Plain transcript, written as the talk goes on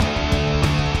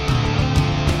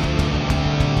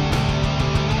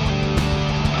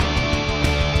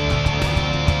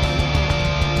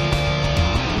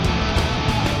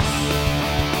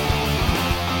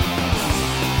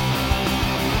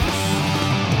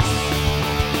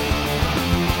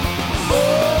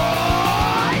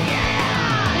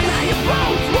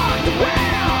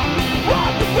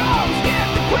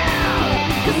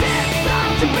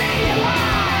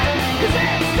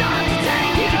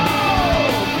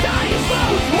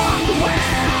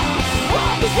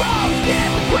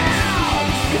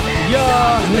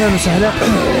أهلا وسهلا.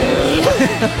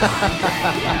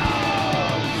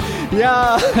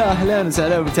 يا أهلا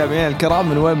وسهلا متابعين الكرام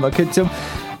من وين ما كنتم.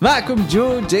 معكم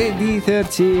جو جي دي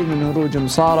 13 من هروج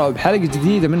المصارعة وبحلقة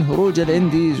جديدة من هروج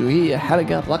الانديز، وهي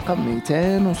حلقة رقم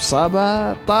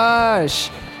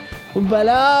 217.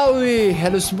 وبلاوي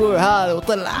هالأسبوع هذا،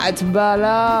 وطلعت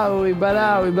بلاوي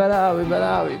بلاوي بلاوي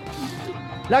بلاوي.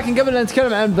 لكن قبل أن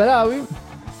نتكلم عن البلاوي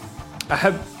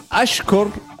أحب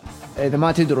أشكر، إذا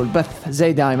ما تدروا البث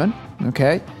زي دايما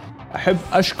أوكي، أحب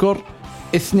أشكر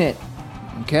اثنين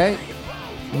أوكي،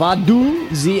 ضادو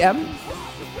زي أم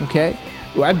أوكي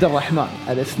وعبد الرحمن.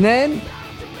 الاثنين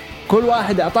كل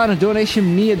واحد أعطانا دونيشن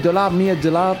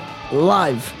 $100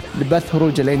 لايف لبث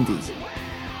هروج الانديز.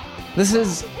 This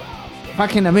is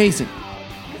fucking amazing.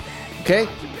 Okay,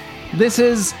 this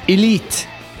is elite.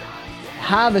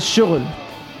 هذا الشغل.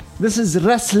 This is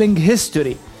wrestling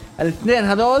history. الاثنين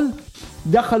هذول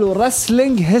دخلوا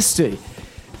wrestling history.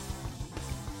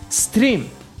 ستريم،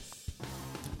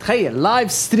 تخيل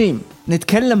لايف ستريم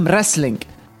نتكلم wrestling.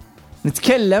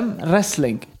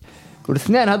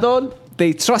 والاثنين هذول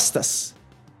they trust us،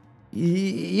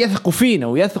 يثقوا فينا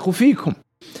ويثقوا فيكم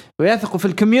ويثقوا في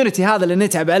الكوميونتي هذا اللي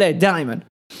نتعب عليه دائما.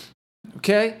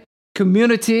 اوكي،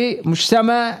 كوميونتي،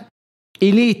 مجتمع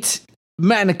إليت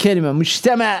معنى كلمة،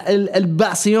 مجتمع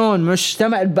البعصيون،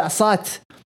 مجتمع البعصات،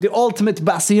 the ultimate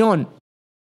بعصيون.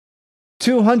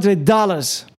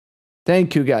 $200.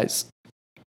 thank you guys.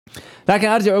 لكن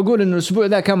أرجع أقول إنه الأسبوع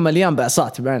ذا كان مليان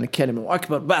بعصات بمعنى الكلمة،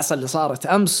 وأكبر بعصة اللي صارت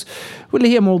أمس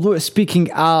واللي هي موضوع speaking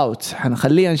out.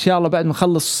 حنخليها إن شاء الله بعد ما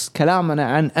نخلص كلامنا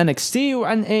عن NXT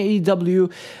وعن AEW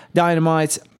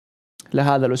Dynamite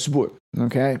لهذا الأسبوع.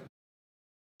 أوكي،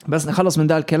 بس نخلص من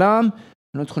ذا الكلام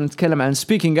ندخل نتكلم عن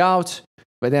speaking out،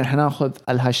 بعدين حناخذ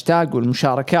الهاشتاج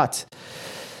والمشاركات.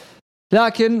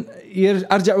 لكن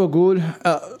أرجع وأقول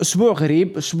أسبوع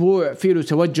غريب، أسبوع فيه له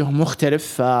توجه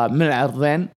مختلف من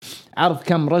العرضين. عرض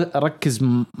كان ركز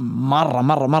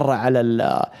مرة على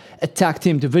التاك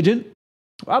تيم ديفيجن،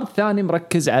 وعرض ثاني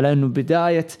مركز على أنه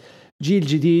بداية جيل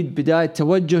جديد، بداية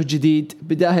توجه جديد،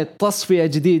 بداية تصفية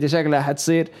جديدة شكلها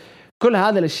حتصير. كل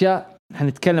هذه الأشياء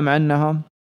حنتكلم عنها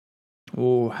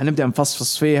وحنبدأ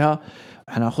نفصفص فيها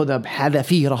وحناخذها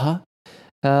بحذافيرها.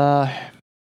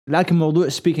 لكن موضوع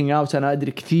speaking out أنا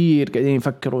أدري كثير قاعدين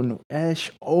يفكروا إنه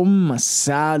إيش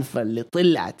السالفة اللي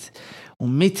طلعت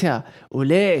ومتى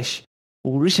وليش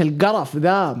وليش القرف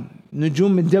ذا،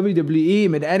 نجوم من WWE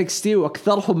من NXT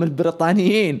وأكثرهم من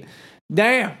البريطانيين.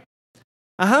 دايم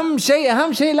أهم شيء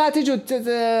لا تجوا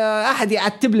أحد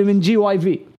يعتب لي من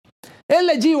GYV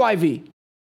إلا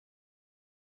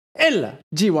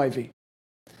GYV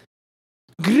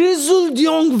Grizzled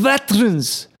Young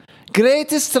Veterans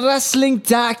Greatest Wrestling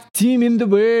Tag Team in the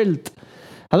World.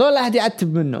 هذول أحد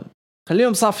يعتب منهم،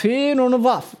 خليهم صافين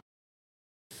ونظاف.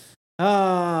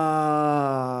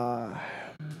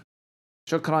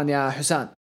 شكرا يا حسان،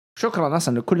 شكرا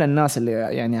أصلا لكل الناس اللي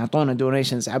يعني أعطونا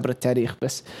donations عبر التاريخ.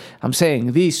 بس I'm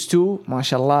saying these two ما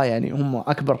شاء الله يعني هم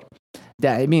أكبر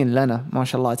داعمين لنا ما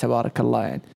شاء الله تبارك الله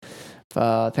يعني.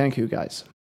 thank you guys.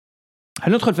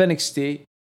 هندخل في NXT.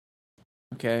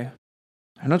 اوكي،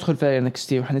 هندخل في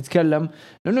NXT وحنتكلم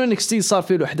لأنه NXT صار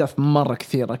فيه له أحداث مرة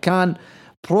كثيرة. كان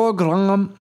بروجرام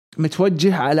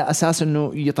متوجه على أساس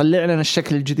أنه يطلع لنا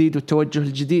الشكل الجديد والتوجه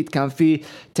الجديد. كان فيه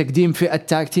تقديم فئة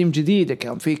تاك تيم جديدة،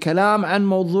 كان فيه كلام عن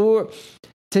موضوع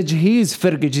تجهيز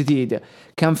فرقة جديدة،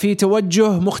 كان فيه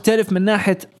توجه مختلف من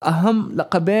ناحية أهم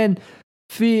لقبين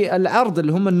في العرض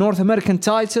اللي هم النورث أمريكان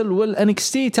تايتل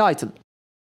والNXT تايتل.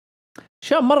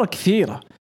 أشياء مرة كثيرة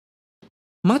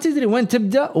ما تدري وين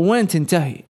تبدأ وين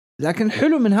تنتهي. لكن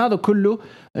حلو من هذا كله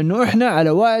أنه إحنا على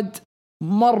وعد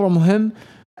مرة مهم،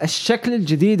 الشكل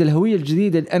الجديد، الهوية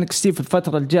الجديدة NXT في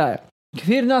الفترة الجاية.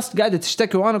 كثير ناس قاعدة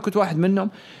تشتكي وأنا كنت واحد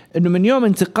منهم، أنه من يوم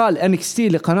انتقال NXT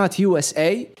لقناة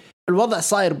USA الوضع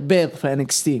صاير بيض في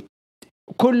NXT.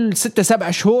 كل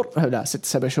 6-7 شهور، لا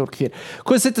 6-7 شهور كثير،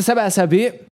 كل 6-7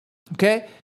 أسابيع أوكي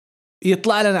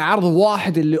يطلع لنا عرض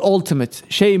واحد اللي ultimate،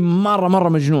 شيء مرة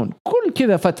مجنون كل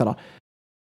كذا فترة.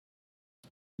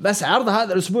 بس عرض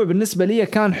هذا الأسبوع بالنسبة لي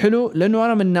كان حلو، لأنه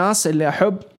أنا من الناس اللي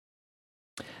أحب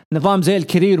نظام زي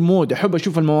الكارير مود، أحب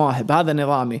أشوف المواهب، هذا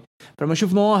نظامي. فلما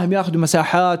أشوف مواهب يأخذوا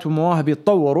مساحات ومواهب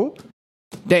يتطوروا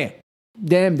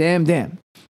دام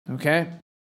أوكي.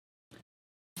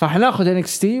 فحناخد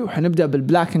NXT وحنبدأ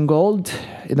بالبلاك اند جولد.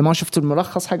 إذا ما شفتوا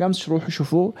الملخص حق أمس روحوا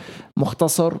شوفوه،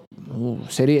 مختصر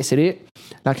وسريع.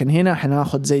 لكن هنا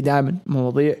حناخد زي دائما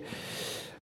مواضيع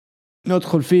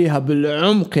ندخل فيها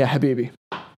بالعمق يا حبيبي.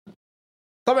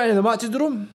 طبعا إذا ما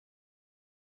تدروا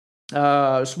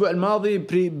الأسبوع الماضي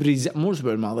مو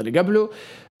الأسبوع الماضي اللي قبله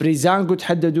بريزانجو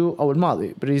تحددوا، أو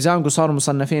الماضي بريزانجو صاروا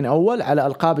مصنفين أول على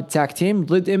ألقاب التاك تيم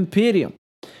ضد إمبيريوم.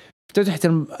 افتتحت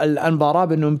المباراة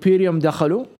بأنه إمبيريوم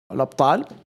دخلوا الأبطال،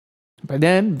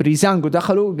 بعدين بريزانجو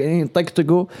دخلوا قاعدين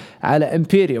يطقطقوا على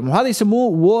إمبيريوم، وهذا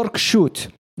يسموه وورك شوت.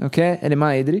 أوكي، اللي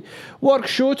ما يدري وورك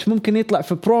شوت ممكن يطلع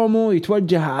في برومو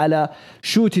يتوجه على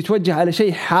شوت، يتوجه على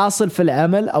شيء حاصل في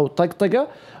العمل أو طقطقة،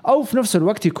 أو في نفس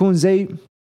الوقت يكون زي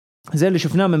اللي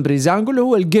شفناه من بريزانجو اللي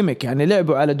هو الجيميك، يعني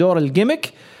لعبوا على دور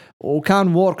الجيميك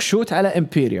وكان وورك شوت على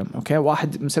إمبيريوم. أوكي،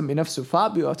 واحد مسمي نفسه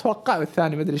فابيو أتوقع،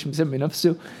 والثاني ما أدري إيش مسمي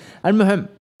نفسه. المهم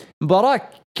مباراة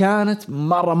كانت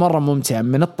مرة ممتعة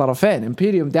من الطرفين،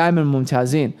 إمبيريوم دائما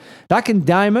ممتازين، لكن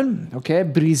دائما أوكي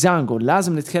بريزانجو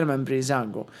لازم نتكلم عن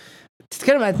بريزانجو.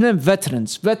 تتكلم عن اثنين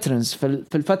فيترنز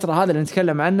في الفترة هذا اللي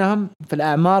نتكلم عنهم في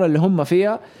الأعمار اللي هم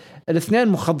فيها، الاثنين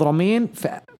مخضرمين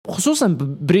خصوصا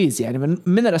بريز، يعني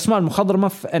من الأسماء المخضرمة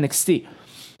في NXT.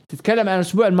 تتكلم عن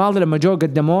الأسبوع الماضي لما جو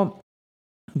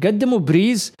قدموا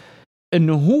بريز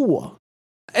إنه هو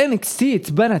NXT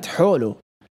تبنت حوله،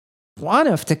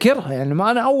 وأنا أفتكرها يعني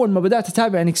ما أنا أول ما بدأت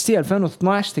أتابع NXT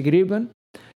 2012 تقريبا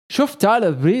شفت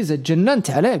تايلر بريز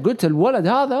اتجننت عليه، قلت الولد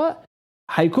هذا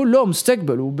حيكون له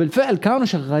مستقبل، وبالفعل كانوا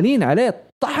شغالين عليه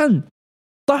طحن.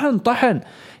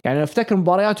 يعني أفتكر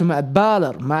مبارياته مع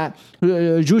بالر، مع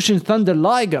جوشن ثاندر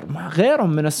لايجر، مع غيرهم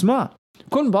من أسماء،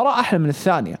 كل مباراة أحلى من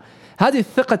الثانية. هذه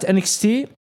الثقة NXT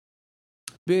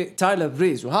بتايلر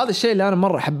بريز، وهذا الشيء اللي أنا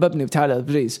مرة حببني بتايلر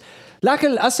بريز. لكن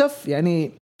للأسف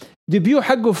يعني ديبيو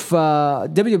حقه في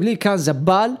WWE كان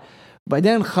زبال،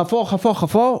 بعدين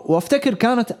خفوه وافتكر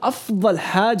كانت أفضل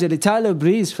حاجة لتايلر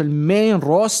بريز في المين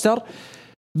روستر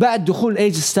بعد دخول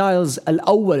ايج ستايلز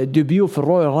الأول الديبيو في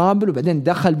الرويال رامبل، وبعدين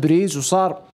دخل بريز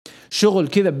وصار شغل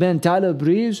كذا بين تايلر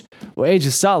بريز وايج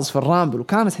ستايلز في الرامبل،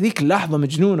 وكانت هذيك اللحظة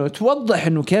مجنونة، وتوضح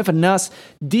انه كيف الناس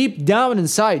ديب داون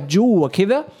انسايد جوا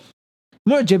كذا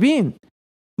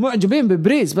معجبين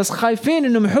ببريز، بس خايفين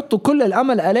انهم يحطوا كل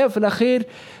الامل عليه، وفي الاخير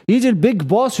يجي البيج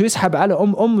بوس ويسحب على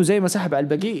امه زي ما سحب على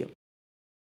البقية.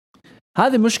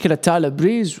 هذه مشكلة تايلر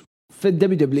بريز في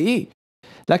WWE.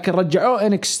 لكن رجعوه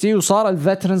NXT وصار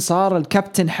الفترن، صار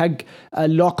الكابتن حق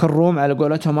اللوكر روم على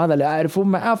قولتهم، هذا اللي أعرفه،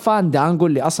 مع فاندانجو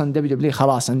اللي أصلا WWE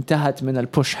خلاص انتهت من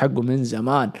البوش حقه من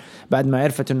زمان بعد ما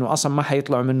عرفت إنه أصلا ما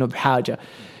حيطلعوا منه بحاجة.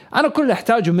 أنا كل اللي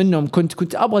أحتاجه منهم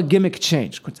كنت أبغى جيميك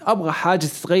تشينج، كنت أبغى حاجة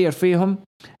تتغير فيهم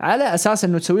على أساس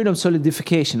إنه تسوي لهم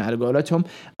solidification على قولتهم،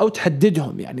 أو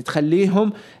تحددهم، يعني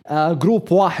تخليهم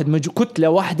جروب واحد، كتلة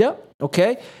واحدة،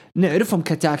 أوكي نعرفهم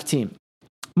كتاك تيم.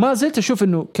 ما زلت أشوف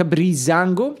إنه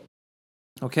كبريزانجو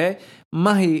أوكي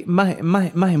ما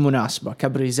هي مناسبة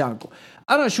كبريزانجو.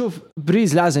 أنا أشوف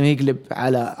بريز لازم يقلب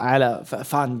على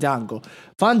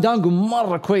فاندانجو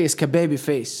مرة كويس كبيبي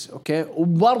فيس، أوكي،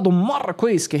 وبرضه مرة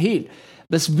كويس كهيل،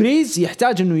 بس بريز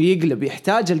يحتاج إنه يقلب،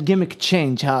 يحتاج الجيميك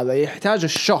تشينج هذا، يحتاج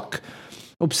الشوك،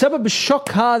 وبسبب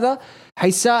الشوك هذا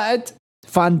حيساعد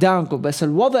فاندانجو. بس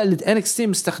الوضع اللي NXT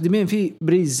مستخدمين فيه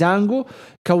بريزانجو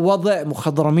كوضع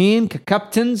مخضرمين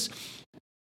ككابتنز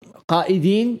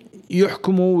قائدين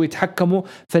يحكموا ويتحكموا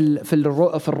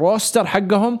في الروستر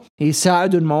حقهم،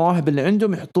 يساعدوا المواهب اللي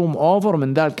عندهم، يحطوهم اوفر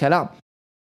من ذا الكلام.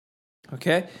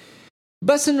 اوكي،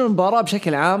 بس انه المباراة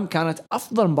بشكل عام كانت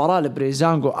افضل مباراة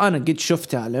لبريزانجو انا قد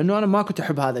شفتها، لانه انا ما كنت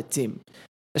احب هذا التيم.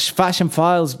 فاشن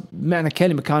فايلز معنى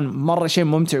كلمة كان مرة شيء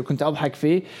ممتع، وكنت أضحك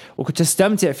فيه وكنت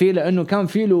أستمتع فيه، لأنه كان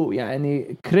فيه له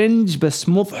يعني كرنج بس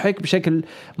مضحك بشكل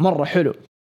مرة حلو.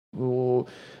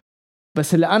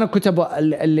 بس اللي أنا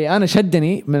اللي أنا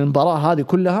شدني من المباراة هذه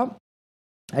كلها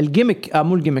الجيميك،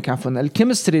 مو الجيميك عفوا،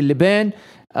 الكيمستري اللي بين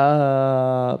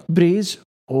بريز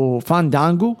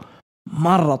وفاندانجو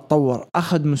مرة تطور،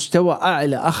 أخذ مستوى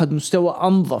أعلى، أخذ مستوى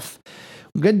أنظف،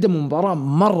 قدموا مباراة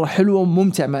مرة حلوة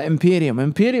وممتعة مع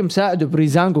إمبيريوم ساعدوا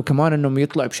بريزانجو كمان إنهم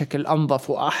يطلعوا بشكل أنظف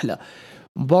وأحلى،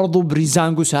 برضو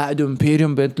بريزانجو ساعدوا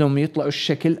إمبيريوم بإنهم يطلعوا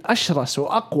الشكل أشرس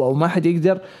وأقوى، وما حد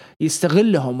يقدر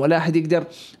يستغلهم، ولا حد يقدر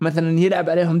مثلا يلعب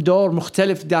عليهم دور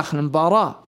مختلف داخل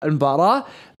المباراة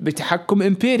بتحكم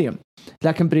إمبيريوم.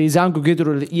 لكن بريزانجو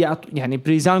قدروا يعني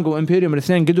بريزانجو وإمبيريوم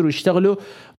الاثنين قدروا يشتغلوا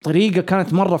طريقة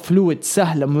كانت مرة فلويد،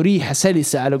 سهلة مريحة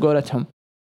سلسة على قولتهم.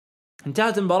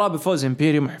 انتهت المباراة بفوز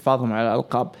إمبيريوم وحفاظهم على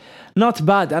الألقاب. نوت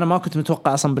باد، أنا ما كنت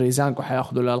متوقع أصلا بريزانجو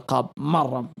حياخذوا الألقاب،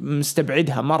 مرة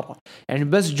مستبعدها مرة، يعني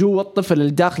بس جوا الطفل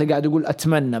الداخلي قاعد يقول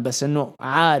أتمنى، بس إنه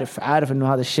عارف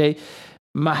إنه هذا الشيء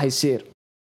ما حيصير.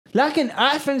 لكن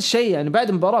أعفن شيء يعني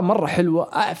بعد مباراة مرة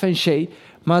حلوة، أعفن شيء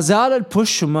ما زال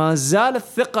البوش وما زال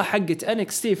الثقة حقت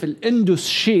NXT في الإندوس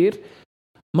شير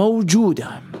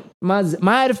موجودة.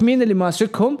 ما أعرف مين اللي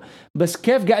ماسكهم، بس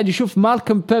كيف قاعد يشوف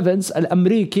مالكوم بيفنز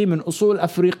الأمريكي من أصول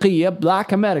أفريقية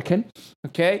بلاك أمريكان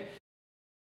أوكي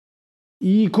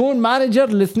يكون مانجر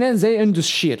الاثنين زي اندوس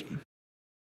شير.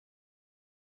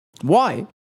 واي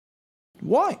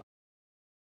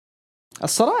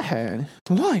الصراحة يعني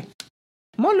واي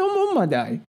ما لهم هم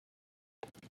داعي.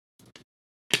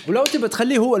 ولو تبى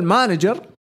تخليه هو المانجر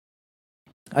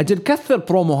أجل كثر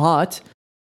بروموهات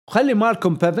وخلي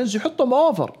مالكوم بيفنز يحطهم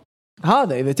أوفر.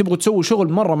 هذا إذا تبغوا تسووا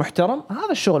شغل مرة محترم،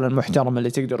 هذا الشغل المحترم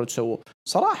اللي تقدروا تسووه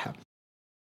صراحة.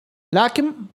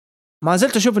 لكن ما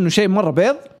زلت أشوف إنه شيء مرة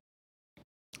بيض،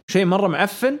 شيء مرة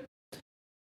معفن،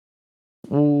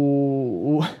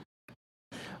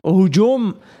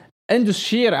 وهجوم اندوس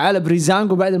شير على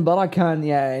بريزانجو بعد المباراة كان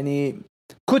يعني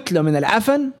كتلة من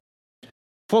العفن.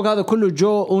 فوق هذا كله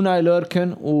جو أوناي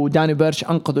لوركن وداني بيرش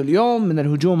أنقذوا اليوم من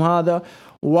الهجوم هذا.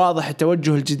 وواضح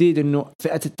التوجه الجديد إنه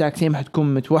فئة التاك تيم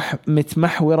حتكون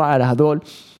متمحورة على هذول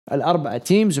الأربعة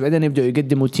تيمز، وبعدين يبدأوا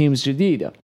يقدموا تيمز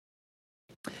جديدة.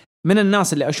 من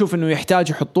الناس اللي أشوف إنه يحتاج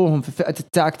يحطوهم في فئة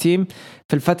التاك تيم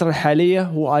في الفترة الحالية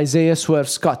هو ايزايا سويرف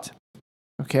سكوت.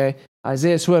 أوكي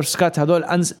ايزايا سويرف سكوت هذول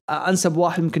أنسب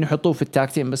واحد ممكن يحطوه في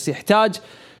التاك تيم، بس يحتاج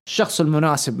الشخص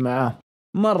المناسب معاه،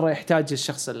 مرة يحتاج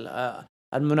الشخص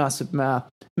المناسب معاه.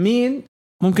 مين؟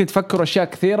 ممكن تفكروا أشياء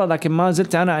كثيرة، لكن ما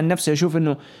زلت أنا عن نفسي أشوف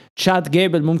إنه تشاد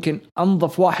جيبل ممكن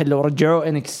أنظف واحد لو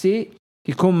رجعوه NXT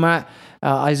يكون مع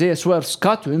ايزايا سويرف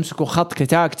سكوت ويمسكوا خط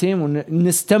كتاك تيم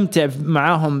ونستمتع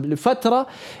معاهم لفترة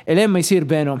إلين ما يصير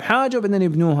بينهم حاجة وبعدين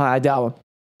يبنوها عداوة.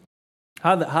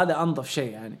 هذا أنظف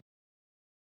شيء يعني.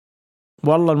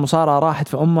 والله المصارعة راحت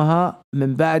في أمها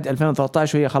من بعد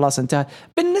 2013 وهي خلاص انتهت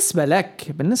بالنسبة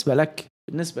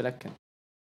لك.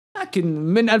 لكن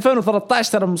من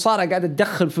 2013 ترى المصارعة قاعدة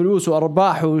تدخل فلوس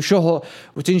وأرباح وشهر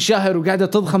وتنشهر وقاعدة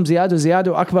تضخم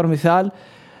زيادة. وأكبر مثال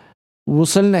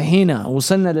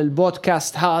وصلنا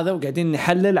للبودكاست هذا وقاعدين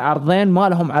نحلل عرضين ما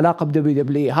لهم علاقة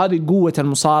بدبليو. هذه قوة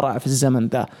المصارعة في الزمن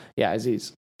ذا يا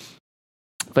عزيز.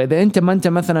 فإذا أنت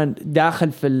مثلا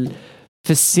داخل في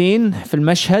السين في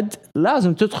المشهد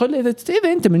لازم تدخل.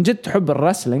 إذا أنت من جد تحب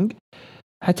الرسلينج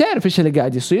هتعرف إيش اللي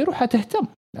قاعد يصير وحتهتم.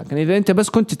 لكن إذا أنت بس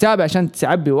كنت تتابع عشان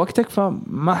تعبي وقتك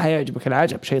فما حيعجبك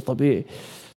العجب، شيء طبيعي.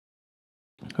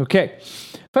 أوكي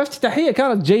فافتتاحية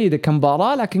كانت جيدة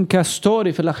كمباراة، لكن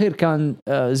كستوري في الأخير كان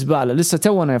زبالة. لسه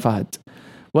تونا يا فهد،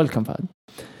 ويلكم فهد.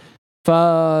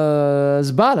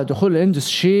 فزبالة دخول الاندوس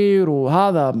شير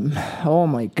وهذا أوه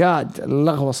ماي جاد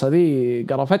اللغوصة دي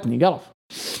قرفتني قرف.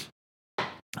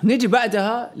 نيجي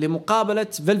بعدها لمقابلة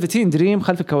فيلفتين دريم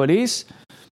خلف الكواليس.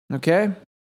 أوكي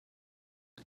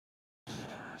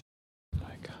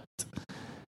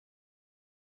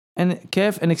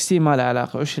كيف NXT ما له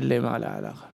علاقة؟ وش اللي ما له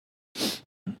علاقة؟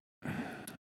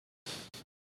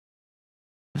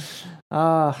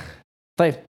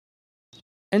 طيب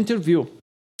انترفيو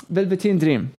فيلفتين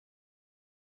دريم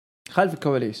خلف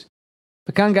الكواليس،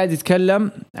 فكان قاعد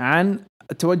يتكلم عن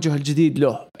التوجه الجديد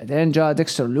له. بعدين جاء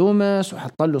ديكستر لومس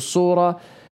وحط له الصورة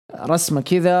رسمة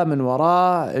كذا من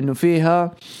وراه إنه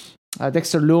فيها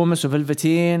ديكستر لومس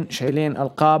وفيلفتين شايلين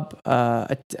ألقاب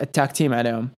التاك تيم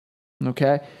عليهم.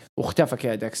 أوكي واختفى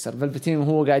كده ديكستر. فيلفتين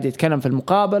وهو قاعد يتكلم في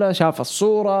المقابلة شاف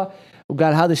الصورة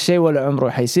وقال هذا الشيء ولا عمره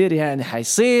حيصير. يعني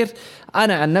حيصير.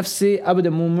 أنا عن نفسي أبدا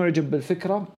مو معجب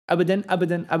بالفكرة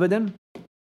أبدا.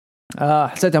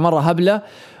 حسيتها مرة هبلة.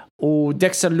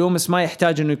 وديكستر لومس ما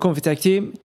يحتاج إنه يكون في تاك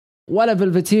تيم، ولا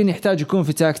فيلفتين يحتاج يكون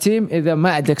في تاك تيم إذا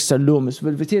مع ديكستر لومس.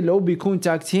 فيلفتين لو بيكون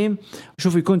تاك تيم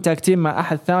وشوف يكون تاك تيم مع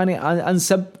أحد ثاني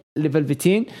أنسب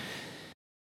لفيلفتين.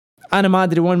 أنا ما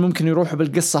أدري وين ممكن يروحوا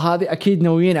بالقصة هذه. أكيد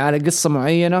ناويين على قصة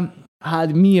معينة،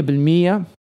 هذه 100%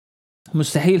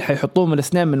 مستحيل حيحطوهم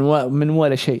الاثنين من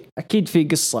ولا شيء. أكيد في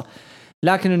قصة.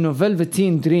 لكن إنه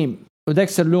فيلفتين دريم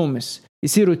وديكستر لومس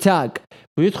يصيروا تاج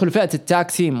ويدخلوا فئة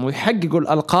التاك تيم ويحققوا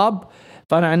الألقاب،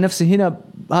 فأنا عن نفسي هنا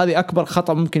هذه أكبر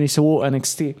خطأ ممكن يسووه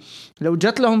NXT. لو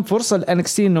جت لهم فرصة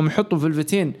NXT إنهم يحطوا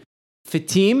فيلفتين في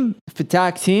التيم في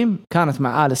تاك تيم كانت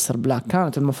مع أليستر بلاك،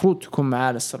 كانت المفروض تكون مع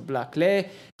أليستر بلاك. ليه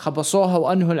خبصوها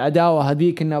وأنهوا العداوة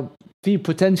هذيك؟ إنه في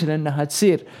potential إنها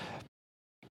تصير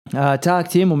تاك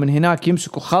تيم ومن هناك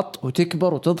يمسكوا خط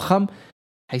وتكبر وتضخم.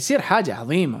 هيصير حاجة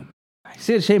عظيمة،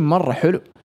 هيصير شيء مرة حلو.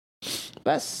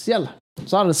 بس يلا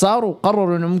صار اللي صار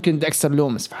وقرروا إنه ممكن ديكستر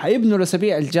لومس، فحيبنوا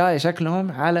الأسابيع الجاية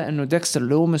شكلهم على إنه ديكستر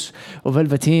لومس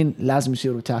وفيلفتين لازم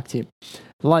يصيروا تاك تيم.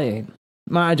 الله يعين.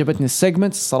 ما عجبتني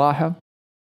السيجمنت الصراحة،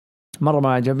 مرة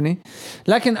ما عجبني.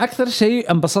 لكن أكثر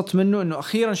شيء انبسطت منه إنه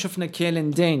أخيرا شفنا كيلين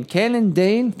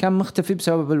دين كان مختفي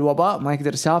بسبب الوباء ما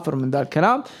يقدر يسافر من ذا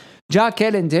الكلام. جاء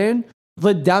كيلين دين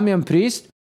ضد داميان بريست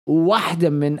وواحدة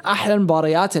من أحلى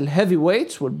المباريات الهيفي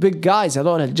ويتس والبيج جايز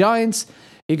هذول الجاينتس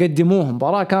يقدموهم.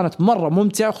 مباراة كانت مرة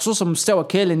ممتعة خصوصا مستوى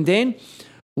كيلن دين.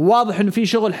 واضح إنه في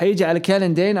شغل حيجي على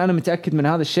كيلن دين، أنا متأكد من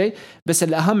هذا الشيء، بس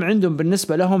الأهم عندهم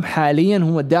بالنسبة لهم حاليا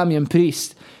هو داميان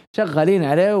بريست. شغالين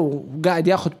عليه وقاعد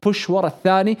ياخد بوش ورا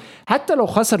الثاني حتى لو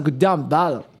خسر قدام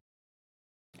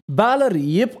بالر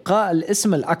يبقى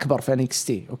الاسم الأكبر في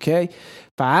NXT. أوكي،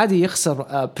 فعادي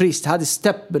يخسر بريست، هذا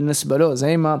ستيب بالنسبة له،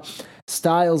 زي ما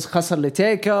ستايلز خسر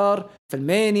لتيكر في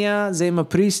المانيا، زي ما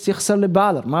بريست يخسر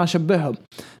لبالر، ما شبههم.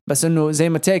 بس إنه زي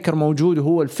ما تيكر موجود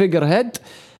وهو الفيجر هيد،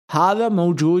 هذا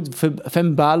موجود في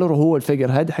فين بالر وهو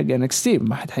الفيجر هيد حق NXT،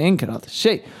 ما حد حينكر هذا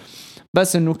الشيء.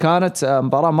 بس إنه كانت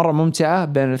مباراة مرة ممتعة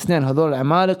بين الاثنين هذول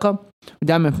العمالقة،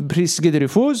 ودائما بريست قدر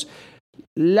يفوز.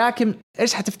 لكن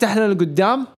إيش حتفتح لنا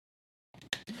لقدام؟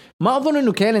 ما أظن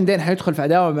إنه كيلن دين حيدخل في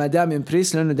عداوة مع داميان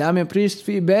بريست، لأنه داميان بريست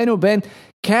في بينه وبين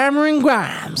كاميرون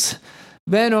جرامز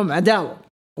بينهم عداوة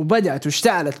وبدأت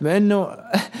واشتعلت، بأنه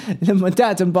لما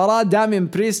انتهت المباراة داميان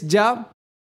بريست جاء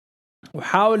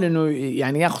وحاول إنه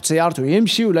يعني ياخد سيارته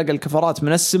ويمشي، ولقى الكفرات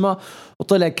من السماء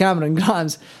وطلع كاميرون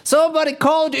جرامز somebody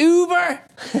called Uber.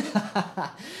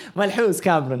 ملحوس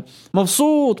كاميرون،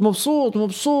 مبسوط مبسوط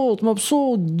مبسوط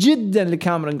مبسوط جدا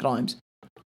لكاميرون جرامز،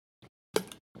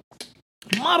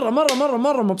 مرة مرة مرة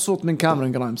مرة مبسوط من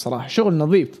كاميرون جرايم صراحة، شغل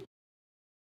نظيف.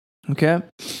 اوكي،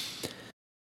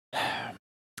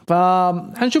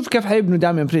 فحنشوف كيف حيبنوا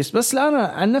داميان بريست. بس أنا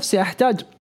عن نفسي أحتاج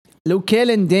لو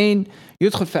كيلن دين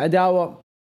يدخل في عداوة،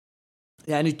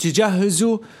 يعني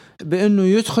تجهزوا بأنه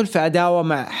يدخل في عداوة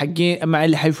مع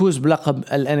اللي حيفوز بلقب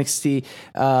ال NXT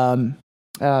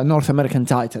نورث أمريكان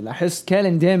تايتل. أحس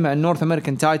كيلن دين مع النورث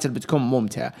أمريكان تايتل بتكون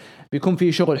ممتعة، بيكون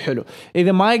فيه شغل حلو.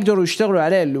 إذا ما يقدروا يشتغلوا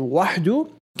عليه لوحده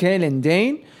كيلن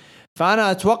دين،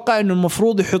 فأنا أتوقع إنه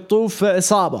المفروض يحطوه في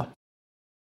عصابة.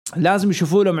 لازم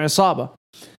يشوفوا له عصابة،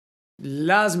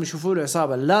 لازم يشوفوا له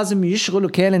عصابة، لازم يشغلوا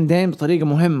كيلن دين بطريقة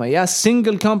مهمة، يا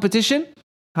سينجل كومبيتيشن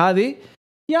هذه،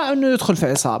 يا إنه يدخل في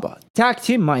عصابة. تاك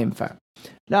تيم ما ينفع،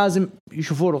 لازم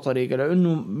يشوفوا له طريقة،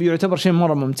 لأنه يعتبر شيء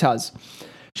مرة ممتاز.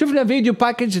 شفنا فيديو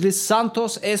باكج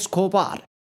لسانتوس إسكوبار،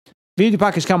 فيديو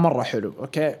باكج كان مرة حلو.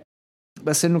 أوكي،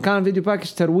 بس إنه كان فيديو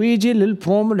باكج ترويجي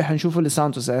للبرومو اللي حنشوفه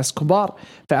لسانتوس إسكوبار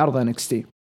في عرض NXT.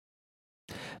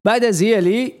 بعدها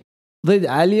زيالي ضد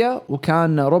عليا،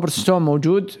 وكان روبرت ستون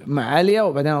موجود مع عليا،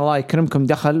 وبعدين الله يكرمكم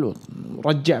دخل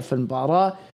ورجع في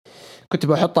المباراة. كنت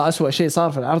بحطها أسوأ شيء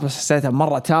صار في العرض، بس حسيتها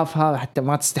مرة تافهة حتى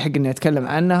ما تستحق إني أتكلم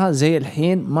عنها. زي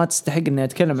الحين ما تستحق إني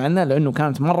أتكلم عنها لأنه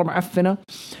كانت مرة معفنة،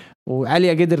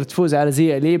 وعليا قدرت تفوز على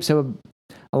زيالي بسبب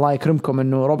الله يكرمكم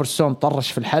إنه روبرت ستون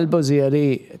طرش في الحلبة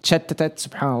وزيالي تشتتت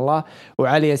سبحان الله،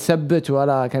 وعليا ثبت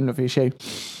ولا كأنه في شيء.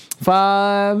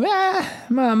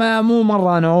 ما مو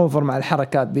مرة أنا أوفر مع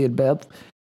الحركات ذي البيض،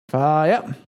 فيا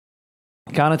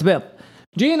كانت بيض.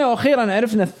 جينا وأخيرا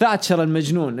عرفنا الثاتشر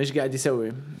المجنون إيش قاعد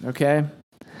يسوي. أوكي.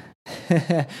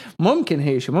 ممكن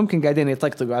هيش، ممكن قاعدين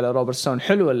يطقطقوا على روبرت ستون.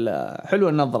 حلو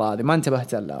النظرة هذه، ما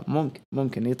انتبهت لها.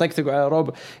 ممكن يطقطقوا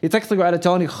على يطقطقوا على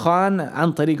توني خان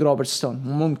عن طريق روبرت ستون،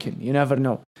 ممكن you never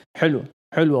know.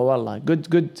 حلوة والله،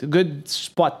 good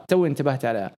spot، تو انتبهت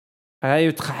عليها.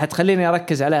 هاي حتخليني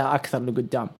أركز عليها أكثر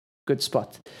لقدام. good spot.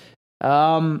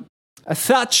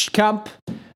 الثاتش كامب،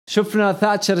 شفنا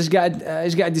ثاتشر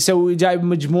إيش قاعد يسوي، جايب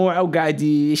مجموعة وقاعد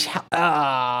يشحق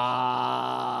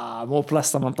مو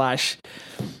بلس 18.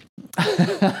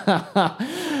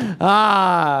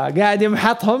 قاعد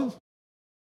يمحطهم.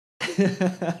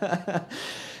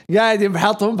 قاعد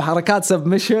يمحطهم بحركات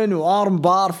سبمشن وارم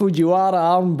بار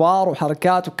فوجيوارا ارم بار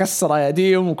وحركات، وكسر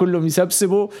ايديهم وكلهم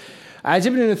يسبسبوا.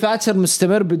 عجبني إنه ثاتشر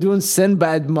مستمر بدون سن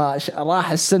بعد ما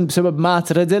راح السن بسبب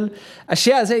مات ريدل.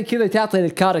 أشياء زي كذا تعطي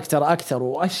الكاركتر أكثر،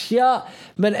 وأشياء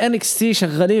من NXT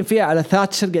شغالين فيها على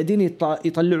ثاتشر، قاعدين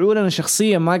يطلعوا لنا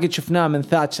شخصية ما قد شفناها من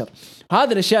ثاتشر.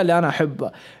 هذه الأشياء اللي أنا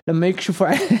أحبها لما يكشفوا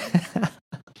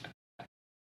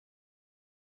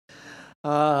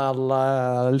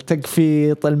الله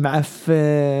التقفيط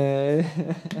المعفن.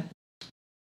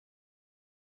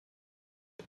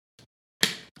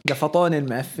 قفطوني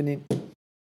المعفنين،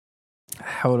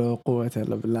 حول ولا قوة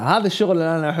إلا بالله. هذا الشغل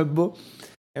اللي أنا أحبه،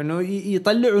 إنه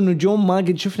يطلعوا نجوم ما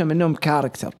قد شفنا منهم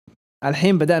كاركتر.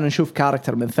 الحين بدأنا نشوف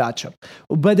كاركتر من ثاتشر،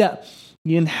 وبدأ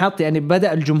ينحط، يعني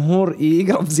بدأ الجمهور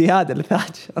يقرب زيادة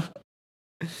لثاتشر.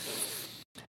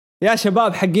 يا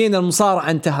شباب حقين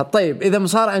المصارعة انتهت. طيب إذا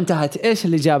مصارعة انتهت، إيش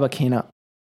اللي جابك هنا؟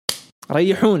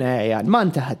 ريحونا يا عيال، ما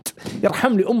انتهت،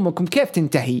 يرحم لي أمكم كيف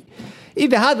تنتهي؟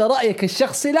 إذا هذا رأيك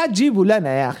الشخصي لا تجيبوا لنا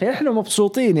يا أخي، إحنا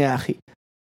مبسوطين يا أخي،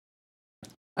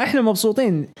 إحنا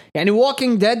مبسوطين. يعني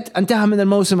Walking Dead انتهى من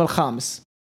الموسم الخامس،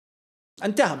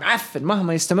 انتهى معفن،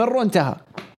 مهما يستمروا انتهى.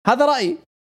 هذا رأيي.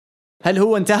 هل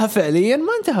هو انتهى فعليا؟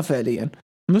 ما انتهى فعليا،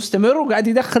 مستمر وقاعد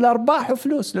يدخل أرباح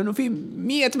وفلوس لأنه في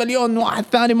 100 مليون واحد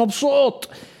ثاني مبسوط.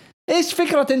 إيش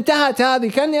فكرة انتهت هذه؟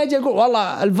 كأني أجي أقول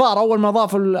والله الفار أول ما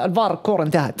ضافوا الفار الكورة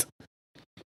انتهت.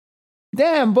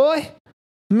 دام بوي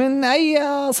من أي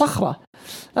صخرة.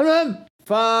 المهم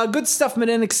فجود ستاف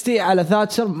من NXT على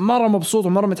ثاتشر، مرة مبسوط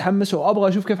ومرة متحمس وأبغى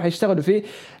أشوف كيف حيشتغلوا فيه.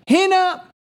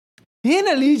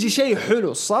 هنا اللي يجي شيء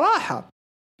حلو الصراحة.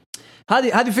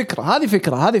 هذه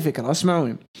فكرة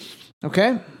اسمعوني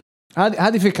أوكي.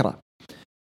 هذه فكرة.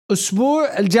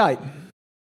 أسبوع الجاي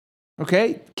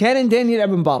أوكي كارين دين يلعب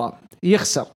مباراة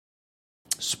يخسر.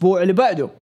 أسبوع اللي بعده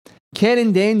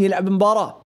كارين دين يلعب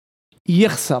مباراة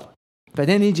يخسر.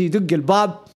 بعدين يجي يدق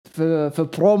الباب في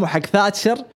برومو حق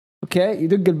ثاتشر أوكي،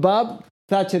 يدق الباب،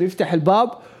 ثاتشر يفتح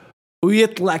الباب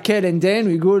ويطلع كارين دين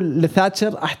ويقول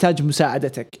لثاتشر أحتاج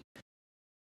مساعدتك.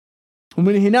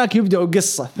 ومن هناك يبدأوا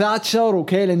قصة ثاتشر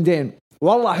وكارين دين.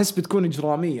 والله أحس بتكون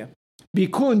إجرامية،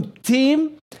 بيكون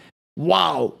تيم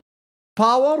واو،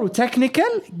 باور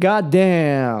وتكنيكال جاد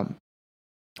دام،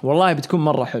 والله بتكون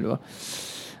مرة حلوة.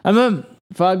 المهم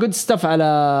فجود ستاف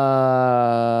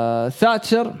على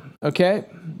ثاتشر أوكي،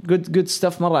 جود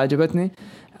ستاف مرة عجبتني.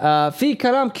 في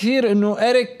كلام كثير إنه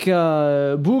إريك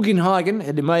بوغنهاغن،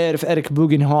 اللي ما يعرف إريك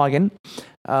بوغنهاغن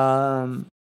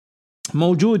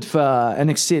موجود في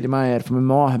NXT، اللي ما يعرف من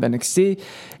مواهب NXT،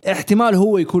 احتمال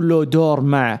هو يكون له دور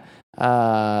مع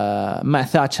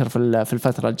ثاتشر في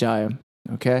الفترة الجاية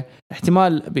أوكي.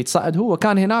 احتمال بيتصعد، هو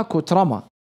كان هناك وترمى،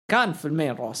 كان في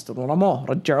المين روستر ورموه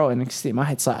رجعوه NXT، ما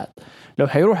حيتصعد. لو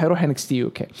حيروح NXT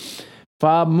أوكي.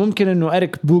 فممكن إنه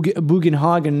إريك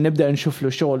بوغنهاغن نبدأ نشوف له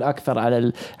شغل أكثر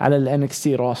على ال NXT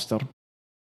روستر.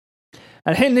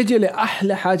 الحين نجي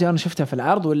لأحلى حاجة أنا شفتها في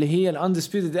العرض، واللي هي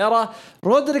الأندسبيوتد إيرا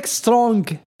رودريك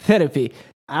سترونج ثيرابي.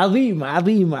 عظيمة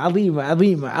عظيمة عظيمة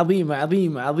عظيمة عظيمة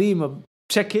عظيمة عظيمة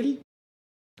بشكل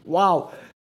واو.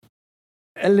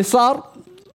 اللي صار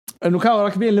إنه كانوا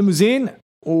راكبين ليموزين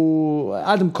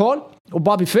وآدم كول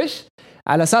وبابي فيش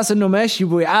على أساس إنه ماشي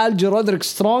يبغوا يعالج رودريك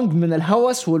سترونج من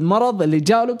الهوس والمرض اللي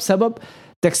جاله بسبب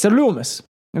ديكستر لوميس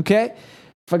أوكي.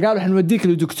 فقالوا حنوديك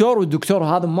للدكتور، والدكتور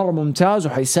هذا مرة ممتاز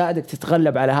وحيساعدك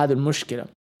تتغلب على هذه المشكلة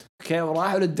اوكي.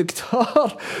 وراحوا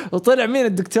للدكتور وطلع مين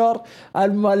الدكتور؟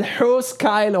 الملحوس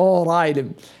كايل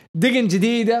أورايلي، دقن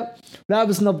جديدة،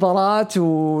 لابس نظارات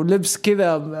ولبس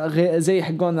كذا زي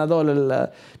حقون هذول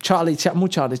تشارلي مو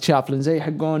تشارلي تشابلن، زي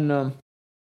حقون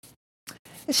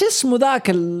ايش اسمه ذاك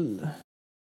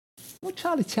مو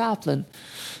تشارلي تشابلن،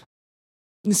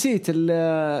 نسيت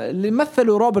اللي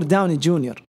مثلوا روبرت داوني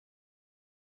جونيور،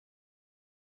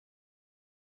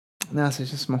 ناس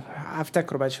ايش اسمه،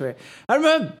 افتكره بعد شوي.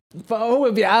 المهم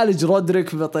فهو بيعالج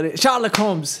رودريك بطريقه شارلوك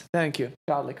هومز. ثانك يو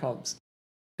شارلوك هومز.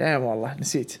 دايم والله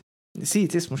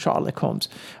نسيت اسمه شارلوك هومز.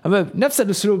 المهم نفس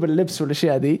الاسلوب اللبس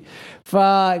والاشياء دي.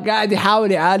 فقاعد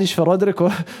يحاول يعالج في رودريك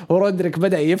ورودريك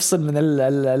بدا يفصل من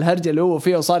الهرجه اللي هو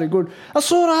فيها، وصار يقول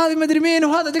الصوره هذه مدري مين،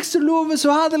 وهذا ديكستر لوميس،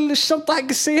 وهذا الشنطه حق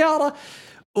السياره.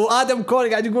 وآدم كول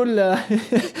قاعد يقول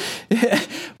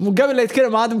قبل لا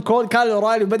يتكلم آدم كول كان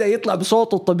أورايلي بدأ يطلع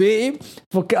بصوته الطبيعي.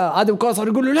 فآدم كول صار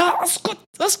يقول له لا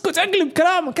اسكت اقلب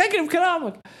كلامك.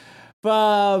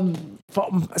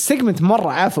 سيجمنت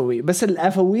مرة عفوي، بس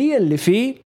العفوية اللي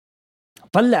فيه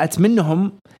طلعت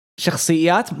منهم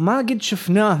شخصيات ما قد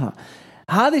شفناها.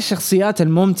 هذه الشخصيات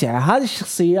الممتعة، هذه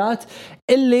الشخصيات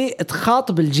اللي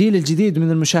تخاطب الجيل الجديد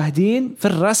من المشاهدين في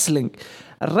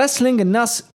الرسلينج.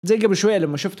 الناس زي قبل شوية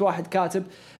لما شفت واحد كاتب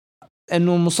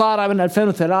انه مصارعة من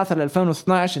 2003 ل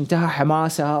 2012 انتهى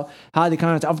حماسها، هذه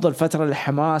كانت افضل فترة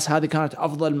للحماس، هذه كانت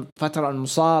افضل فترة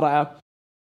المصارعة.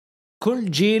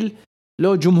 كل جيل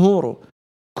له جمهوره،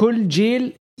 كل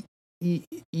جيل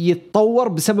يتطور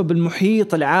بسبب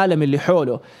المحيط العالمي اللي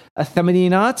حوله.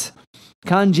 الثمانينات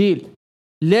كان جيل،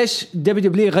 ليش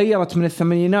دبليو غيرت من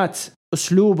الثمانينات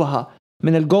اسلوبها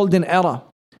من الجولدن ايرا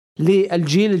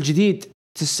للجيل الجديد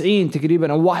 90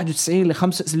 تقريبا او 91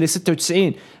 ل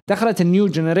 96، دخلت النيو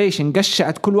جنريشن،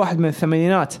 قشعت كل واحد من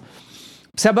الثمانينات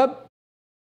بسبب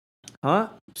اوه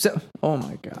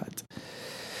ماي جاد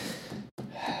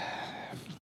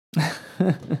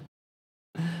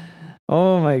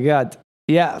اوه ماي جاد.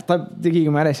 يا طب دقيقة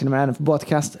معليش، أنا معانا في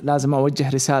بودكاست لازم أوجه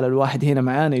رسالة لواحد هنا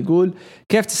معانا يقول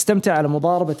كيف تستمتع على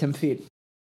مضاربة تمثيل.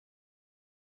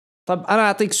 طب أنا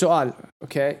أعطيك سؤال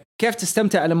أوكي، كيف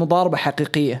تستمتع على مضاربة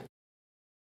حقيقية؟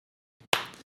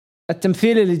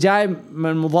 التمثيل اللي جاي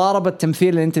من مضاربة، التمثيل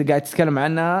اللي أنت قاعد تتكلم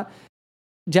عنها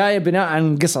جاية بناء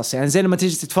عن قصص، يعني زي لما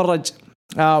تيجي تتفرج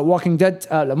Walking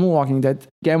Dead لا مو Walking Dead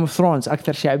Game of Thrones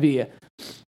أكثر شعبية.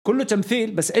 كله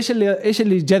تمثيل. بس ايش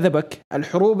اللي جذبك؟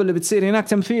 الحروب اللي بتصير هناك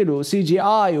تمثيل وسي جي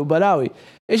اي وبلاوي.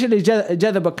 ايش اللي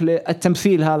جذبك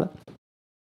للتمثيل هذا؟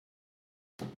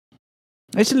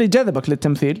 ايش اللي جذبك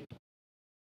للتمثيل؟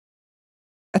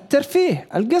 الترفيه،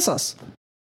 القصص.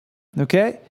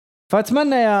 اوكي،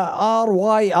 فاتمنى يا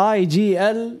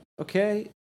RYIGL اوكي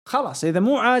خلاص اذا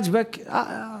مو عاجبك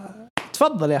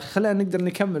تفضل يا اخي، خلينا نقدر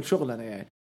نكمل شغلنا يعني،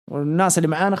 والناس اللي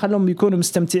معانا خلهم يكونوا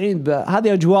مستمتعين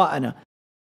بهذه اجواءنا.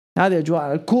 هذه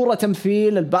اجواء الكوره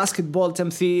تمثيل، الباسكت بول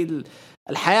تمثيل،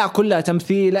 الحياه كلها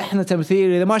تمثيل، احنا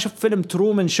تمثيل. اذا ما شفت فيلم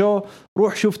ترومان شو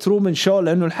روح شوف ترومان شو،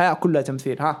 لانه الحياه كلها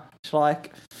تمثيل. ها ايش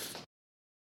رايك؟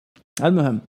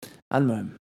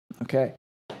 المهم اوكي.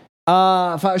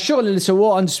 فالشغل اللي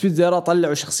سووه اندسبيد زيرا،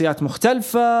 طلعوا شخصيات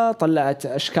مختلفة، طلعت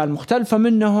أشكال مختلفة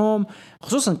منهم،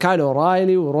 خصوصا كايلو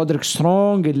رايلي ورودريك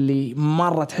سترونج اللي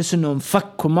مرة تحس إنهم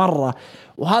فكوا مرة.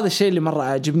 وهذا الشيء اللي مرة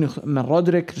عجبني من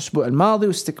رودريك الأسبوع الماضي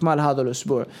واستكمال هذا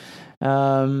الأسبوع.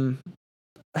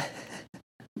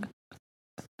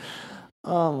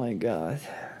 Oh my god.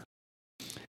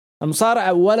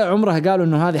 المصارعة ولا عمرها قالوا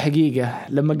إنه هذه حقيقة.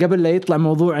 لما قبل لا يطلع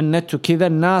موضوع النت وكذا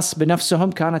الناس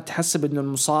بنفسهم كانت تحسب إنه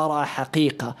المصارعة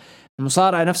حقيقة.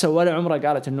 المصارعة نفسها ولا عمرها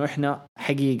قالت إنه إحنا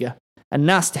حقيقة.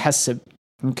 الناس تحسب.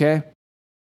 أوكي،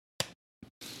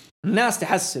 الناس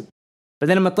تحسب.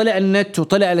 بعدين لما طلع النت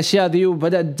وطلع الأشياء دي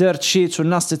وبدأت ديرت شيتس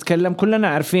والناس تتكلم، كلنا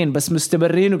عارفين بس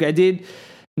مستمرين وقاعدين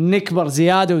نكبر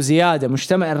زيادة وزيادة.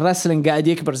 مجتمع الرسلينج قاعد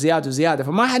يكبر زيادة وزيادة.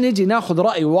 فما حنيجي ناخذ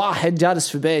رأي واحد جالس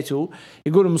في بيته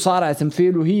يقول المصارعة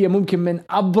تمثيل، وهي ممكن من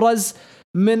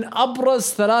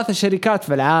أبرز 3 شركات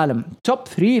في العالم، توب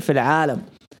 3 في العالم.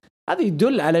 هذا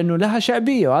يدل على أنه لها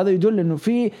شعبية، وهذا يدل أنه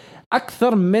في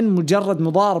أكثر من مجرد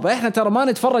مضاربة. إحنا ترى ما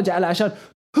نتفرج على عشان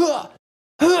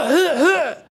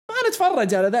ما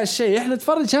نتفرج على ذا الشيء. إحنا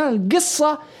نتفرج على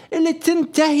القصة اللي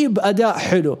تنتهي بأداء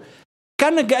حلو،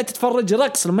 كأنك قاعد تتفرج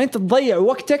رقص. لما أنت تضيع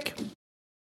وقتك،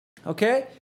 أوكي،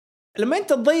 لما أنت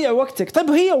تضيع وقتك، طيب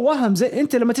هي وهم زي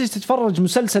أنت لما تيجي تتفرج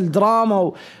مسلسل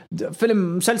دراما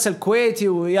وفيلم مسلسل كويتي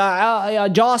ويا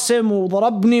جاسم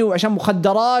وضربني وعشان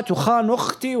مخدرات وخان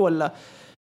أختي، ولا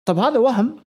طب هذا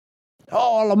وهم؟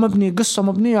 والله مبني قصة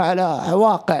مبنية على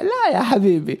واقع. لا يا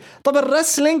حبيبي، طب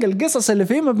الرسلينج القصص اللي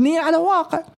فيه مبنية على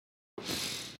واقع.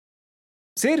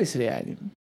 سيريسلي يعني.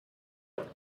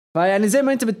 فيعني زي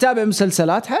ما أنت بتتابع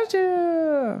مسلسلات حاجة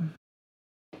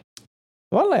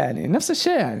والله يعني نفس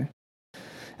الشيء يعني.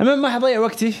 أما ما حضيع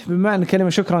وقتي بمعنى كلمة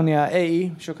شكرا يا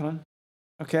اي شكرا.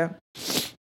 اوكي،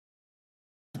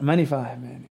 ماني فاهم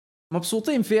يعني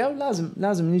مبسوطين فيها،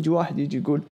 ولازم يجي واحد يجي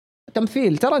يقول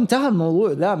تمثيل. ترى انتهى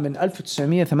الموضوع ذا من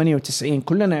 1998.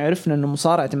 كلنا عرفنا انه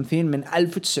مصارع تمثيل من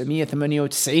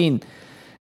 1998.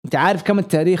 انت عارف كم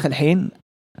التاريخ الحين؟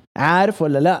 عارف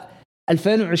ولا لا؟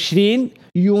 2020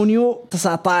 يونيو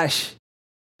 19.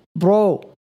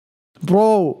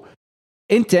 برو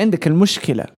انت عندك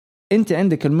المشكلة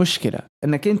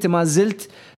انك انت ما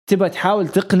زلت تبى تحاول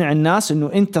تقنع الناس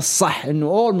انه انت الصح،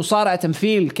 انه المصارعة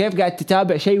تمثيل. كيف قاعد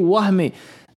تتابع شيء وهمي؟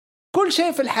 كل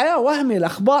شيء في الحياة وهمي،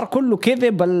 الاخبار كله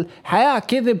كذب، الحياة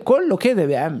كذب، كله كذب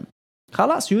يا عم.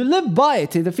 خلاص you live by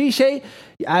it. اذا في شيء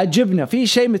عاجبنا، في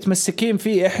شيء متمسكين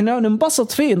فيه احنا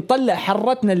وننبسط فيه، نطلع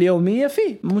حرتنا اليومية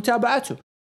فيه متابعته.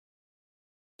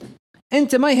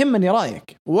 انت ما يهمني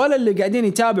رأيك، ولا اللي قاعدين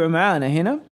يتابعوا معانا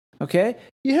هنا اوكي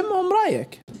يهمهم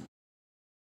رأيك،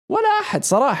 ولا أحد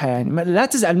صراحة يعني. لا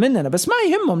تزعل مننا، بس ما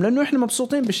يهمهم، لأنه إحنا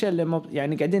مبسوطين بالشيء اللي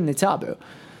يعني قاعدين نتابعه.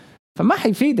 فما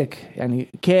حيفيدك يعني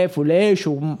كيف وليش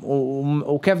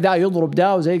وكيف دا يضرب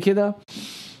دا وزي كذا.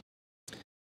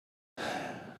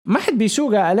 ما حد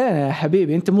بيسوق علينا يا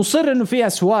حبيبي. أنت مصر إنه فيها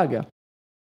سواقة.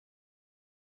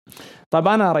 طب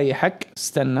أنا أريحك،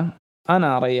 استنى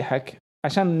أنا أريحك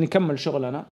عشان نكمل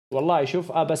شغلنا. والله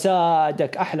شوف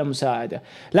أبساعدك أحلى مساعدة.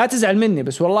 لا تزعل مني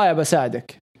بس والله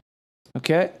أبساعدك.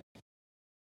 اوكي،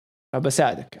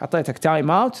 بساعدك. اعطيتك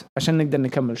تايم اوت عشان نقدر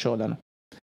نكمل شغلنا.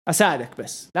 اساعدك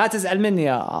بس لا تزعل مني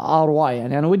يا RY.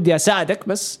 يعني انا ودي اساعدك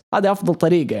بس هذا افضل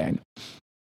طريقة يعني.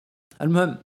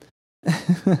 المهم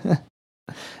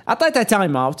اعطيته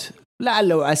تايم اوت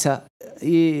لعله وعسى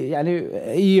يعني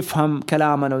يفهم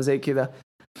كلامنا وزي كذا.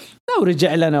 لو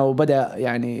رجع لنا وبدأ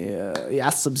يعني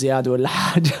يعصب زيادة ولا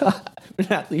حاجة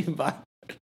بنعطيه بعد.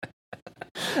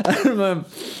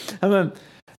 المهم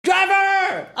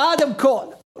درايفر، آدم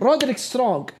كول، رودريك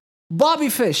سترونج، بوبي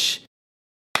فيش،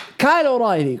 كايلو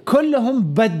رايلي،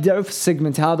 كلهم بدعوا في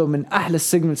السيجمنت هذا. ومن أحلى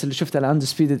السيجمنتس اللي شفتها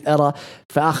الأندسبيدد إيرا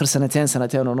في آخر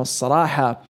سنتين ونص.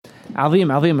 صراحة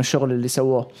عظيم الشغل اللي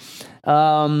سووه.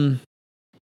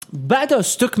 بعده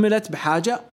استكملت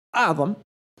بحاجة أعظم،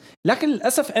 لكن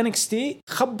للأسف NXT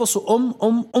خبصوا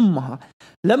أمها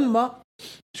لما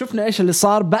شفنا إيش اللي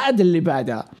صار بعد اللي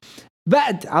بعدها.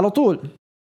 بعد على طول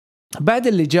بعد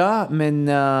اللي جاء من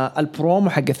البرومو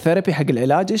حق الثيرابي حق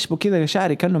العلاج، إيش بكذا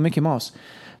شعري كأنه ميكي ماوس.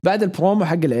 بعد البرومو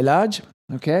حق العلاج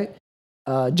أوكي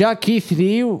جاء كيث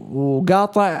لي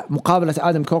وقاطع مقابلة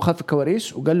آدم كول خلف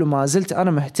الكواليس وقال له ما زلت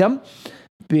أنا مهتم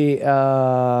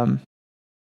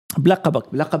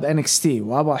بلقب NXT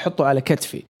وأبغى أحطه على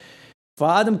كتفي.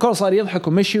 فآدم كول صار يضحك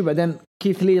ومشي، وبعدين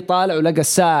كيث لي طالع ولقى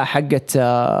الساعة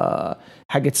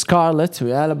حقت سكارلت،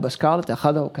 ويا لبى سكارلت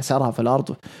أخذها وكسرها في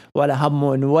الأرض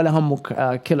ولا همه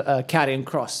كارين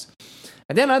كروس.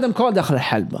 بعدين آدم كول دخل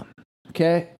الحلبة.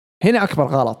 أوكي هنا أكبر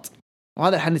غلط،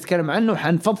 وهذا حنتكلم عنه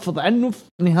وحنفضفض عنه في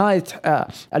نهاية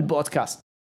البودكاست،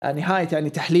 نهاية يعني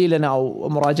تحليلنا أو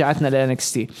مراجعتنا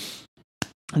لNXT.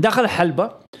 دخل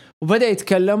الحلبة وبدأ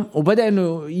يتكلم وبدأ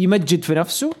إنه يمجد في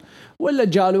نفسه، ولا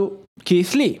جاله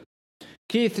كيث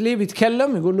لي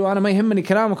بيتكلم يقول له أنا ما يهمني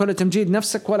كلامك ولا تمجيد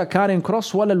نفسك ولا كارين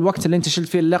كروس ولا الوقت اللي انت شلت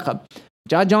فيه اللقب.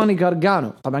 جاء جوني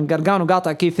غارغانو، طبعا غارغانو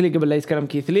قاطع كيث لي قبل لا يتكلم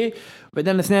كيث لي،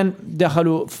 وبعدين الاثنين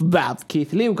دخلوا في بعض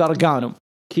كيث لي وغارغانو.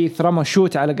 كيث رمى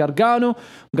شوت على غارغانو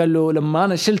وقال له لما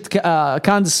أنا شلت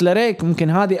كاندس لريك ممكن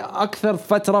هذه أكثر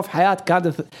فترة في حياة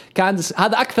كاندس،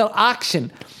 هذا أكثر أكشن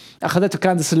أخذته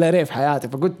كاندس لري في حياتي.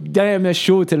 فقلت دائما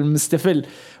الشوت المستفل،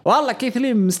 والله كيث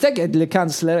لي مستقعد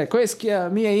لكاندس لري كويس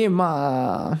 100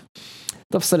 ما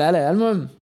تفصل عليه. المهم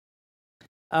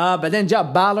بعدين جاء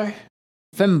بالر،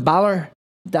 فين بالر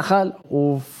دخل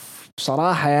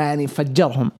وبصراحة يعني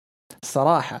فجرهم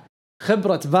صراحة.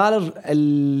 خبرة بالر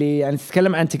اللي يعني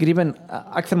تتكلم عن تقريبا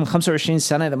أكثر من 25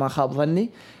 سنة إذا ما خاب ظني،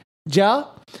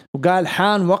 جاء وقال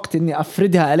حان وقت إني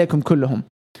أفردها عليكم كلهم.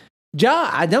 جاء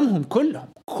عدمهم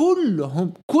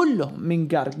كلهم من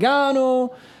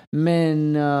غارغانو،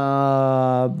 من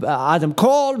آدم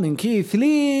كول، من كيث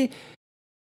لي،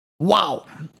 واو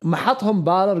محطهم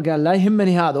بالر. قال لا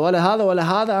يهمني هذا ولا هذا ولا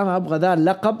هذا، أنا أبغى ذا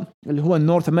اللقب اللي هو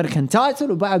النورث أمريكان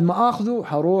تايتل، وبعد ما أخذه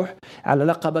حروح على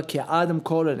لقبك يا آدم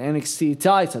كول NXT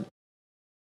تايتل.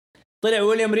 طلع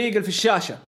ويليام ريجل في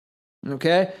الشاشة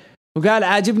أوكي وقال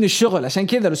عاجبني الشغل، عشان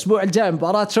كذا الأسبوع الجاي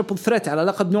مباراة تريبل ثريت على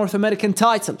لقب نورث أمريكان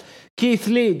تايتل، كيث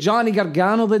لي جوني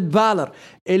غارغانو ضد بالر.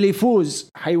 اللي يفوز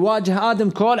حيواجه آدم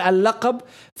كول على اللقب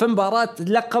في مباراة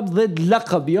لقب ضد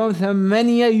لقب يوم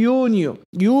 8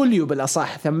 يوليو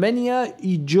بالأصح 8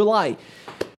 جولاي.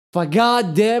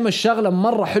 فقاد ديم الشغلة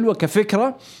مرة حلوة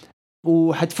كفكرة،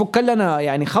 وحتفك لنا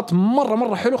يعني خط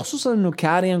مرة حلو، خصوصا إنه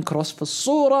كارين كروس في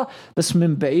الصورة بس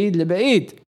من بعيد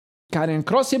لبعيد. كارين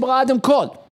كروس يبغى آدم كول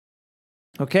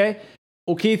اوكي،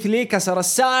 وكيث لي كسر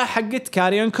الساعة حقت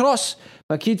كارين كروس،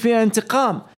 فاكيد فيها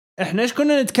انتقام. احنا ايش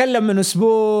كنا نتكلم من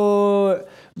اسبوع؟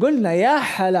 قلنا يا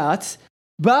حالات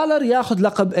بالر ياخذ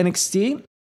لقب NXT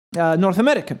نورث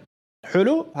امريكان،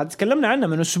 حلو هذا تكلمنا عنه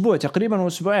من اسبوع تقريبا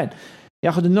واسبوعين،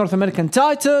 ياخذ النورث امريكان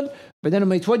تايتل، بعدين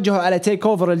ما يتوجهوا على تيك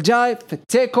اوفر الجاي. في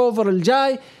التيك اوفر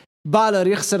الجاي بالر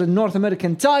يخسر النورث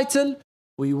امريكان تايتل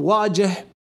ويواجه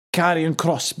كارين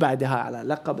كروس بعدها على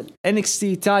لقب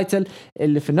NXT تايتل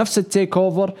اللي في نفس التيك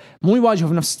اوفر، مو يواجهه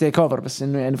في نفس التيك اوفر بس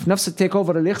انه يعني في نفس التيك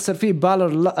اوفر اللي يخسر فيه بالر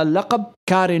اللقب،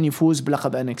 كارين يفوز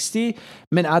بلقب NXT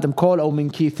من آدم كول او من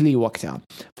كيث لي وقتها.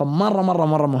 فمرة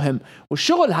مهم.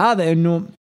 والشغل هذا انه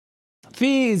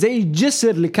في زي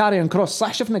جسر لكارين كروس،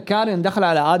 صح شفنا كارين دخل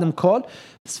على آدم كول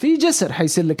بس في جسر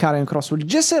حيصير لكارين كروس،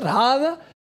 والجسر هذا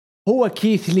هو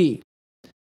كيث لي.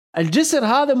 الجسر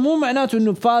هذا مو معناته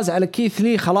انه فاز على كيث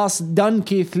لي خلاص دان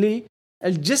كيث لي،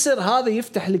 الجسر هذا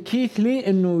يفتح لكيث لي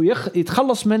انه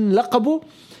يتخلص من لقبه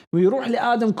ويروح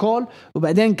لآدم كول،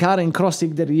 وبعدين كارين كروس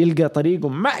يقدر يلقى طريقه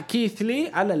مع كيث لي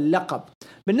على اللقب.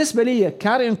 بالنسبة لي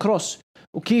كارين كروس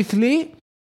وكيث لي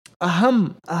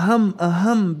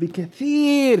أهم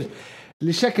بكثير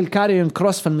لشكل كارين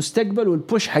كروس في المستقبل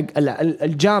والبوش حق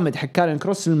الجامد حق كارين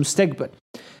كروس للمستقبل.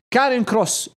 كارين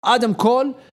كروس آدم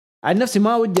كول عن نفسي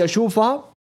ما ودي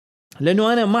أشوفها،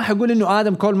 لأنه أنا ما حقول إنه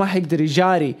آدم كول ما حيقدر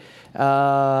يجاري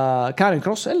كارين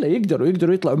كروس، إلا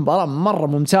يقدروا يطلعوا مباراة مرة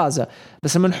ممتازة،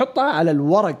 بس لما نحطها على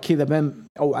الورق كذا بين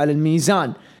أو على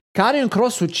الميزان كارين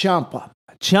كروس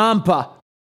وتشامبا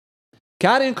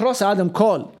كارين كروس آدم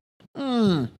كول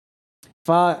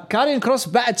فكارين كروس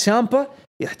بعد تشامبا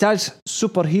يحتاج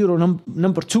سوبر هيرو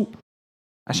نمبر 2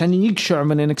 عشان يقشع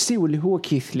من NXT واللي هو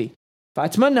كيث لي.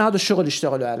 فأتمنى هذا الشغل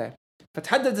يشتغلوا عليه.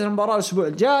 فتحددت المباراة الأسبوع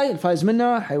الجاي، الفائز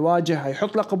منها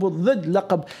حيحط لقبه ضد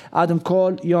لقب آدم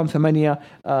كول يوم 8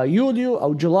 يوليو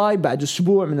أو جولاي، بعد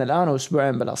أسبوع من الآن أو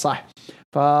أسبوعين بلا صح.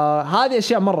 فهذه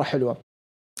أشياء مرة حلوة.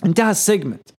 انتهى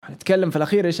السيجمنت، هنتكلم في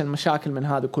الأخير إيش المشاكل من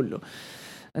هذا كله.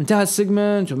 انتهى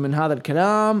السيجمنت ومن هذا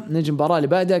الكلام نجي مباراة اللي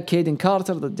بعدها، كيدن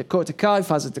كارتر ضد داكوتا كاي.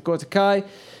 فازت داكوتا كاي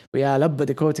ويا لبة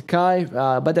داكوتا كاي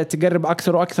بدأت تقرب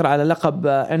أكثر وأكثر على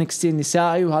لقب NXT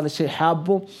النسائي، وهذا الشيء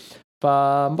حابه.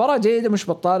 فمباراة جيدة مش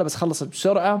بطالة بس خلصت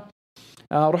بسرعة.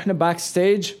 رحنا باك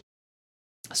ستيج،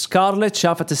 سكارلت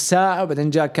شافت الساعة وبعدين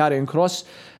جاء كارين كروس،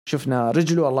 شفنا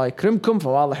رجله الله يكرمكم،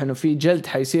 فواضح انه في جلد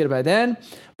حيصير بعدين.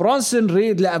 برونسون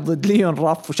ريد لعب ضد ليون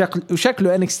راف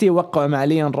وشكله NXT وقع مع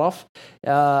ليون راف.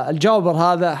 الجوبر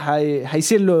هذا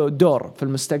حيصير له دور في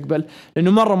المستقبل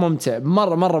لانه مرة ممتع،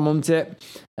 مرة ممتع.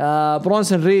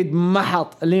 برونسون ريد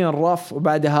محط ليون راف،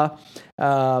 وبعدها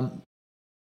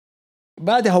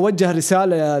وجه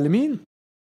رسالة لمين؟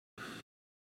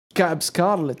 كعب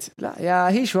سكارلت. لا يا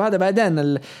هيشو هذا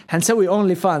بعدين حنسوي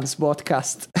اونلي فانز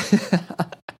بودكاست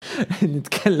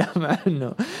نتكلم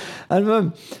عنه.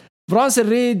 المهم برونسون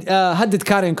ريد هدد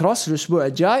كارين كروس الاسبوع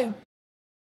الجاي،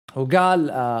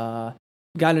 وقال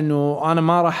قال انه انا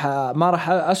ما راح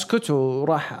اسكت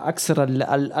وراح اكسر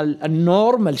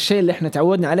النورم، الشيء اللي احنا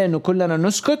تعودنا عليه انه كلنا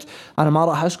نسكت. انا ما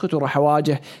راح اسكت وراح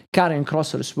اواجه كارين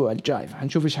كروس الاسبوع الجاي.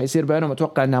 فحنشوف ايش حيصير بينهم.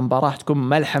 اتوقع انها مباراة تكون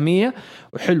ملحمية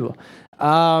وحلوة.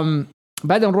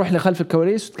 بعدين نروح لخلف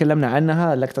الكواليس وتكلمنا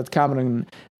عنها، لقطة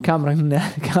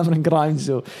كاميرون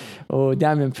جرايمز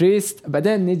ودامين بريست.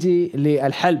 بعدين نجي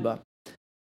للحلبة،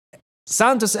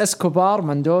 سانتوس اسكوبار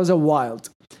ماندوزا وايلد.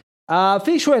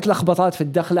 في شوية لخبطات في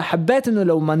الدخلة. حبيت انه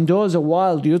لو ماندوزا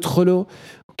وايلد يدخلوا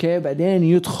اوكي بعدين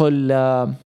يدخل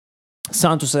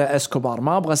سانتوس اسكوبار،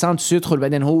 ما ابغى سانتوس يدخل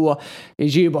بعدين هو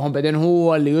يجيبهم، بعدين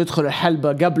هو اللي يدخل الحلبة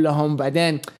قبلهم.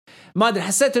 بعدين ما ادري،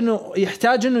 حسيت انه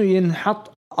يحتاج انه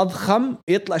ينحط اضخم،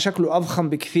 يطلع شكله اضخم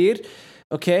بكثير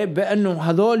اوكي، بانه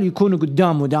هذول يكونوا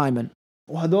قدامه دائما،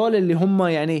 وهذول اللي هم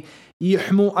يعني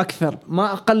يحموا اكثر.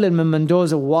 ما اقلل من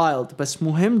ماندوزا وايلد، بس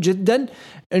مهم جدا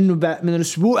انه من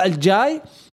الاسبوع الجاي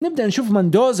نبدا نشوف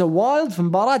ماندوزا وايلد في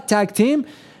مباراة تاج تيم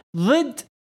ضد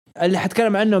اللي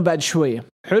حتكلم عنه بعد شوية.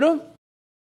 حلو.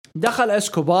 دخل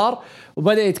اسكوبار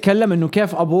وبدأ يتكلم انه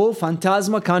كيف ابوه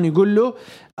فانتازما كان يقول له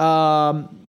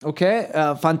اوكي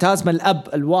فانتازما الاب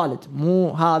الوالد، مو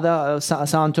هذا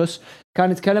سانتوس،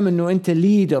 كان يتكلم انه انت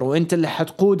ليدر وانت اللي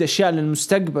حتقود اشياء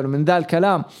للمستقبل ومن ذا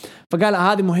الكلام. فقال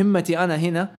هذه مهمتي انا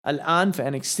هنا الان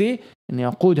في NXT، اني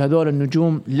اقود هذول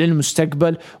النجوم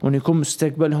للمستقبل وان يكون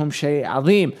مستقبلهم شيء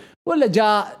عظيم. ولا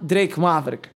جاء دريك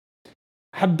مافريك.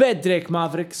 حبيت دريك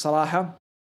مافريك صراحة،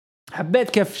 حبيت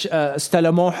كيف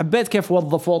استلموه، حبيت كيف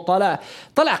وظفوه.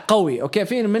 طلع قوي اوكي.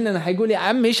 فين مننا حيقول يا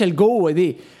عم ايش القوة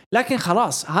دي، لكن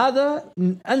خلاص هذا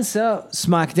انسى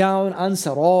سماك داون، انسى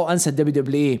رو، انسى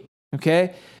WWE اوكي.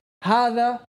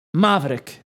 هذا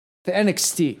مافريك في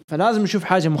NXT، فلازم نشوف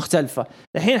حاجة مختلفة.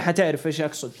 الحين حتعرف ايش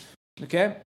اقصد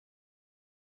اوكي.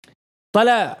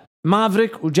 طلع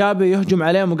مافريك وجابه يهجم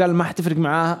عليهم وقال ما حتفرق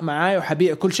معاي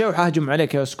وحبيع كل شيء وحاهجم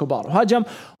عليك يا اسكوبار. وهجم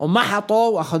وما حطوه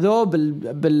واخذوه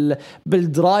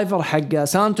بالدرايفر حق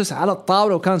سانتوس على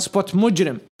الطاولة، وكان سبوت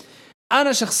مجرم.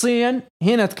 انا شخصيا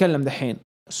هنا اتكلم دحين،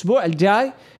 الاسبوع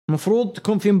الجاي المفروض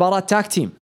تكون في مباراة تاك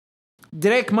تيم،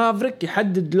 دريك مافريك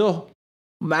يحدد له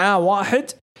معاه واحد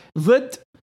ضد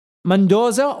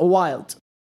ماندوزا وايلد،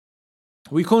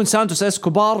 ويكون سانتوس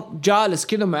اسكوبار جالس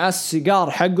كذا مع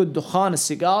السيجار حقه، الدخان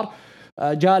السيجار،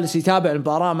 جالس يتابع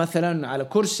المباراة مثلا على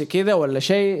كرسي كذا ولا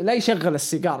شيء. لا يشغل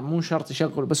السيجار، مو شرط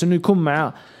يشغله، بس انه يكون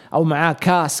معاه او معاه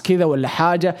كاس كذا ولا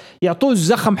حاجة يعطوه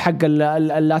الزخم حق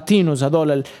اللاتينوز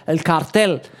هذول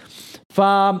الكارتيل.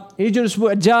 فيجي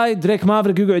الاسبوع الجاي دريك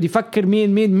مافريك يقعد يفكر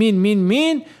مين مين مين مين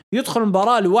مين يدخل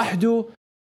المباراة لوحده،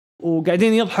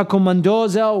 وقاعدين يضحكوا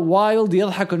ماندوزا وايلد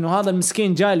يضحك انه هذا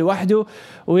المسكين جاي لوحده،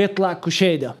 ويطلع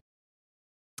كوشيدا.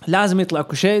 لازم يطلع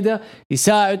كوشيدا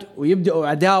يساعد ويبدأوا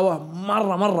عداوة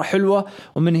مرة حلوة،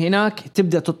 ومن هناك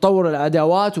تبدأ تتطور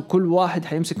العداوات وكل واحد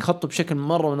حيمسك خطه بشكل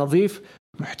مرة نظيف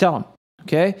محترم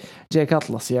اوكي. جايك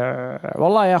أطلس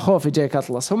والله يا خوفي جايك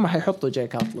أطلس، هم حيحطوا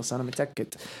جايك أطلس انا متأكد.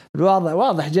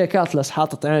 واضح جايك أطلس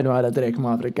حاطط عينه على دريك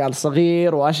مافريك، قال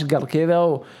صغير واشقر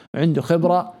كذا وعنده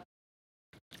خبرة،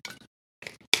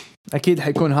 اكيد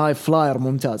حيكون هاي فلاير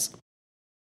ممتاز.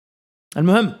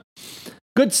 المهم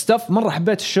good stuff. مرة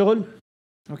حبيت الشغل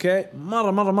اوكي،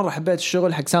 مرة حبيت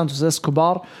الشغل حق سانتوس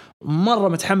اسكوبار، مرة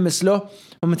متحمس له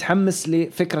ومتحمس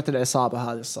لفكرة العصابة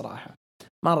هذه الصراحة،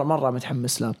 مرة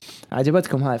متحمس له.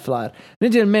 عجبتكم هاي فلاير.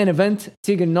 نجي للمين ايفنت،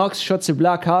 تيجن نوكس شوتسي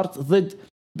بلاك هارت ضد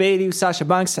بيلي وساشا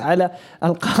بانكس على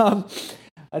القاب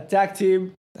التاك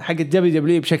تيم حق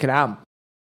WWE بشكل عام.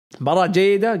 مباراة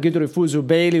جيدة، قدروا يفوزوا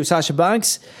بيلي وساشا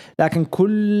بانكس، لكن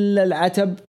كل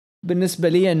العتب بالنسبة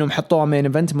لي انهم حطوها مين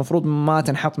ايفنت. مفروض ما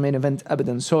تنحط مين ايفنت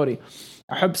ابدا. سوري،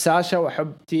 احب ساشا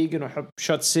واحب تيجن واحب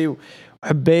شوتسي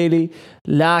واحب بيلي،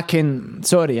 لكن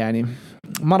سوري يعني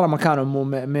مرة مكانهم مو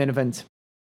مين ايفنت.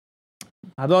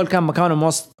 هذول كان مكانهم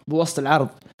بوسط العرض،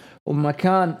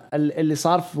 ومكان اللي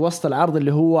صار في وسط العرض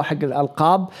اللي هو حق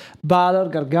الألقاب،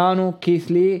 بالر، غارغانو،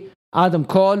 كيث لي، آدم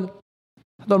كول،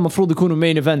 هذول المفروض يكونوا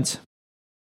مين إيفنت.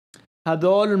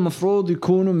 هذول المفروض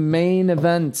يكونوا مين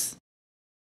إيفنت،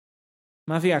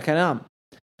 ما فيها كلام.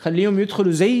 خليهم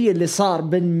يدخلوا زي اللي صار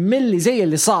بالملي، زي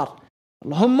اللي صار.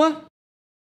 اللهم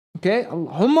اوكي،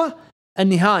 اللهم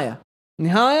النهاية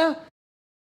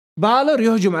بالر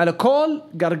يهجم على كول،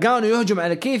 غارغانو يهجم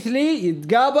على كيث لي،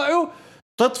 يتقابعوا،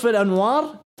 تطفي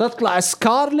الأنوار، تطلع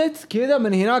سكارلت كذا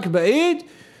من هناك بعيد،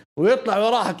 ويطلع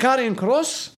وراها كارين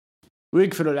كروس،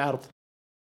 ويقفلوا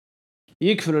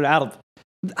العرض.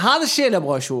 هذا الشيء اللي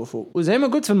أبغى أشوفه. وزي ما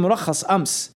قلت في الملخص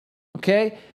أمس،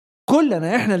 أوكي،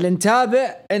 كلنا إحنا اللي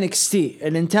نتابع NXT،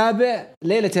 اللي نتابع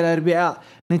ليلة الأربعاء،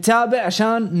 نتابع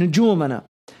عشان نجومنا.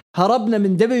 هربنا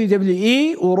من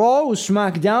WWE ورو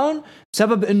وسماك داون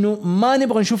بسبب إنه ما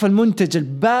نبغى نشوف المنتج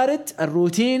البارد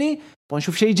الروتيني، نبغى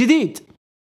نشوف شيء جديد.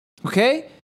 أوكي،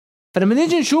 فلما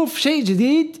نيجي نشوف شيء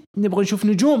جديد نبغى نشوف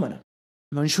نجومنا،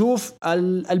 نبغى نشوف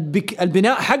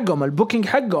البناء حقهم، البوكينج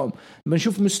حقهم، نبغى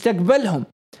نشوف مستقبلهم،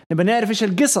 نبغى نعرف إيش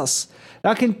القصص.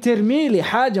 لكن ترميلي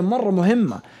حاجة مرة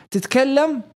مهمة،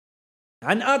 تتكلم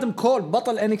عن آدم كول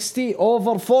بطل NXT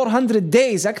over 400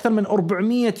 days، أكثر من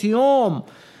 400 يوم.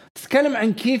 تتكلم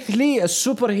عن كيث لي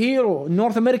السوبر هيرو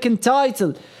نورث أمريكان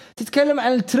تايتل. تتكلم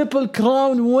عن التريبل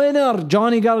كراون وينر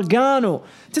جوني غارغانو.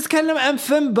 تتكلم عن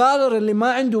فين بالر اللي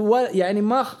ما عنده يعني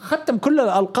ما ختم كل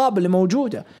الألقاب اللي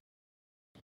موجودة.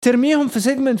 ترميهم في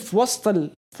سيجمنت في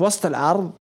وسط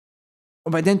العرض،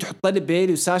 وبعدين تحط لي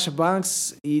بيلي وساشا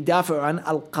بانكس يدافعوا عن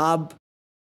ألقاب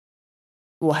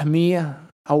وهمية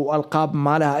أو ألقاب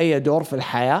ما لها أي دور في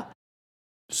الحياة.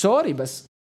 سوري بس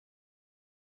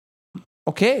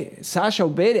أوكي، ساشا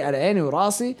وبيلي على عيني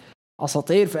وراسي،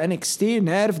 أساطير في NXT،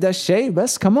 نعرف ده الشيء،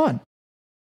 بس كمان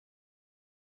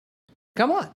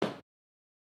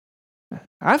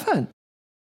عفوا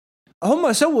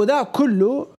هم سووا ذا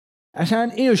كله عشان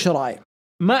إيو شراي.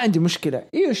 ما عندي مشكلة،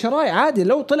 إيو شراي عادي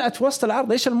لو طلعت وسط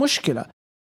العرض، إيش المشكلة؟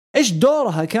 إيش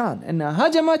دورها كان؟ إنها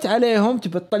هجمت عليهم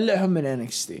تبي تطلعهم من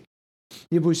NXT،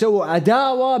 يبوا يسووا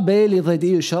عداوة بيلي ضد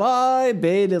إيو شراي،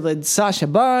 بيلي ضد ساشا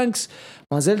بانكس.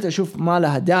 ما زلت أشوف ما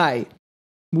لها داعي.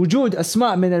 وجود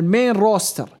أسماء من المين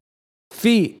روستر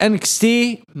في NXT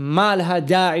ما لها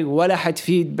داعي ولا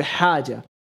حتفيد بحاجة.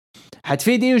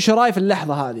 حتفيد إيو شراي في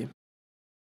اللحظة هذه،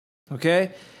 أوكي.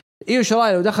 إيو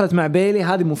شراي لو دخلت مع بيلي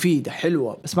هذه مفيدة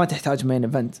حلوة، بس ما تحتاج مين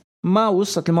إيفنت، ما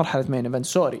وصلت لمرحلة مين إيفنت،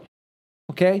 سوري.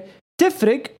 أوكي،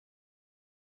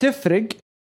 تفرق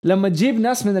لما تجيب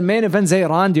ناس من المين إيفنت زي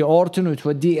راندي أورتون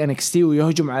وتوديه NXT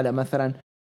ويهجم على مثلا،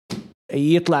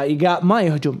 يطلع ما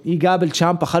يهجم، يقابل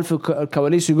تشامبا خلف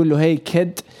الكواليس ويقول له هي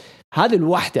كيد. هذه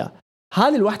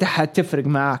الوحدة حتفرق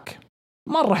معاك،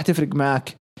 مرة حتفرق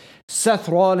معاك. سيث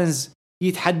رولينز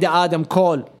يتحدى آدم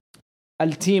كول،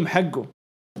 التيم حقه،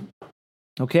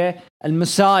 أوكي،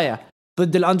 المسايا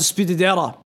ضد الأندسبيدد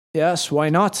إيرا، يس واي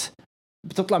نوت،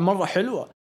 بتطلع مرة حلوة.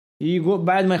 يقول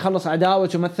بعد ما يخلص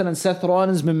عداوته مثلا سيث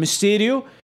رولينز من ميستيريو،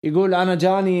 يقول أنا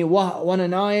جاني وأنا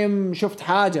نايم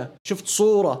شفت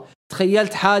صورة،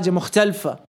 تخيلت حاجة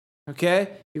مختلفة. أوكي،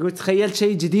 يقول تخيلت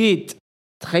شيء جديد،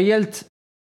 تخيلت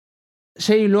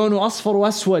شيء لونه أصفر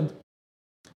وأسود،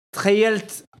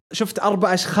 تخيلت شفت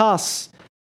 4 أشخاص،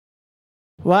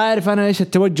 وعارف أنا إيش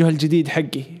التوجه الجديد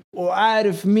حقي،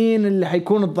 وعارف مين اللي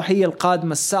حيكون الضحية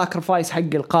القادمة، الساكرفايس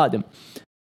حقي القادم.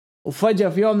 وفجأة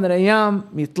في يوم من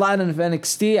الأيام يطلع لنا في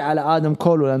NXT على آدم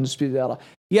كول والأندسبيد إيرا.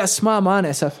 يس، ما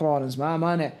مانع سيث رولينز، ما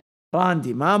مانع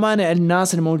راندي، ما مانع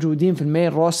الناس الموجودين في المين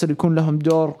روستر يكون لهم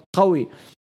دور قوي.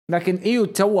 لكن إيو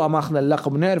توا ماخذ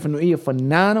اللقب، ونعرف إنه إيو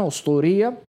فنانة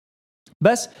أسطورية،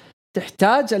 بس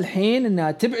تحتاج الحين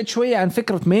إنها تبعد شوية عن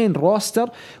فكرة مين روستر،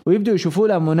 ويبدأوا يشوفوا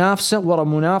لها منافسة ورا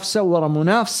منافسة ورا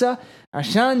منافسة،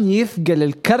 عشان يثقل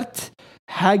الكرت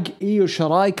حق إيو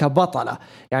شراي كبطلة.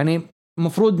 يعني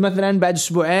مفروض مثلا بعد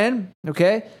أسبوعين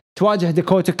أوكي تواجه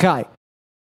داكوتا كاي،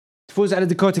 تفوز على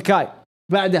داكوتا كاي،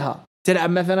 بعدها تلعب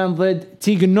مثلا ضد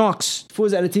تيغن نوكس،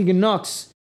 تفوز على تيغن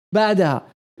نوكس،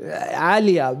 بعدها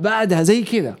عالية، بعدها زي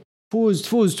كذا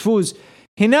تفوز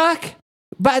هناك.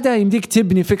 بعدها يمديك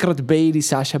تبني فكرة بيلي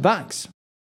ساشا بانكس،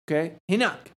 أوكي،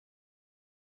 هناك.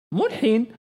 مو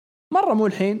الحين، مرة مو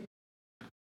الحين.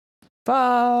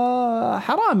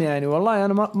 فحرام يعني، والله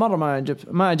أنا مرة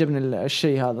ما عجبني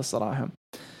الشيء هذا الصراحة.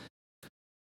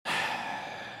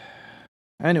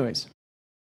 anyways،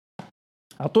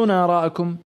 أعطونا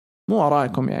آراءكم، مو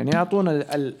آراءكم يعني،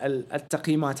 أعطونا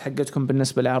التقييمات حقتكم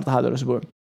بالنسبة لعرض هذا الأسبوع.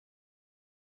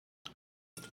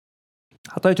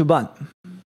 حطيته بان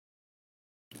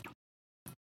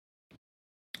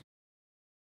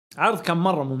عرض كان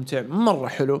مرة ممتع، مرة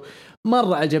حلو،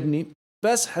 مرة عجبني،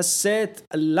 بس حسيت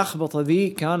اللخبطة ذي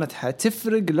كانت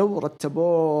حتفرق لو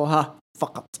رتبوها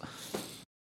فقط.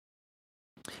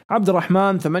 عبد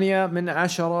الرحمن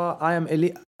 8/10. I am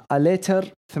a later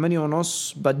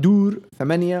 8.5. بدور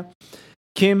 8.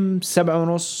 كيم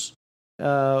 7.5.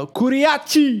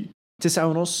 كورياتشي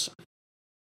 9.5.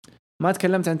 ما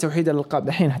تكلمت عن توحيد الألقاب،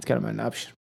 الحين هتكلم عنه،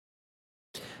 أبشر.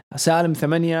 سالم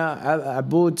 8.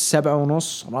 عبود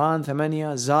 7.5. ران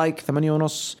 8. زايك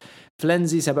 8.5.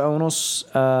 فلنزي 7.5.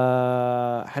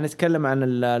 حنتكلم عن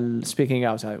السبيكينج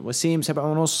اوت هاي. وسيم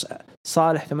 7.5.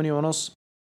 صالح 8.5.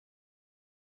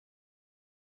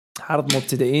 عرض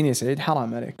مبتدئين يا سعيد،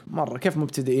 حرام عليك مرة، كيف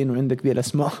مبتدئين وعندك ذي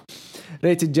الأسماء؟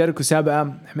 ريت جيريكو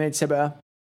 7. حميد 7.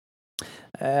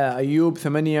 أيوب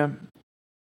 8.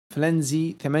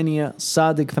 فلنزي 8.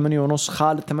 صادق 8.5.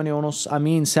 خالد 8.5.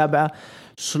 أمين 7.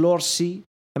 سلورسي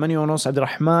 8.5. عبد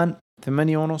الرحمن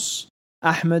 8.5.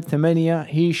 أحمد 8.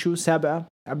 هيشو 7.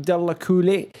 عبد الله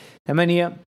كولي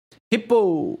 8.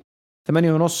 هيبو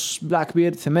 8.5. بلاك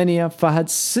بيرد 8. فهد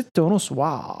 6.5.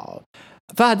 واو،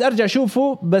 فهد أرجع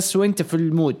شوفه بس وانت في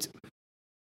المود،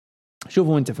 شوفه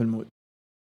وانت في المود.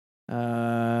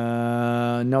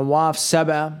 نواف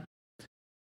 7.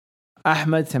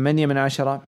 أحمد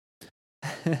 8/10.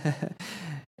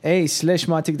 ايس ليش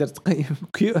ما تقدر تقيم؟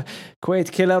 كويت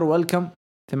كيلر ويلكم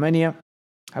 8.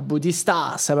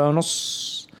 عبوديستا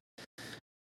 7.5.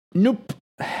 نوب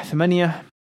 8.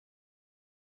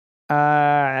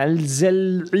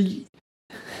 الزلعي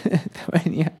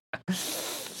 8.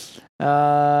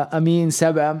 أمين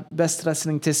 7. بست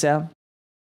رسلينج 9.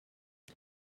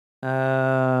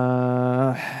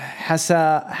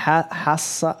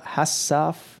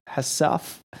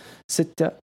 حساف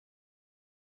 6.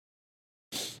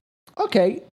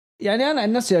 اوكي، يعني انا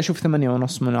عن نفسي اشوف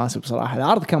 8.5 مناسب صراحة.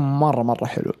 العرض كان مرة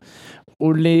حلو،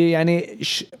 واللي يعني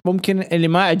ممكن اللي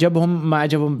ما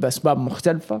عجبهم بأسباب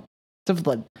مختلفة.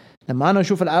 تفضل لما انا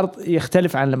اشوف العرض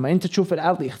يختلف عن لما انت تشوف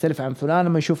العرض، يختلف عن فلان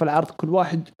لما يشوف العرض. كل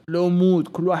واحد له مود،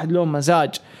 كل واحد له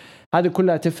مزاج، هذه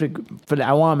كلها تفرق في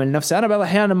العوامل نفسها. انا بعض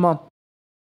الاحيان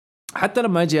حتى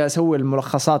لما اجي اسوي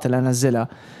الملخصات اللي انزلها،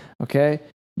 اوكي،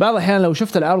 بعض الاحيان لو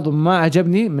شفت العرض وما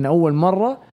عجبني من اول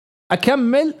مرة،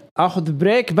 اكمل، اخذ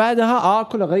بريك، بعدها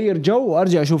اكل، اغير جو،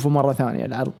 وارجع اشوفه مرة ثانية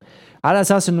العرض، على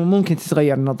اساس انه ممكن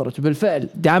تتغير نظرته. بالفعل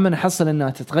دائما احصل انها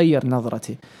تتغير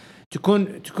نظرتي،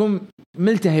 تكون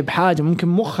ملتهي بحاجة. ممكن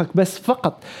مخك بس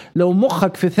فقط، لو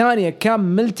مخك في ثانية كان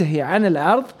ملتهي عن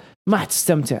العرض ما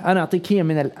حتستمتع. انا اعطيك هي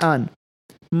من الان،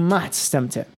 ما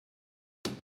حتستمتع.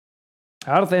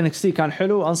 عرض NXT كان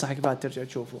حلو، انصحك بعد ترجع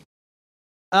تشوفه.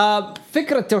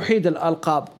 فكرة توحيد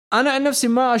الألقاب انا عن نفسي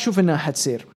ما اشوف انها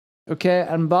حتصير.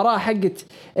 اوكي، المباراة حقت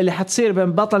اللي حتصير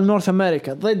بين بطل نورث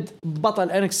امريكا ضد بطل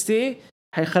NXT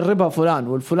حيخربها فلان،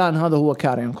 والفلان هذا هو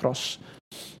كاريون كروس.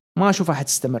 ما اشوفها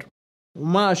حتستمر،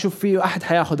 وما اشوف فيه احد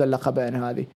حياخذ اللقبين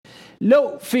هذه.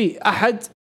 لو في احد،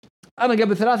 انا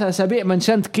قبل 3 أسابيع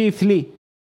منشنت كيث لي،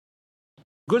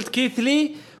 قلت كيث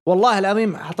لي والله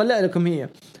العظيم حطلع لكم هي،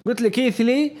 قلت لكيث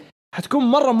لي حتكون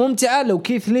مرة ممتعة لو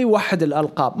كيث لي وحد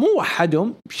الألقاب، مو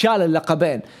وحدهم، شال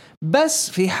اللقبين، بس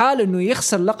في حال انه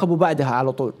يخسر لقبه بعدها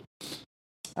على طول.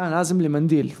 انا لازم لي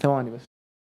منديل، ثواني بس.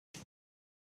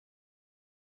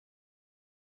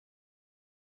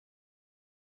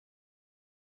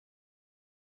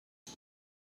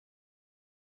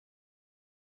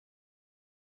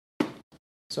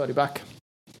 سوري باك.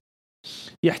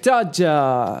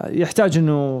 يحتاج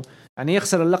انه يعني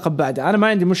يخسر اللقب بعده. انا ما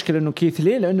عندي مشكله انه كيث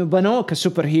لي، لانه بنوه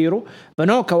كسوبر هيرو،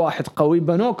 بنوه كواحد قوي،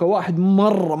 بنوه كواحد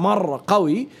مره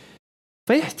قوي،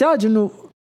 فيحتاج انه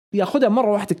ياخذها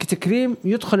مره واحده كتكريم،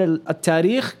 يدخل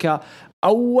التاريخ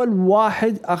كاول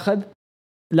واحد اخذ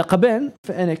لقبين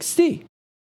في NXT.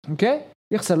 اوكي،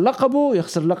 يخسر لقبه،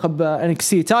 يخسر لقب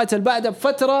NXT تايتل بعده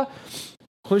بفتره.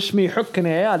 خشمي يحكني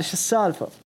يا عيال، ايش السالفه؟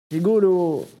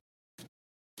 يقولوا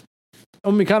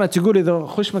امي كانت تقول اذا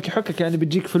خشمك يحكك يعني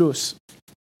بتجيك فلوس.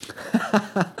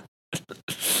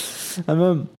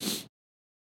 المهم،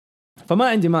 فما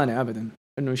عندي مانع ابدا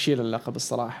انه يشيل اللقب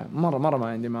الصراحه، مره ما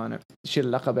عندي مانع يشيل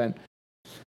اللقبين.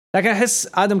 لكن احس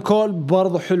ادم كول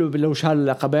برضو حلو لو شال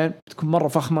اللقبين، تكون مره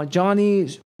فخمه. جاني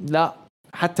لا،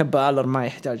 حتى بالر ما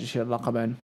يحتاج يشيل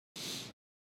اللقبين.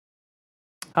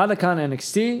 هذا كان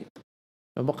NXT.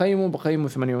 بقيمه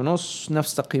 8.5،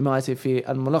 نفس تقييماتي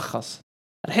في الملخص.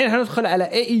 الحين حندخل على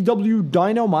AEW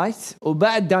Dynamite،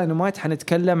 وبعد Dynamite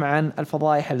حنتكلم عن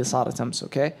الفضايح اللي صارت أمس.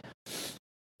 أوكي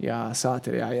يا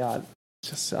ساتر يا عيال،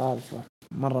 شو السالفة؟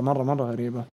 مرة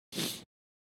غريبة.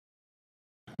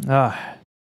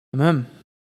 المهم،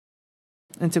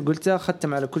 أنت قلت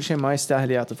ختم على كل شيء ما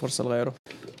يستاهل يعطي فرصة لغيره.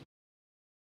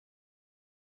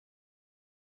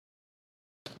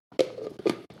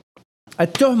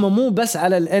 التهمة مو بس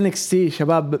على الNXT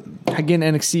شباب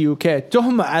حقين NXT UK،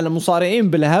 التهمة على مصارعين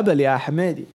بالهبل يا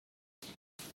حميدي،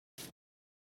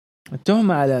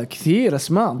 التهمة على كثير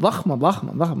أسماء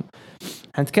ضخمة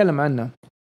هنتكلم عنها.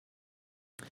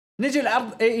 نجي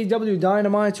العرض AEW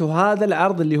Dynamite، وهذا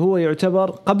العرض اللي هو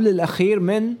يعتبر قبل الأخير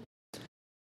من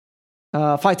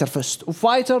فايتر فيست.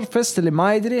 وفايتر فيست اللي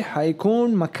ما يدري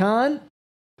حيكون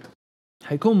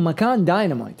مكان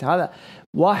داينامايت. هذا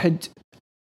واحد،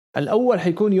 الأول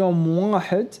حيكون يوم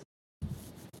 1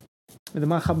 إذا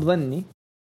ما خاب ظني،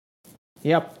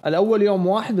 الأول يوم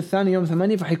 1 والثاني يوم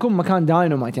 8، فحيكون مكان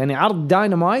داينامايت. يعني عرض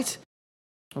داينامايت،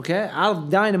 أوكي، عرض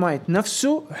داينامايت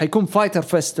نفسه حيكون فايتر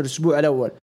فيست الأسبوع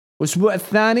الأول، والأسبوع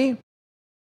الثاني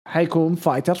حيكون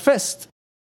فايتر فيست.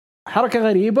 حركة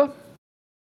غريبة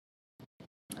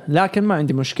لكن ما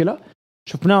عندي مشكلة،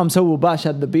 شفناهم سووا باش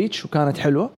ات ذا بيتش وكانت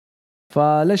حلوة،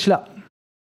 فليش لا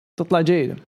تطلع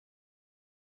جيدة.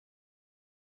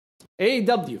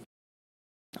 AEW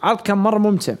عرض كان مرة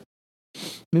ممتع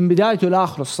من بدايته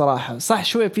لآخره الصراحة. صح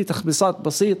شوية فيه تخبيصات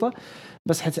بسيطة،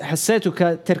 بس حسيته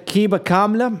كتركيبة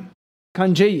كاملة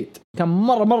كان جيد، كان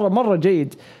مرة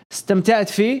جيد، استمتعت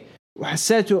فيه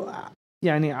وحسيته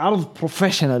يعني عرض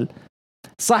بروفيشنال.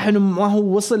 صح انه ما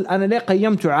هو وصل، انا ليه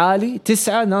قيمته عالي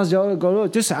 9؟ ناس قالوا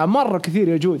 9 مرة كثير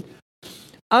يا جود.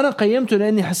 انا قيمته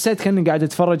لاني حسيت كأني قاعد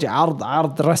اتفرج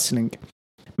عرض رسلينج.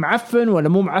 معفن ولا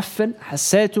مو معفن،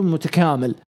 حسيته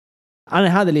متكامل.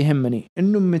 انا هذا اللي يهمني،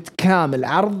 انه متكامل،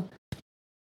 عرض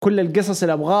كل القصص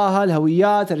اللي ابغاها،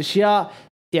 الهويات، الاشياء.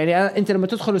 يعني انت لما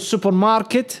تدخل السوبر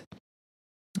ماركت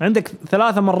عندك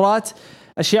 3 مرات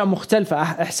اشياء مختلفة،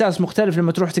 احساس مختلف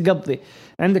لما تروح تقضي.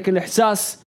 عندك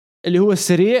الاحساس اللي هو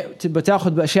السريع، تبى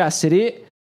تاخذ باشياء السريع.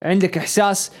 عندك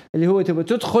احساس اللي هو تبى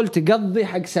تدخل تقضي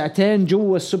حق 2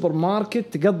 جوا السوبر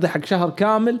ماركت، تقضي حق شهر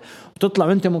كامل وتطلع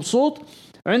وانت مبسوط.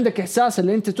 عندك احساس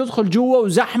اللي انت تدخل جوا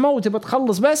وزحمة وتبى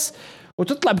تخلص بس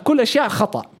وتطلع بكل اشياء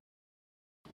خطأ.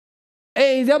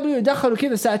 AEW دخلوا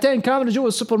كذا 2 كاملة جوا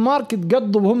السوبر ماركت،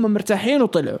 قضوا وهم مرتاحين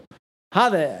وطلعوا.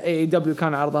 هذا AEW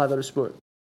كان عرض هذا الاسبوع،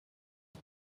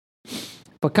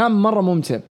 فكان مرة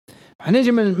ممتع.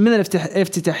 هنيجي من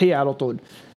الافتتاحية على طول.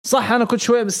 صح أنا كنت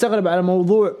شوية مستغرب على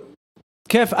موضوع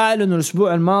كيف أعلنوا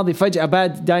الأسبوع الماضي فجأة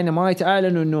بعد داينامايت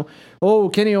أعلنوا إنه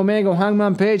كيني أوميجا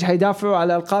وهانجمان بيج هيدافعوا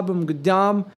على ألقابهم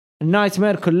قدام النايت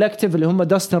مير كولكتيف اللي هم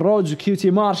داستن رودز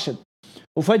وكيوتي مارشل،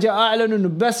 وفجأة أعلنوا إنه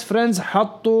بس فريندز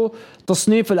حطوا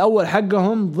تصنيف الأول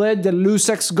حقهم ضد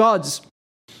اللوسكس جودز.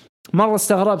 مرة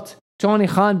استغربت. توني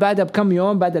خان بعدها بكم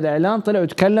يوم بعد الإعلان طلع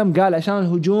وتكلم، قال عشان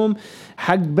الهجوم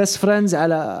حق بس فريندز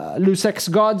على لوسكس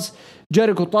جودز،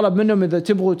 جيريكو طلب منهم إذا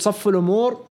تبغوا تصفوا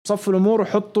الأمور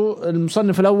وحطوا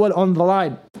المصنف الأول on the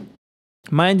line.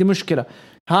 ما عندي مشكلة.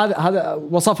 هذا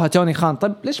وصفها توني خان.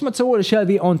 طيب ليش ما تسووا الأشياء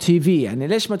ذي on TV؟ يعني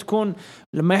ليش ما تكون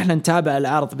لما إحنا نتابع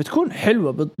العرض بتكون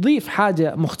حلوة، بتضيف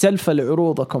حاجة مختلفة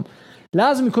لعروضكم.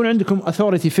 لازم يكون عندكم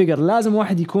authority figure، لازم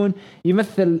واحد يكون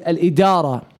يمثل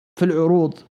الإدارة في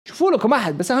العروض. شوفوا لكم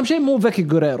أحد، بس أهم شيء مو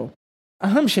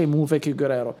فيكي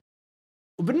غوريرو.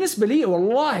 وبالنسبة لي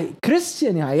والله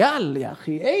كريستيان يا عيال يا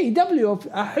أخي، AEW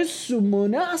أحسه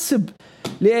مناسب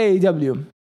لAEW،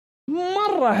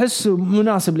 مرة أحسه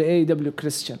مناسب لAEW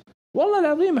كريستيان، والله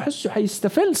العظيم أحسه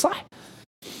حيستفل صح.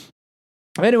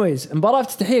 anyways مباراة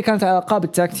افتتاحية كانت على ألقاب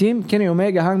التاك تيم، كيني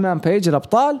أوميجا هانجمان بيج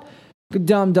الأبطال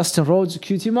قدام داستن رودز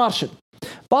وكيوتي مارشل.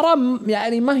 مباراة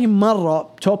يعني ما هي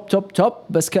مرة توب،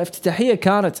 بس كافتتاحية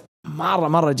كانت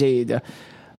مرة جيدة،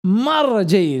 مرة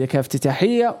جيدة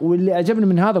كافتتاحية. واللي عجبني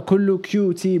من هذا كله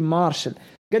كيوتي مارشل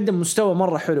قدم مستوى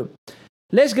مرة حلو.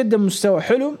 ليش قدم مستوى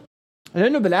حلو؟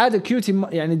 لأنه بالعادة كيوتي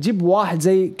يعني تجيب واحد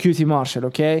زي كيوتي مارشل،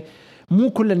 أوكي، مو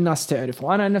كل الناس تعرفه،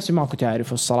 وأنا عن نفسي ما كنت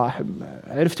أعرفه الصراحة،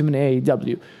 عرفت من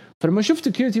AEW. فلما شفت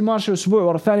كيوتي مارشل أسبوع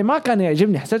ورا الثاني ما كان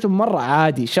يعجبني، حسيته مرة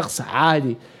عادي، شخص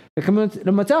عادي. لكن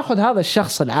لما تأخذ هذا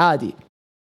الشخص العادي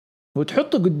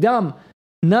وتحطه قدام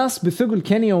ناس بثقل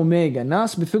كيني أوميجا،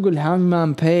 ناس بثقل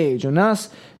هانجمان بيج،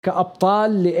 وناس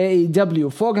كأبطال AEW،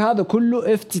 وفوق هذا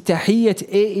كله افتتاحية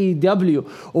AEW،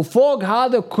 وفوق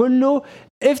هذا كله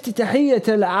افتتاحية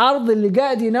العرض اللي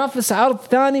قاعد ينافس عرض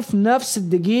ثاني في نفس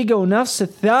الدقيقة ونفس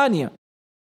الثانية،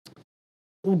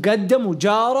 وقدم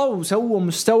وجارة وسوى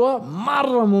مستوى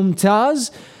مرة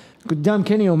ممتاز قدام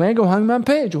كيني أوميجا وهانجمان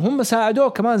بيج، وهم ساعدوه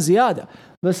كمان زيادة.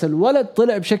 بس الولد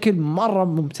طلع بشكل مرة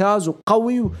ممتاز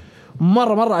وقوي،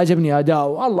 مرة عجبني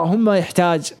أداؤه. اللهم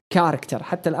يحتاج كاركتر،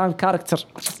 حتى الآن كاركتر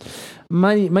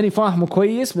ماني فاهمه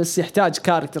كويس، بس يحتاج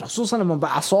كاركتر، خصوصا لما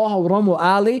بعصوها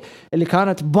ورموا آلي اللي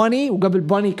كانت باني، وقبل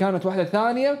باني كانت واحدة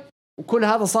ثانية، وكل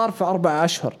هذا صار في 4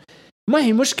 أشهر. ما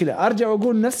هي مشكلة، أرجع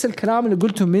وأقول نفس الكلام اللي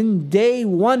قلته من day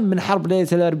one من حرب ليلة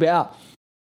الأربعاء.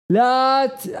 لا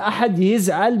أحد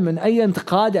يزعل من أي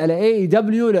انتقاد على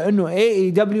AEW، لأنه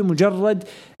AEW مجرد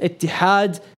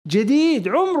اتحاد جديد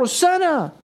عمره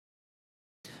سنة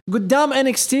قدام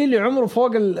NXT اللي عمره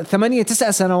فوق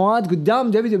 8-9 سنوات،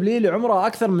 قدام WWE اللي عمره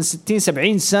أكثر من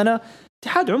 60-70 سنة.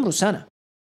 اتحاد عمره سنة،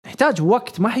 يحتاج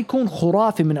وقت، ما حيكون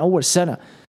خرافي من أول سنة.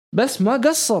 بس ما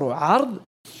قصروا عرض،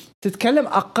 تتكلم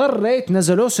أقل ريت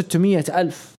نزلوه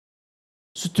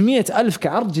 600,000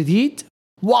 كعرض جديد،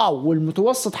 واو.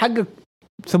 والمتوسط حقه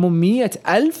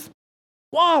 800,000،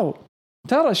 واو،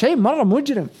 ترى شيء مرة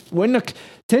مجرم. وإنك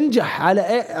تنجح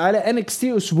على NXT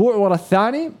أسبوع ورا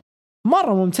الثاني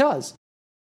مرة ممتاز.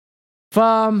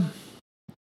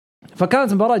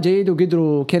 فكانت مباراة جيدة،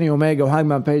 وقدروا كيني أوميجا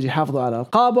وهاجمان بيج يحافظوا على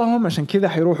ألقابهم، عشان كذا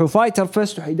حيروحوا فايتر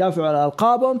فيست وحيدافعوا على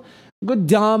ألقابهم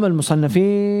قدام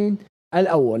المصنفين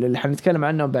الأول اللي حنتكلم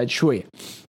عنه بعد شوية،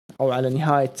 أو على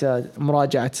نهاية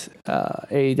مراجعة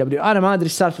AEW. أنا ما أدري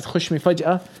السالفة تخشمي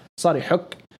فجأة صار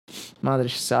يحك، ما أدري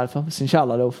إيش السالفة، بس إن شاء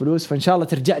الله لو فلوس فإن شاء الله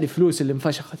ترجع لي فلوس اللي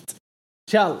انفشخت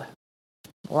إن شاء الله.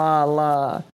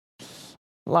 والله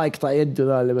الله يقطع يده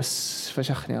ذا اللي بس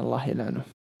فشخني، الله يلعنه.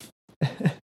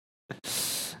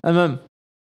 المهم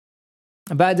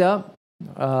بعدها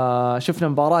شفنا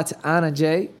مباراة أنا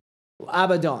جاي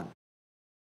وأبدون.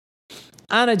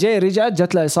 أنا جاي رجعت،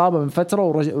 جت لها إصابة من فترة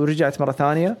ورجعت مرة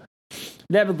ثانية،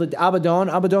 لعبت ضد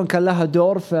أبدون كان لها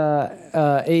دور في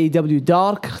AEW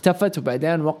دارك، اختفت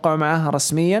وبعدين وقعوا معها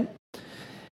رسميا.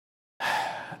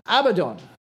 أبدون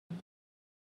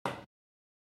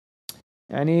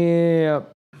يعني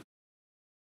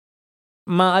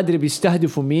ما أدري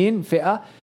بيستهدفوا مين فئة،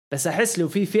 بس أحس لو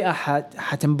في فئة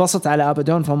حتنبسط على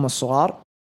أبدون فهم الصغار.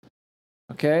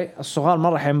 أوكي، الصغار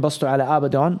مرة حينبسطوا على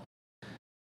أبدون،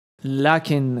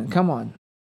 لكن كمان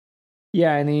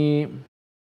يعني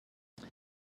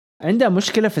عنده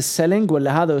مشكلة في السيلينج،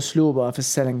 ولا هذا أسلوبه في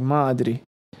السيلينج ما أدري.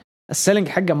 السيلينج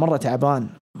حقه مرة تعبان،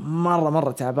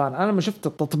 مرة تعبان. أنا لما شفت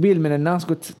التطبيل من الناس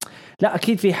قلت لا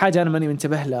أكيد في حاجة أنا ماني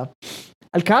منتبه لها.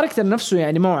 الكاركتر نفسه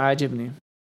يعني ما عاجبني.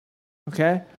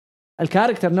 أوكي،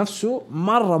 الكاركتر نفسه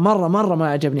مرة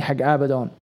ما عجبني حق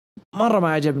أبدون، مرة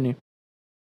ما عجبني.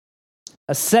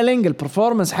 السيلينج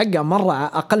البرفورمانس حقه مرة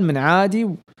أقل من عادي،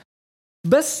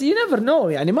 بس you never know،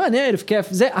 يعني ما نعرف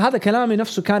كيف. زي هذا كلامي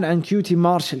نفسه كان عن كيوتي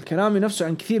مارشل، كلامي نفسه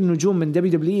عن كثير نجوم من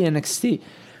WWE NXT،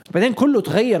 بعدين كله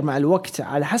تغير مع الوقت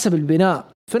على حسب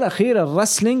البناء. في الأخير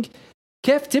الرسلينج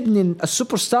كيف تبني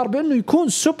السوبر ستار بأنه يكون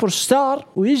سوبر ستار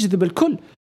ويجذب الكل.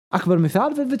 أكبر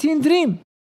مثال فالفتين دريم،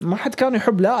 ما حد كان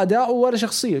يحب لا أداءه ولا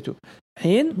شخصيته،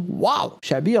 حين واو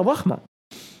شعبية ضخمة.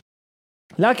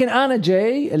 لكن أنا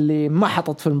جاي اللي ما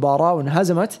حطت في المباراة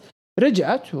وانهزمت،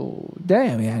 رجعت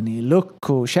ودايم يعني لوك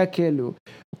وشكل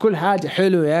وكل حاجة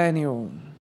حلو يعني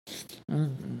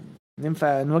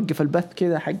ينفع نوقف البث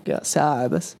كذا حق ساعة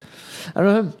بس.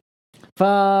 المهم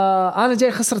فأنا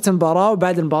جاي خسرت المباراة،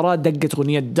 وبعد المباراة دقت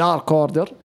أغنية دارك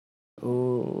أوردر،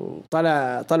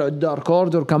 طلعوا الدارك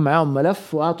أوردر وكان معاهم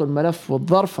ملف، وأعطوا الملف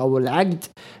والظرف أو العقد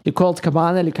لكولت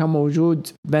كابانا اللي كان موجود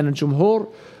بين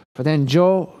الجمهور، بعدين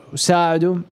جو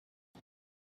وساعدوا.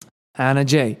 أنا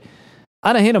جاي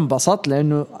أنا هنا انبسطت،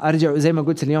 لأنه أرجع زي ما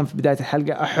قلت اليوم في بداية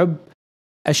الحلقة، أحب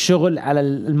الشغل على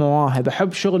المواهب،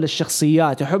 أحب شغل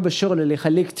الشخصيات، أحب الشغل اللي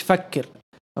يخليك تفكر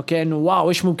أوكي إنه واو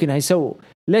إيش ممكن هيسووا.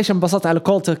 ليش انبسطت على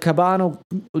كولت كابانا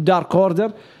ودارك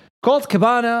أوردر؟ كولت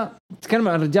كابانا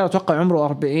تكلموا عن رجال أتوقع عمره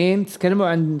 40، تكلموا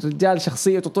عن رجال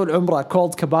شخصيته طول عمره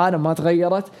كولت كابانا ما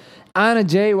تغيرت. أنا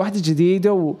جاي واحدة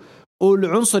جديدة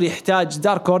والعنصر يحتاج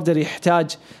دارك أوردر،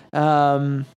 يحتاج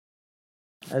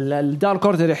الدارك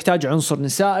أوردر يحتاج عنصر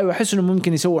نسائي، وأحس إنه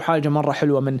ممكن يسووا حاجة مرة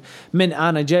حلوة من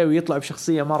أنا جاي ويطلع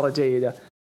بشخصية مرة جيدة.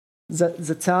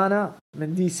 زتانا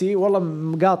من دي سي، والله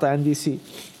مقاطع عن دي سي.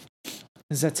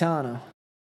 زتانا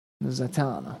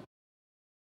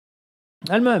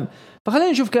المهم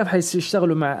فخلينا نشوف كيف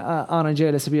حيشتغلوا مع أنا جاي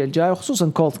الأسبوع الجاي، وخصوصا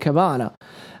كولت كابانا.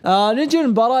 نجي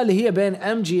المباراة اللي هي بين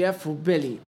MGF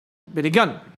وبيلي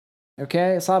جن.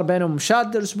 أوكي، صار بينهم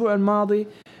مشادة الأسبوع الماضي،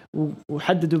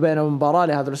 وحددوا بينهم مباراة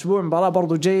لهذا الأسبوع، مباراة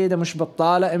برضو جيدة مش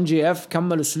بطالة. MGF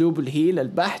كمل أسلوب الهيل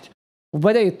البحت،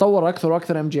 وبدأ يتطور أكثر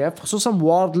وأكثر MGF، خصوصا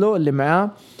واردلو اللي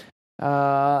معاه.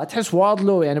 تحس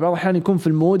واردلو يعني بعض الأحيان يكون في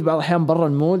المود، بعض الأحيان برا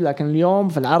المود، لكن اليوم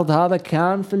في العرض هذا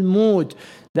كان في المود،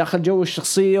 داخل جو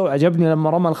الشخصية. وعجبني لما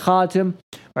رمى الخاتم،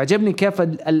 وعجبني كيف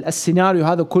السيناريو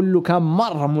هذا كله كان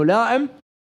مرة ملائم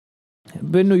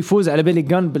بأنه يفوز على بيلي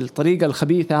جن بالطريقة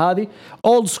الخبيثة هذه.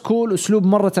 أولد سكول، أسلوب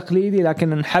مرة تقليدي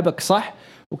لكن انحبك صح،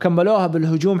 وكملوها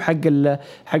بالهجوم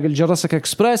حق الجراسيك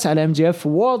اكسبريس على MGF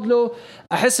وواردلو.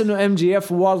 أحس إنه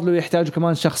MGF وواردلو يحتاجوا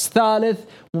كمان شخص ثالث،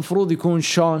 مفروض يكون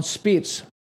شون سبيرز.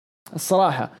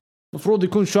 الصراحة مفروض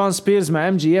يكون شون سبيرز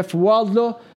مع MGF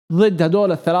وواردلو، ضد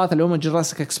هدول الثلاثة اللي هم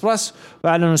جوراسيك اكسبرس.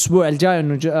 واعلنوا الاسبوع الجاي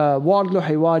انه واردلو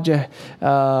حيواجه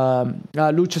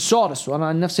لوتشاسورس، وانا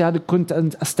عن نفسي هذه كنت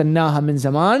استناها من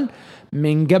زمان،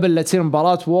 من قبل لا تصير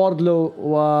مباراة واردلو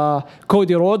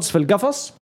وكودي رودز في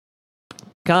القفص.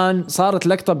 كان صارت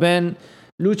لقطة بين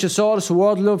لوتشاسورس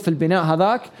وواردلو في البناء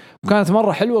هذاك، وكانت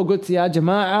مرة حلوة. قلت يا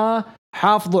جماعة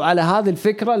حافظوا على هذه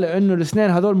الفكرة، لأنه الاثنين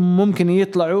هذول ممكن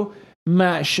يطلعوا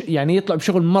يعني يطلعوا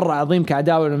بشغل مرة عظيم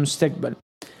كعداوة للمستقبل.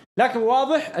 لكن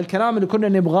واضح الكلام اللي كنا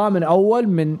نبغاه من أول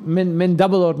من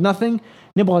دبل اور نثينج،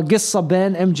 نبغى قصة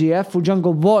بين MJF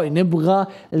وجنجل بوي، نبغى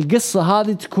القصة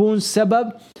هذه تكون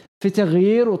سبب في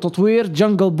تغيير وتطوير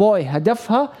جنجل بوي.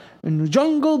 هدفها إنه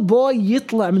جنجل بوي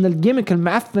يطلع من الجيمك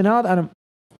المعفن هذا. أنا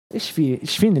إيش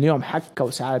فيني اليوم حكة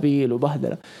وسعابيل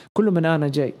وبهدلة، كله من أنا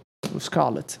جاي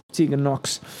وسكارلت تيجن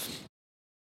نوكس.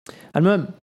 المهم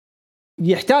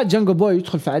يحتاج جنجل بوي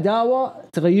يدخل في عداوة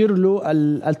تغير له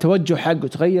التوجه حقه،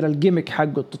 تغير الجيمك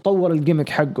حقه، تطور الجيمك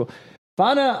حقه.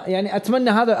 فأنا يعني أتمنى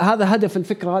هذا هدف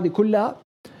الفكرة هذه كلها،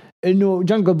 إنه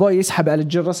جنجل بوي يسحب على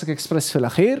الجوراسيك اكسبرس في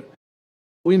الأخير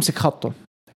ويمسك خطه.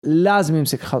 لازم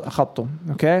يمسك خطه.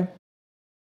 أوكي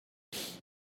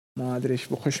ما أدري إيش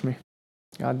بخشمي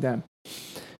قدام.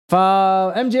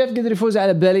 MJF قدر يفوز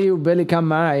على بيلي، وبيلي كان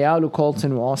معاه عياله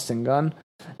كولتن وأوستن جان.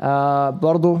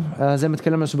 برضو زي ما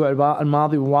تكلمنا الأسبوع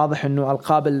الماضي، وواضح إنه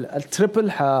ألقاب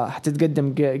التريبل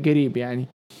حتتقدم قريب يعني.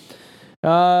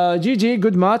 جي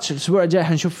جود ماتش. الأسبوع الجاي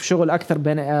حنشوف شغل أكثر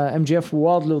بين MJF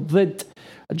وواردلو ضد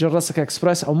جوراسيك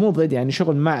اكسبرس، أو مو ضد يعني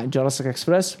شغل مع جوراسيك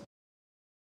اكسبرس.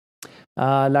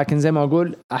 لكن زي ما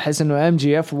أقول أحس إنه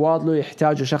MJF وواردلو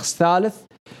يحتاجوا شخص ثالث،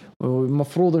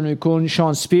 ومفروض إنه يكون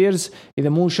شون سبيرز. إذا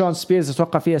مو شون سبيرز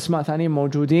أتوقع فيه أسماء ثانيين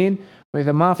موجودين،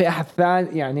 وإذا ما في أحد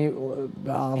ثاني يعني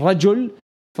رجل،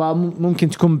 فممكن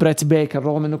تكون بريت بيكر،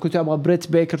 رغم إنه كنت أبغى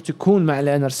بريت بيكر تكون مع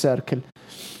الانر سيركل.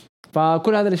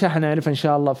 فكل هذا الأشياء حنعرف إن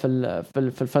شاء الله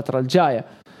في الفترة الجاية.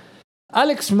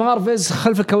 أليكس مارفيز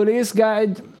خلف الكواليس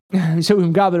قاعد يسوي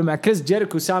مقابلة مع كريس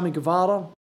جيريكو وسامي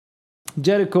جيفارا.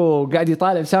 جيريكو قاعد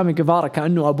يطالع سامي جيفارا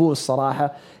كأنه أبوه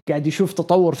الصراحة، قاعد يشوف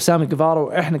تطور في سامي جيفارا،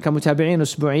 وإحنا كمتابعين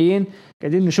أسبوعيين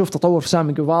قاعدين نشوف تطور في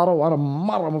سامي جيفارا، وأنا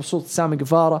مرة مبسوط سامي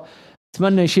جيفارا.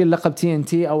 أتمنى يشيل لقب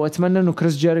TNT، أو أتمنى إنه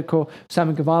كريس جيريكو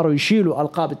وسامي جيفارا يشيلوا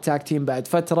ألقاب التاك تيم بعد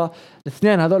فترة.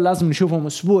 الاثنين هذول لازم نشوفهم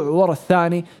أسبوع ورا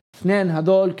الثاني. اثنين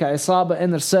هذول كعصابة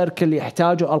إنر سيركل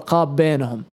يحتاجوا ألقاب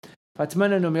بينهم،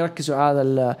 فأتمنى إنهم يركزوا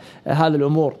على هذا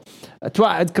الأمور.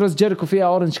 أتوعد كريس جيريكو فيها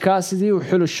أورنج كاسيدي،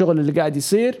 وحلو الشغل اللي قاعد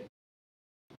يصير.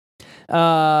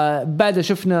 بعد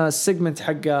شفنا السيجمنت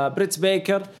حق بريت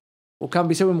بيكر، وكان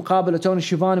بيسوي مقابلة توني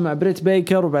شيفاني مع بريت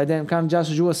بيكر، وبعدين كان جالس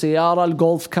جوا سيارة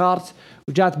الجولف كارت،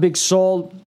 وجات بيج سول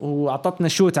وعطتنا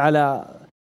شوت على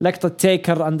لقطة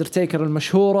تيكر أندرتيكر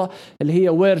المشهورة اللي هي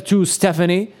وير تو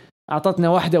ستيفاني. أعطتنا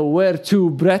واحدة وير تو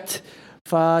بريت،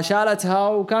 فشالتها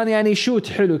وكان يعني شوت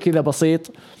حلو كذا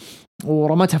بسيط،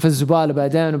 ورمتها في الزبالة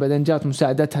وبعدين جات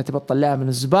مساعدتها تبى تطلعها من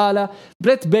الزبالة.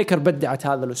 بريت بيكر بدعت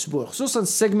هذا الأسبوع، خصوصا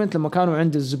السيجمنت لما كانوا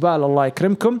عند الزبالة الله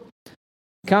يكرمكم،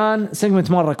 كان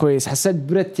سيجمنت مرة كويس. حسيت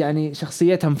بريت يعني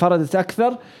شخصيتها انفردت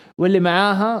أكثر، واللي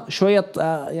معاها شوية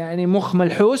يعني مخ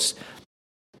ملحوس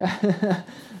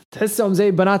تحسهم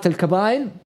زي بنات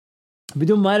الكباين،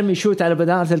 بدون ما أرمي شوت على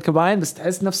بنات الكباين، بس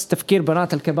تحس نفس تفكير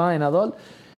بنات الكباين هذول.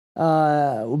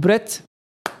 وبريت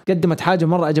قدمت حاجة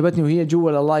مرة عجبتني، وهي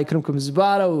جوا الله يكرمكم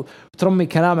الزبالة، وترمي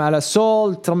كلام على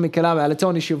سول، ترمي كلام على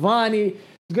توني شيفاني،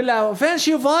 تقول له فين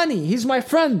شيفاني هيز ماي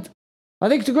فريند.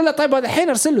 هذيك تقول له طيب هذا الحين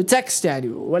ارسل له تكست يعني،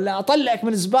 ولا اطلعك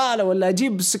من الزبالة، ولا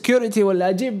اجيب سكيورتي، ولا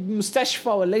اجيب مستشفى،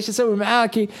 ولا ايش اسوي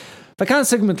معاكي. فكان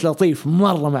سيجمنت لطيف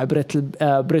مرة مع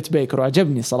بريت بيكر،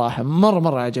 وعجبني صراحة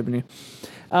مرة عجبني.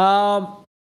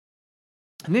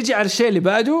 نجي على الشيء اللي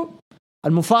بعده،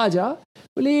 المفاجأة،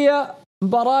 واللي هي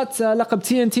مباراة لقب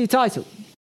TNT تايتل.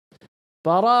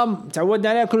 مباراة تعودنا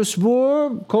عليها كل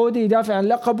أسبوع، كودي يدافع عن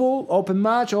لقبه، أوبن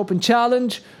ماتش، أوبن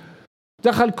تشالنج.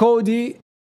 دخل كودي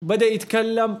بدأ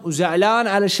يتكلم وزعلان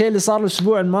على الشيء اللي صار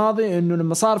الأسبوع الماضي، إنه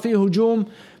لما صار فيه هجوم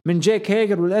من جيك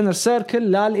هيجر والإنر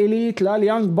سيركل، لا الإليت، لا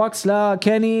اليانج باكس، لا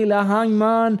كيني، لا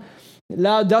هانجمان،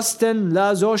 لا داستن،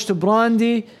 لا زوجته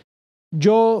براندي،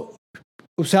 جو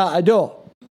وساعدوه،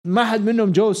 ما حد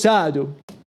منهم جو ساعده.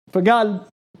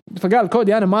 فقال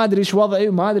كودي أنا ما أدري إيش وضعي،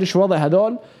 وما أدري إيش وضع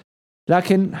هذول،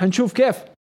 لكن حنشوف كيف.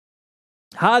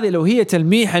 هذه لو هي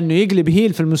تلميح إنه يقلب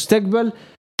هيل في المستقبل،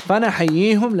 فأنا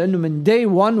أحييهم، لأنه من day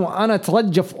one وأنا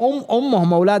ترجف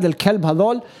أمهم أولاد الكلب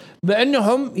هذول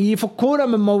بأنهم يفكونا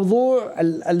من موضوع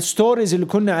الستوريز اللي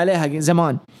كنا عليها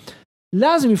زمان.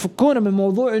 لازم يفكونا من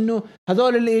موضوع إنه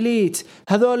هذول الإليت،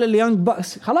 هذول اليانج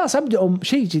باكس، خلاص أبدأوا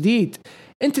شيء جديد.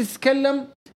 أنت تتكلم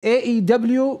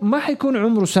AEW ما حيكون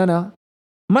عمره سنة،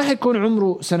 ما حيكون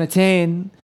عمره 2 سنين.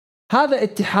 هذا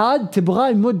اتحاد تبغاه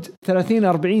يمد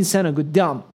 30-40 سنة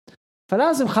قدام،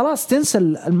 فلازم خلاص تنسى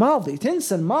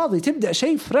الماضي، تبدأ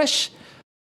شيء فريش.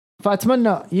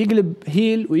 فأتمنى يقلب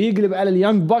هيل ويقلب على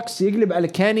اليانج بوكس، يقلب على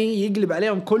كاني، يقلب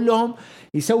عليهم كلهم،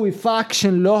 يسوي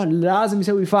فاكشن له، لازم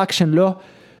يسوي فاكشن له.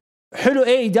 حلو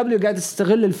AEW قاعد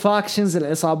تستغل الفاكشنز،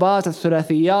 العصابات،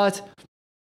 الثلاثيات،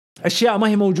 أشياء ما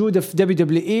هي موجودة في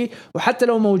WWE، وحتى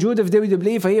لو موجودة في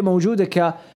WWE فهي موجودة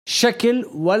كشكل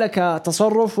ولا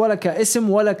كتصرف ولا كاسم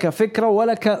ولا كفكرة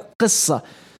ولا كقصة.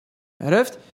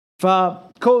 عرفت؟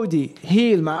 فكودي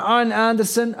هيل مع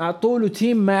أندرسون، أعطوله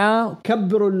تيم معاه،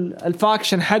 كبروا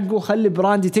الفاكشن حقه، خلي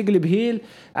براندي تقلب هيل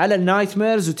على النايت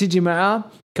ميرز وتيجي معاه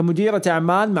كمديرة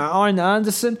أعمال مع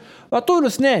أندرسون، وأعطوله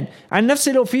 2. عن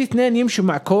نفسي لو في 2 يمشوا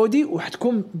مع كودي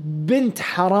وحتكون بنت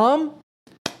حرام.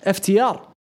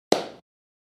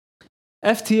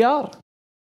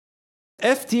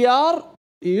 FTR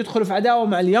يدخلوا في عداوة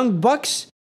مع اليونج بوكس،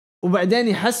 وبعدين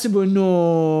يحسبوا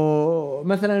انه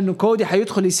مثلا انه كودي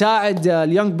حيدخل يساعد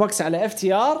اليونج بوكس على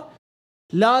FTR.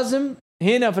 لازم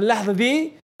هنا في اللحظة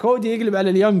دي كودي يقلب على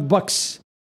اليونج بوكس.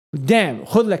 دام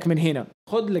خذ لك من هنا،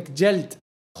 خذ لك جلد،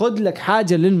 خذ لك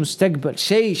حاجة للمستقبل،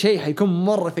 شيء حيكون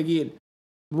مرة ثقيل،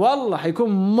 والله حيكون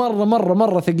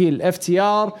مرة ثقيل.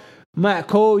 FTR مع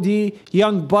كودي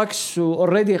يونج بوكس،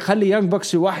 وأوريدي خلي يونج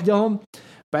بوكس لوحدهم،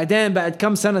 بعدين بعد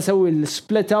كم سنة سوي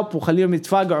السبليت اب وخليهم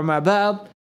يتفاقعوا مع بعض.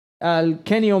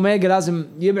 الكيني أوميجا لازم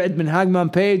يبعد من هانجمان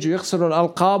بيج ويخسروا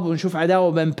الألقاب، ونشوف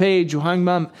عداوة بين بيج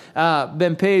وهانجمان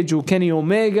بين بيج وكيني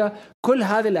أوميجا. كل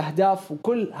هذه الأهداف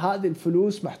وكل هذه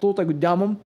الفلوس محطوطة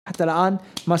قدامهم، حتى الآن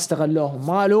ما استغلوهم.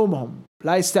 ما ألومهم،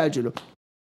 لا يستعجلوا،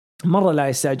 مرة لا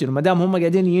يستعجلوا. مدام هم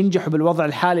قاعدين ينجحوا بالوضع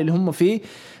الحالي اللي هم فيه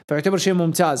فيعتبر شيء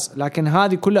ممتاز، لكن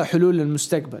هذه كلها حلول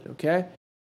للمستقبل. أوكي،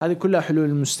 هذه كلها حلول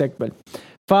للمستقبل.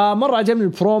 فمرة عجبني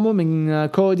البرومو من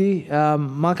كودي،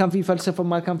 ما كان فيه فلسفة،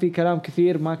 ما كان فيه كلام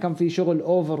كثير، ما كان فيه شغل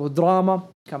أوفر ودراما،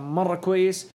 كان مرة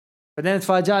كويس. بعدين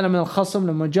تفاجأنا من الخصم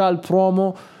لما جاء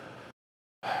البرومو.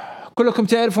 كلكم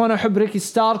تعرفوا أنا أحب ريكي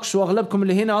ستاركس، وأغلبكم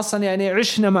اللي هنا أصلا يعني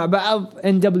عشنا مع بعض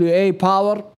NWA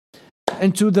Power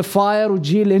Into the Fire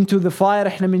وجيل Into the Fire،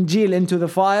 إحنا من جيل Into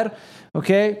the Fire.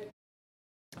 أوكي،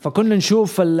 فكنا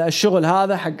نشوف الشغل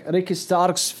هذا حق ريكي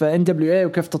ستاركس في NWA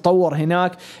وكيف تطور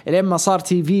هناك لين ما صار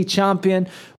TV Champion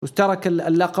وترك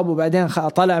اللقب، وبعدين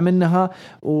طلع منها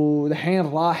ودحين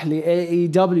راح ل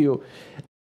AEW.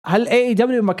 هل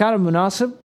AEW مكان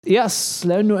مناسب؟ يس،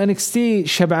 لأنه NXT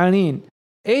شبعانين.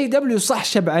 AEW صح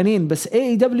شبعانين، بس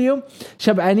AEW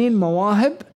شبعانين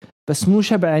مواهب، بس مو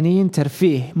شبعانين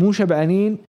ترفيه، مو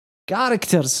شبعانين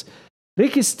كاركترز.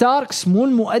 ريكي ستاركس مو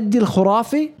المؤدي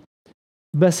الخرافي،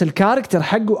 بس الكاركتر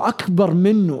حقه أكبر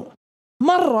منه،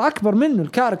 مرة أكبر منه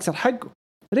الكاركتر حقه.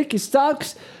 ريكي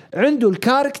ستاركس عنده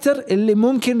الكاركتر اللي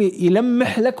ممكن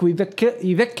يلمح لك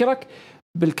ويذكرك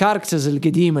بالكاركترز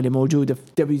القديمة اللي موجودة في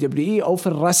WWE أو في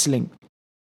الرسلينج.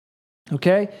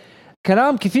 أوكي،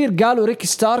 كلام كثير قالوا ريكي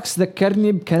ستاركس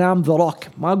ذكرني بكلام ذا روك،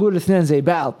 ما أقول الاثنين زي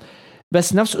بعض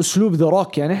بس نفس أسلوب ذا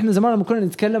روك. يعني إحنا زمان لما كنا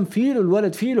نتكلم فيه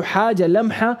الولد فيه له حاجة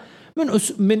لمحة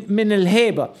من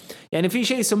الهيبة. يعني في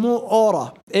شيء يسموه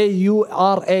أورا،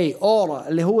 AURA، أورا،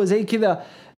 اللي هو زي كذا.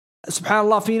 سبحان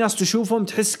الله، في ناس تشوفهم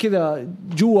تحس كذا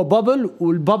جوا بابل،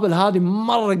 والبابل هذه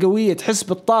مرة قوية، تحس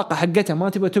بالطاقة حقتها، ما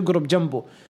تبغى تقرب جنبه،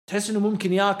 تحس إنه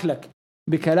ممكن يأكلك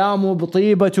بكلامه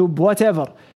بطيبته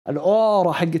بواتيفر.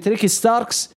 الأورا حقت ريكي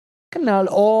ستاركس كأنها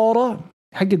الأورا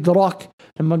حقت ذا روك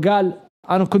لما قال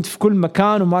أنا كنت في كل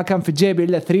مكان وما كان في جيبي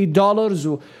إلا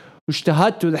 $3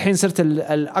 واجتهدت ودحين صرت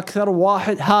الأكثر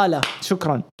واحد هالة.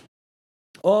 شكرا.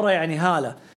 أورا يعني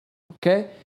هالة. أوكي،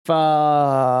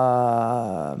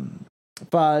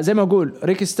 فزي ما أقول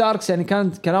ريكي ستاركس يعني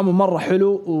كان كلامه مرة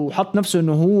حلو، وحط نفسه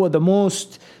إنه هو the most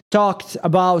talked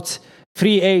about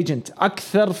free agent،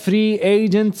 أكثر free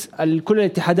agent. كل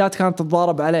الاتحادات كانت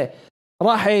تتضارب عليه.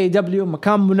 راح AEW،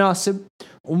 مكان مناسب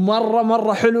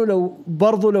ومرة حلو.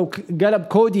 لو قلب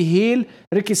كودي هيل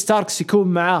ريكي ستاركس يكون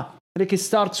معاه. ريكي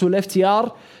ستاركس والFTR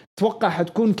توقع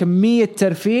حتكون كمية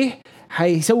ترفيه،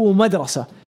 حيسووا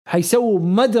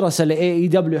مدرسة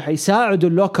لAEW، حيساعدوا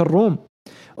اللوكر روم.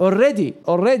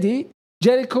 already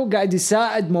جيريكو قاعد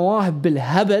يساعد مواهب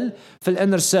بالهبل في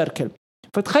الانر سيركل.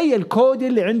 فتخيل كودي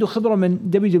اللي عنده خبرة من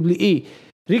WWE،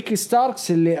 ريكي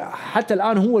ستاركس اللي حتى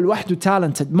الآن هو لوحده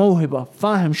تالنتد، موهبة،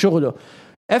 فاهم شغله،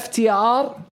 FTR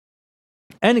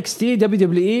NXT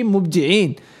WWE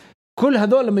مبدعين. كل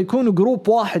هذول لما يكونوا جروب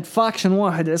واحد، فاكشن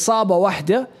واحد، عصابة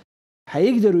واحدة،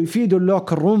 حيقدروا يفيدوا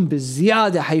اللوكر روم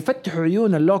بالزيادة. حيفتحوا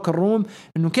عيون اللوكر روم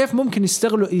إنه كيف ممكن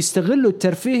يستغلوا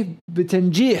الترفيه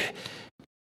بتنجيح.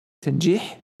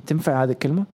 تنفع هذه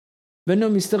الكلمة؟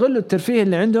 بأنهم يستغلوا الترفيه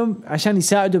اللي عندهم عشان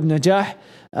يساعدوا بنجاح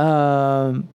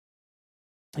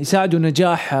يساعدوا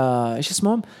نجاح إيش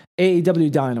اسمهم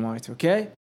AEW Dynamite. أوكي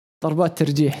ضربات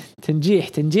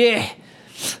تنجيح.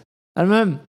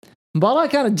 المهم مباراة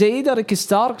كانت جيدة. ريكي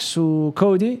ستاركس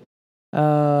وكودي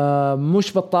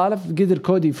مش بطالة. قدر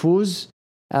كودي يفوز.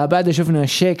 بعد شفنا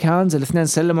الشيك هاندز الاثنين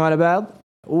سلموا على بعض.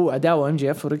 أداء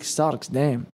MJF وريكي ستاركس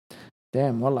دايم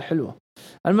والله حلوة.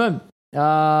 المهم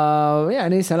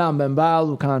يعني سلام بين بعض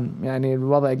وكان يعني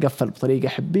الوضع قفل بطريقة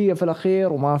حبية في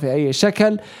الأخير وما في أي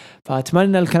شكل.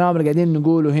 فأتمنى الكلام اللي قاعدين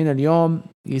نقوله هنا اليوم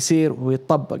يصير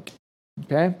ويتطبق.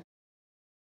 أوكي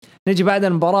نجي بعد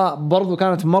المباراة برضو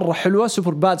كانت مرة حلوة.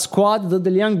 سوبر باد سكواد ضد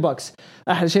اليانج باكس.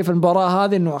 أحلى شيء في المباراة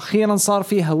هذه إنه أخيرا صار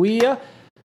فيه هوية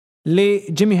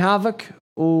لجيمي هافك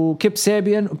وكيب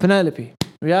سابيان وبناليبي.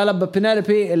 ويا لبا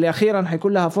بناليبي اللي أخيرا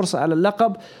حيكون لها فرصة على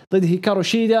اللقب ضد هيكارو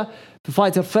شيدا في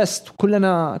فايتر فيست.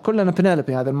 كلنا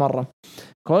بناليبي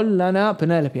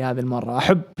هذه المرة.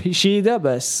 أحب شيدا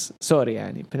بس سوري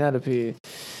يعني بناليبي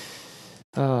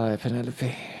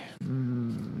بناليبي.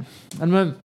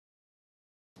 المهم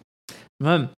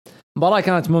المباراة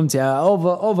كانت ممتعة.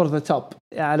 اوفر ذا توب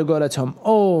على قولتهم.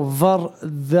 اوفر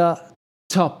ذا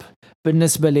توب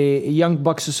بالنسبة لي يانج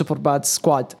باكس وسوبر باد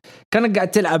سكواد. كانت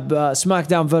قاعد تلعب سماك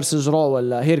داون فيرسز رو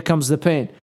ولا هير كمز ذا بين.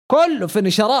 كله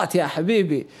فينيشرات يا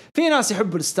حبيبي. في ناس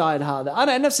يحبوا الستايل هذا.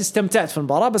 أنا نفسي استمتعت في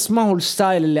المباراة بس ما هو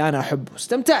الستايل اللي أنا أحبه.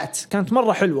 استمتعت كانت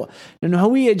مرة حلوة لأنه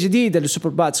هوية جديدة لسوبر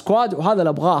باد سكواد وهذا اللي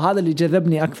أبغاه. هذا اللي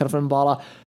جذبني أكثر في المباراة.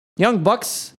 يانج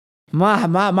باكس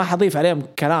ما حضيف عليهم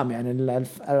كلام يعني.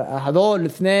 هذول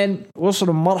الاثنين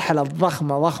وصلوا مرحلة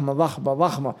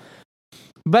ضخمة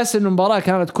بس إنه المباراة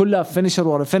كانت كلها فينيشر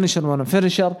ورا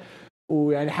فينيشر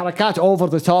ويعني حركات اوفر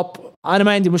ذا توب. انا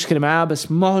ما عندي مشكله معاه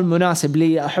بس ما هو المناسب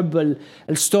لي. احب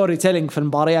الستوري تيلينج في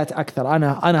المباريات اكثر.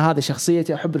 انا هذه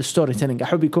شخصيتي. احب الستوري تيلينج.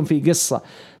 احب يكون في قصه.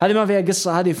 هذه ما فيها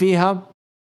قصه. هذه فيها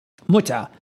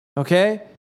متعه. اوكي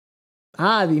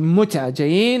هذه متعه.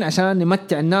 جايين عشان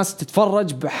نمتع الناس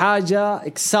تتفرج بحاجه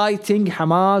اكسايتنج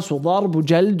حماس وضرب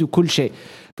وجلد وكل شيء.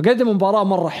 فقدموا مباراه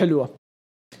مره حلوه.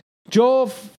 جو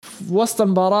في وسط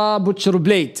المباراه بوتشر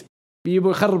بليد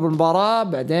بيبوا يخربوا المباراة.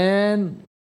 بعدين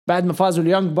بعد ما فازوا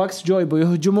اليانج باكس جو يبوا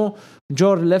يهجموا.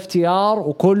 جور ليفت ار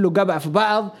وكله قبع في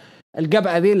بعض.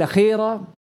 القبعة ذي الأخيرة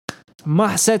ما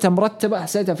حسيتها مرتبة.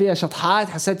 حسيتها فيها شطحات.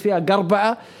 حسيت فيها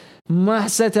قربعة. ما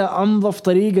حسيتها أنظف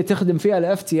طريقة تخدم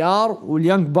فيها الFTR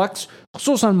واليانج باكس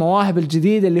خصوصا المواهب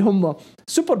الجديدة اللي هم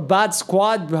سوبر باد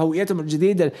سكواد بهويتهم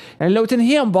الجديدة. يعني لو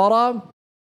تنهي مباراة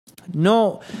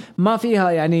ما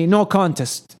فيها يعني نو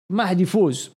كونتست ما حد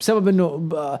يفوز بسبب انه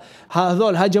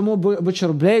هذول هجموا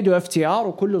بوتشر بليد وFTR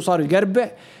وكله صار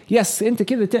يقربع. يس انت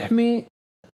كذا تحمي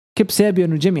كيب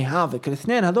سابيان وجيمي هافك.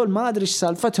 الاثنين هذول ما ادري ايش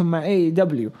سالفتهم مع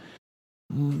AEW.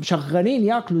 شغالين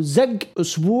ياكلوا زق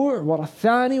اسبوع ورا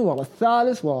الثاني ورا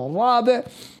الثالث ورا الرابع.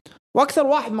 واكثر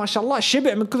واحد ما شاء الله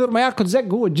شبع من كثر ما ياكل زق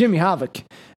هو جيمي هافك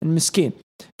المسكين.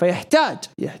 فيحتاج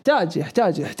يحتاج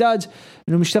يحتاج يحتاج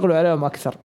انهم يشتغلوا عليهم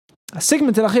اكثر.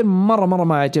 السيجمنت الأخير مرة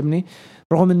ما عجبني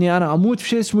رغم أني أنا أموت في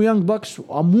شيء اسمه يانج باكس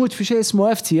وأموت في شيء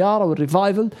اسمه FTR أو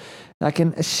الريفايفل.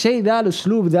 لكن الشيء ذا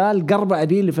الأسلوب ذا القربة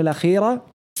دي اللي في الأخيرة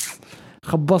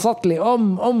خبصت لي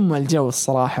الجو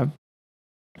الصراحة.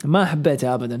 ما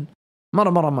حبيتها أبدا.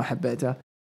 مرة ما حبيتها.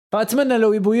 فأتمنى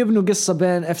لو يبنوا قصة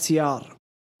بين FTR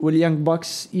واليانج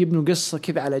باكس يبنوا قصة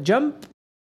كذا على جنب.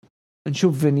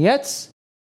 نشوف فينيتس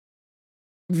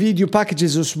فيديو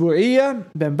باكجز أسبوعية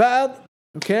بين بعض.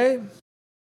 اوكي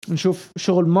نشوف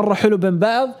شغل مرة حلو بين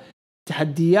بعض.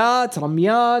 تحديات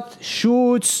رميات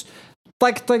شوتس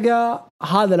طقطقة.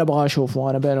 هذا اللي ابغى اشوفه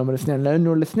انا بينهم الاثنين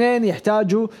لانه الاثنين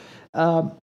يحتاجوا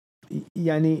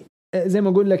يعني زي ما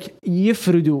اقول لك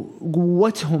يفردوا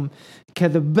قوتهم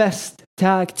كذا best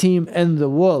tag team in the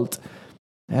world.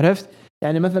 عرفت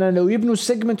يعني مثلا لو يبنوا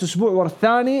السيجمنت اسبوع ورا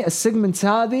الثاني السيجمنت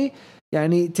هذه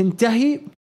يعني تنتهي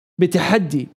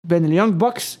بتحدي بين اليانج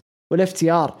باكس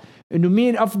والFTR إنه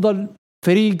مين أفضل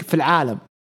فريق في العالم.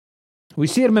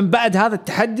 ويصير من بعد هذا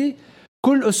التحدي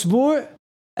كل أسبوع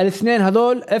الاثنين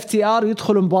هذول FTR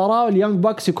يدخلوا مباراة واليانج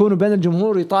باكس يكونوا بين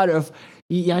الجمهور يطالعوا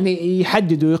يعني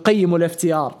يحددوا يقيموا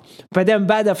الFTR. بعدين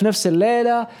بعدها في نفس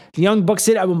الليلة اليانج باكس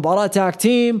يلعبوا مباراة تاك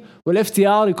تيم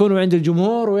والFTR يكونوا عند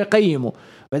الجمهور ويقيموا.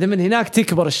 بعدين من هناك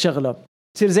تكبر الشغلة.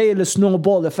 تصير زي السنو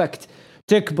بول إفكت.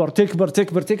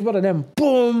 تكبر لين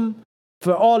بوم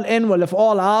في all in ولا في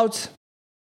all out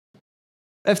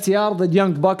FTR ضد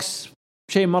يانج باكس.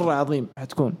 شيء مرة عظيم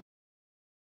هتكون.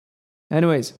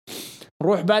 anyways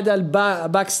نروح بعد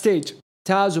الباك ستيج.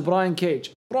 تاز وبراين كيج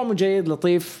برومو جيد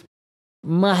لطيف.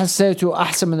 ما حسيته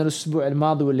أحسن من الأسبوع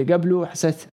الماضي واللي قبله.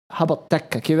 حسيت هبط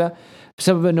تكة كذا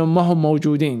بسبب أنهم ما هم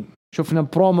موجودين. شفنا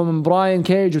برومو من براين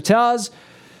كيج وتاز،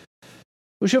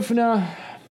 وشفنا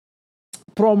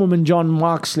برومو من جون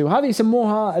ماكسلي، وهذه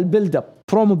يسموها البيلد اب،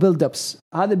 برومو بيلد ابس.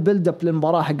 هذا البيلد اب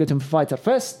للمباراة حقتهم في فايتر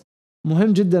فيست.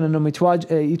 مهم جدا انهم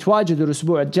يتواجدوا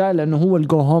الاسبوع الجاي، لانه هو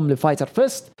الجو هوم لفايتر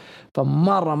فيست،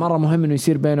 فمره مهم انه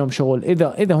يصير بينهم شغل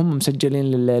اذا هم مسجلين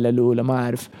لليله الاولى، ما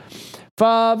اعرف.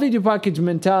 ففيديو باكج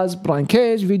من تاز براين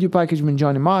كيج، فيديو باكج من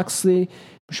جوني ماكسلي،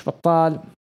 مش بطال.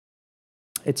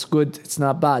 it's good it's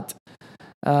not bad.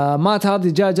 مات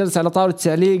هاردي جاء جلس على طاولة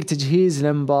التعليق تجهيز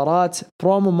لمباراة.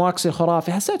 برومو ماكسلي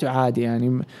خرافي، حسيته عادي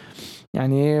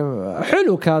يعني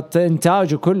حلو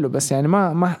كإنتاجه كله، بس يعني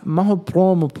ما هو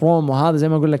برومو. هذا زي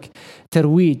ما أقول لك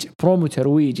ترويج، برومو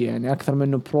ترويجي يعني أكثر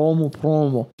منه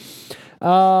برومو.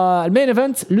 المين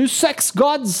ايفنت لو 6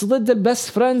 جودز ضد البست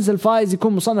فريندز. الفايز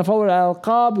يكون مصنف أول على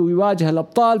الألقاب ويواجه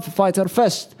الأبطال في فايتر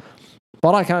فيست.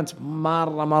 مباراة كانت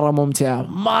مرة ممتعة،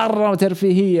 مرة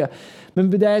ترفيهية من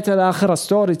بدايتها لآخرها.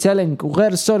 ستوري تيلينج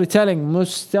وغير ستوري تيلينج،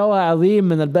 مستوى عظيم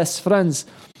من البست فريندز.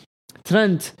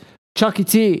 ترنت، تشاكي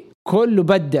تي، كله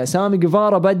بدع. سامي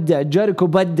جيفارا بدع، جيريكو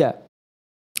بدع،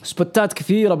 سبوتات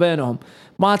كثيرة بينهم.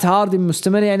 مات هاردي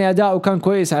مستمر، يعني أداؤه كان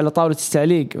كويس على طاولة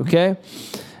التعليق. أوكي،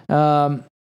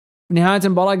 نهاية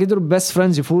المباراة قدروا بس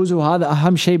فريندز يفوزوا، وهذا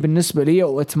أهم شيء بالنسبة لي،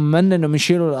 وأتمنى أنهم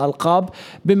يشيلوا الألقاب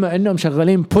بما أنهم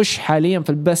شغالين بوش حاليا في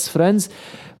البست فريندز.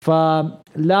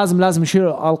 فلازم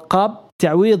يشيلوا الألقاب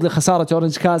تعويض لخسارة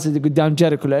أورنج كاسيدي قدام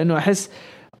جيريكو، لأنه أحس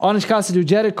أورنج كاسيدي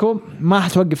وجيريكو ما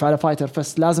حتوقف على فايتر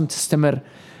فيست، لازم تستمر.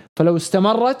 فلو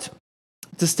استمرت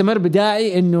تستمر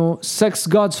بداعي انه 6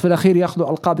 جودز في الاخير ياخذوا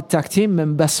القاب التاك تيم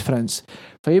من بست فريندز،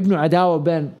 فيبنوا عداوه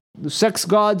بين 6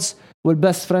 جودز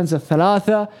والبست فريندز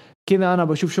الثلاثه. كذا انا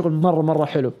بشوف شغل مره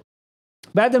حلو.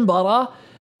 بعد المباراه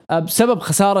بسبب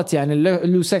خساره يعني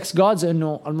اللي 6 جودز،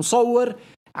 انه المصور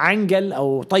عنقل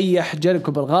او طيح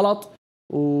جيريكو بالغلط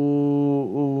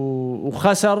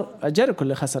وخسر. جيريكو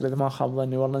اللي خسر اذا ما خاب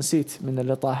ظني، والله نسيت من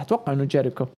اللي طاح، اتوقع انه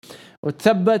جيريكو.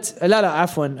 وتثبت، لا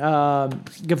عفوا،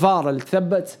 جيفارا اللي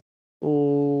تثبت.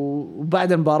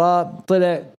 وبعد المباراة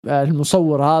طلع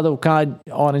المصور هذا، وكان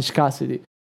أورنج كاسيدي.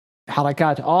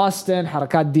 حركات أوستن،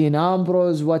 حركات دين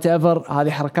أمبروز، whatever، هذه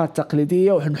حركات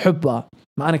تقليدية ونحبها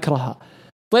ما نكرهها.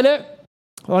 طلع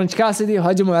أورنج كاسيدي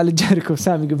وهجموا على جيريكو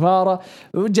وسامي جيفارا،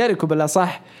 وجيريكو بالله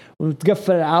صح،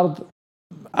 وتقفل العرض.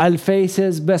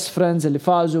 الفيسز بست فريندز اللي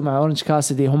فازوا مع أورنج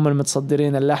كاسيدي هم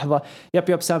المتصدرين اللحظة.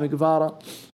 يب سامي جيفارا.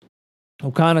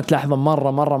 وكانت لحظة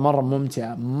مرة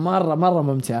ممتعة، مرة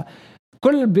ممتعة.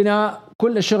 كل البناء،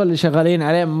 كل الشغل اللي شغالين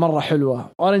عليه مرة حلوة.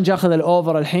 أورنج أخذ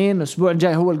الأوفر الحين، الأسبوع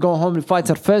الجاي هو الجو هوم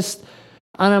لفايتر فيست.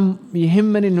 أنا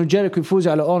يهمني إنه جيريكو يفوز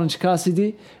على أورنج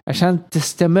كاسيدي عشان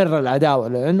تستمر العداوة،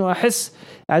 لأنه أحس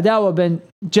عداوة بين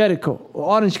جيريكو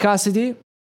وأورنج كاسيدي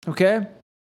أوكي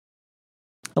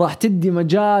راح تدي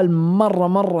مجال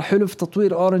مرة حلو في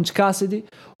تطوير أورنج كاسيدي.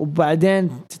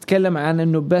 وبعدين تتكلم عن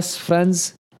إنه بس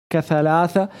فريندز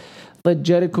كثلاثة ضد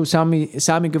جيريكو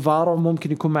وسامي جيفارا،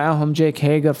 وممكن يكون معاهم جيك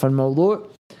هيجر في الموضوع.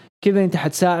 كذا انت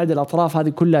حتساعد الأطراف هذه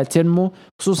كلها تنمو،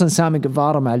 خصوصا سامي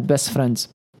جيفارا مع البست فريندز.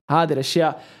 هذه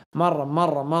الأشياء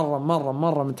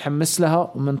مرة متحمس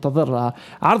لها ومنتظر لها.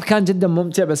 عرض كان جدا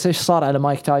ممتع، بس ايش صار على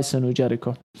مايك تايسون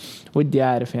وجيريكو؟ ودي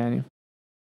أعرف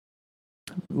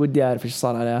ايش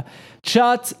صار عليها.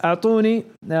 شات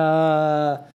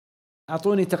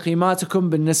اعطوني تقييماتكم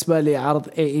بالنسبة لعرض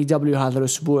AEW هذا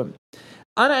الأسبوع.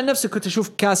 أنا عن نفسي كنت أشوف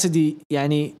كاسيدي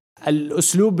يعني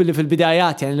الأسلوب اللي في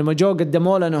البدايات، يعني لما جو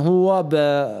قدموا لنا هو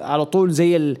على طول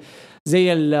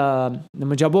زي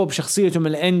لما جابوه بشخصيته من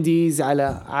الانديز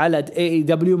على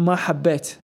AEW، ما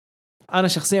حبيت. أنا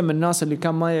شخصيا من الناس اللي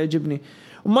كان ما يعجبني،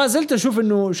 وما زلت أشوف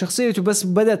إنه شخصيته بس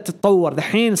بدأت تتطور.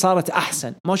 دحين صارت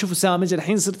أحسن، ما أشوفه سامج،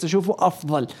 الحين صرت أشوفه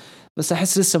أفضل، بس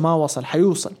أحس لسه ما وصل.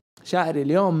 حيوصل. شاعري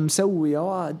اليوم مسوي يا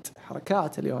واد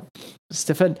حركات اليوم،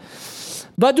 استفل.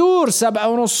 بادور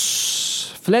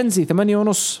 7.5، فلنزي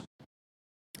 8.5،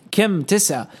 كم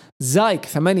 9، زايك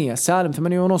 8، سالم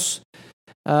 8.5،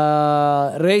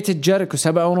 ريتد جيريكو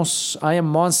 7.5،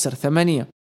 ايام مونستر 8،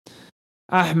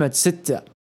 احمد 6،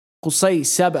 قصي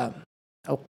 7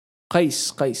 او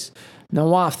قيس،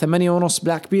 نواف 8.5،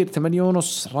 بلاك بير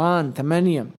 8.5، ران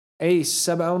 8، ايس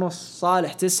 7.5،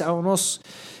 صالح 9.5،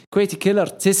 كويتي كيلر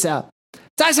 9،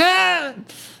 تايسون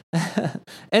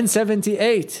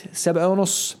N78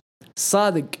 7.5،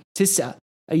 صادق 9،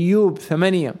 أيوب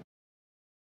 8،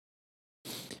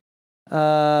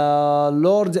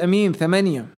 لورد أمين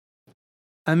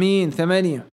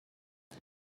 8،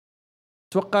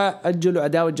 توقع أجلوا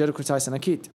عداوة جيريكو تايسون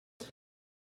أكيد.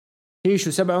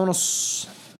 هيشو 7.5،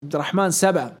 عبد الرحمن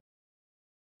 7،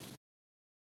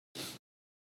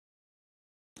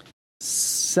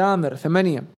 سامر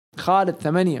 8، خالد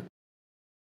 8،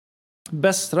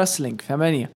 بس رسلينج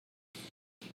 8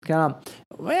 كلام.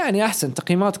 يعني أحسن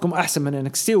تقييماتكم أحسن من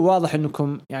NXT، وواضح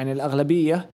أنكم يعني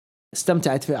الأغلبية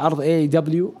استمتعت في عرض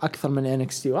AEW أكثر من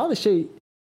NXT، وهذا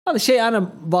الشيء أنا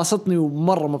باسطني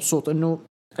ومرة مبسوط إنه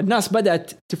الناس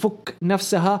بدأت تفك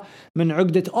نفسها من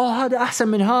عقدة هذا أحسن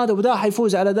من هذا وده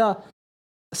حيفوز على ده.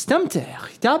 استمتع يا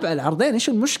أخي، تابع العرضين، إيش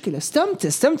المشكلة؟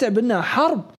 استمتع بأنها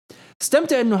حرب،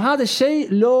 استمتع إنه هذا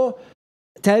الشيء له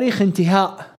تاريخ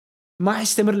انتهاء ما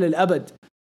حيستمر للأبد.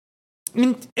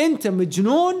 أنت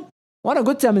مجنون، وأنا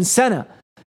قلتها من سنة،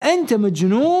 أنت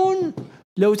مجنون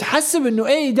لو تحسب إنه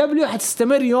AEW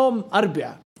حتستمر يوم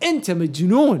 4. أنت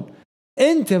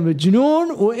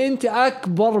مجنون وأنت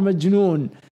أكبر مجنون.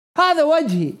 هذا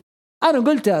وجهي، أنا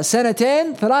قلتها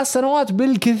 2 3 سنوات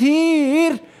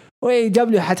بالكثير،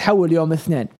 وAEW حتحول يوم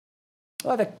 2.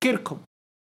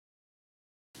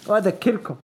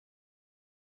 وأذكركم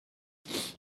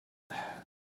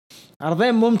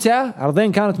عرضين ممتع،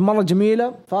 عرضين كانت مرة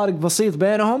جميلة، فارق بسيط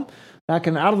بينهم،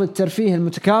 لكن عرض الترفيه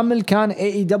المتكامل كان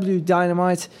AEW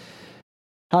Dynamite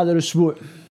هذا الأسبوع.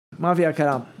 ما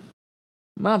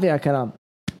فيها كلام.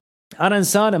 أنا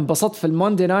إنسان انبسطت في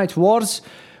الموندي نايت وورز،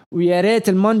 ويا ريت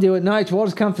الموندي نايت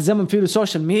وورز كان في زمن فيه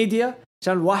السوشيال ميديا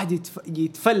عشان الواحد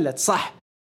يتفلت صح.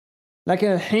 لكن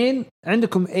الحين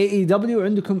عندكم AEW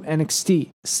وعندكم NXT،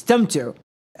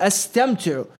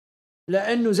 استمتعوا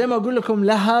لأنه زي ما أقول لكم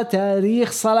لها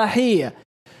تاريخ صلاحية.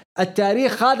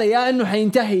 التاريخ هذا يا أنه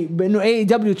حينتهي بأنه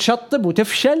AEW تشطب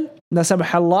وتفشل لا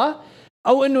سمح الله،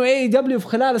 أو أنه AEW في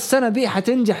خلال السنة دي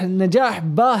حتنجح نجاح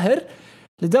باهر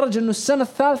لدرجة أنه السنة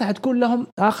الثالثة حتكون لهم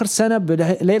آخر سنة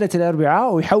بليلة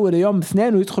الأربعاء، ويحول يوم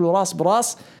 2 ويدخلوا راس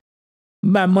براس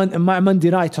مع ماندي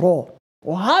نايت رو.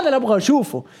 وهذا اللي أبغى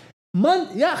أشوفه.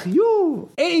 يا أخي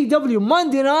AEW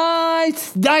ماندي نايت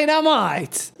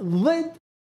داينامايت ضد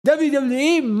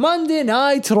WWE ماندي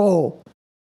نايت رو.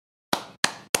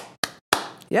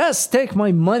 Yes, take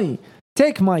my money,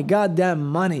 take my goddamn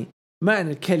money.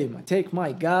 معنى الكلمة take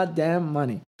my goddamn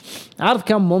money. عرض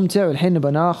كان ممتع، والحين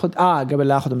نبغى ناخذ قبل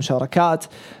لا أخذ مشاركات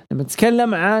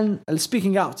نتكلم عن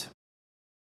speaking out.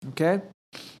 أوكي،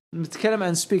 نتكلم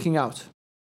عن speaking out.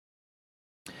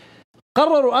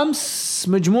 قرروا أمس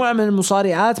مجموعة من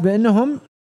المصارعات بأنهم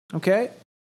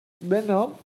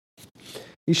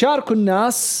يشاركوا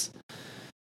الناس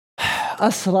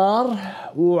أسرار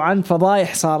وعن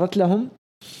فضايح صارت لهم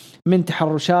من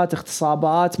تحرشات،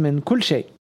 اغتصابات، من كل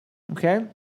شيء.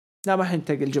 لا ما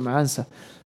حننتقل الجمعة، انسى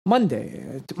ماندي،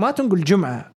 ما تنقل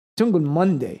جمعة، تنقل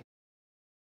ماندي.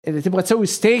 إذا تبغى تسوي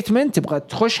ستيتمنت، تبغى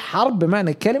تخش حرب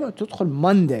بمعنى الكلمة، تدخل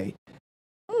ماندي،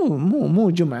 مو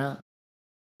جمعة،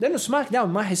 لأنه سماك داون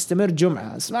ما حيستمر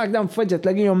جمعة. سماك داون فجأة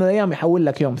تلاقيه يوم من الأيام يحول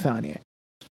لك يوم ثاني.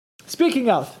 Speaking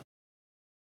out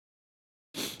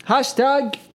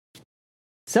هاشتاج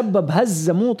سبب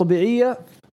هزة مو طبيعية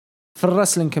في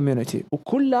الرسلينج كوميونيتي،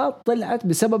 وكلها طلعت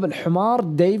بسبب الحمار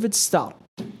ديفيد ستار.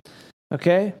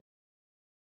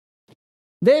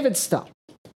 ديفيد ستار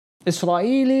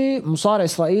إسرائيلي، مصارع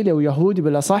إسرائيلي ويهودي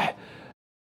بلا صح،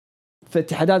 في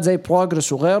اتحادات زي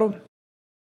بروجرس وغيره.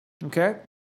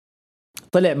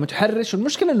 طلع متحرش،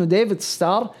 والمشكلة إنه ديفيد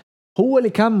ستار هو اللي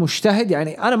كان مجتهد.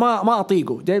 يعني أنا ما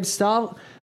أطيقه ديفيد ستار،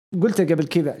 قلت قبل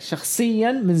كذا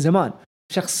شخصيا من زمان،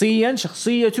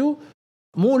 شخصيته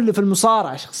مو اللي في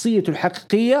المصارعة، شخصيته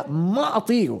الحقيقية ما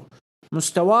أطيقه.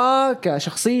 مستواه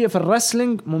كشخصية في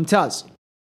الرسلينج ممتاز،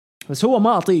 بس هو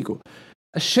ما أطيقه.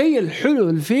 الشيء الحلو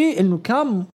اللي فيه إنه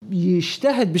كان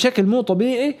يجتهد بشكل مو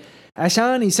طبيعي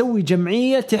عشان يسوي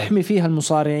جمعية تحمي فيها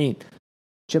المصارعين،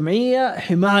 جمعية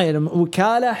حماية،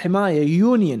 وكالة حماية،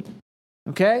 يونيون.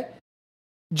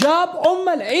 جاب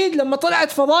العيد لما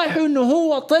طلعت فضايحه إنه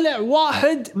هو طلع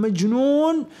واحد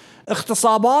مجنون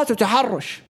اغتصابات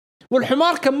وتحرش،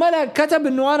 والحمار كملها كتب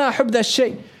إنه أنا أحب ذا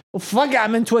الشيء، وفقع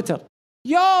من تويتر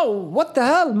what the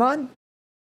hell man.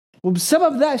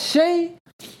 وبسبب ذا الشيء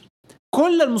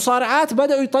كل المصارعات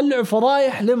بدأوا يطلعوا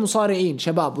فضايح للمصارعين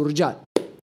شباب ورجال،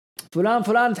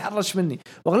 فلان تحرش مني،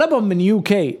 واغلبهم من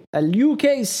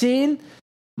UK سين.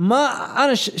 ما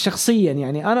أنا شخصيا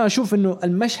يعني أنا أشوف إنه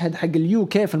المشهد حق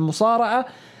UK في المصارعة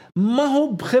ما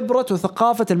هو بخبرة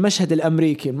وثقافة المشهد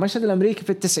الأمريكي في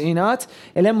التسعينات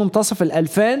إلى منتصف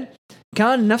 2000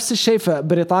 كان نفس الشيء في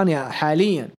بريطانيا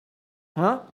حاليا.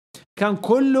 كان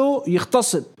كله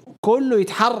يغتصب، كله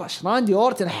يتحرش. راندي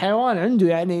أورتن الحيوان عنده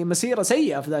يعني مسيرة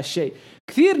سيئة في ذا الشيء.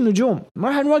 كثير نجوم،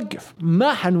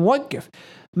 ما حنوقف.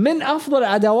 من أفضل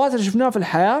العداوات اللي شفناها في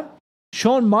الحياة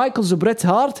شون مايكلز وبريت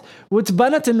هارت،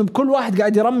 وتبنت إنه بكل واحد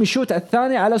قاعد يرمي شوت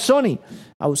الثاني على سوني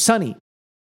أو سوني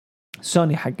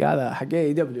حق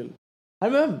AEW.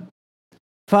 المهم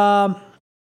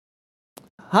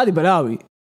هذه بلاوي،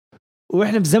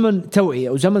 وإحنا بزمن توعية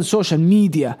وزمن سوشيال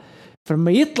ميديا،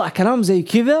 فلما يطلع كلام زي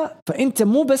كذا فأنت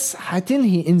مو بس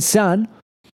حتنهي إنسان،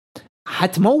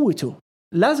 حتموته،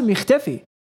 لازم يختفي.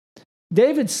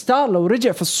 ديفيد ستار لو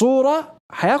رجع في الصورة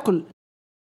حياكل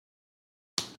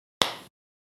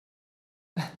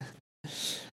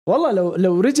والله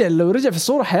لو رجع في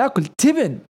الصورة حياكل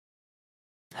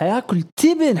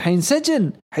تبن،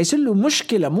 حينسجن، حيصير له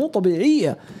مشكلة مو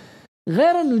طبيعية.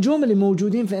 غير النجوم اللي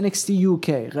موجودين في NXT UK،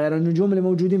 غير النجوم اللي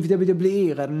موجودين في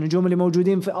WWE، غير النجوم اللي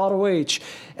موجودين في ROH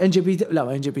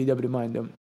NJPW ما عندهم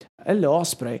إلا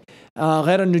أوسبري،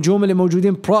 غير النجوم اللي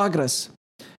موجودين بروجرس،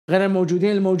 غير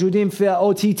الموجودين في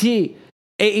OTT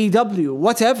AEW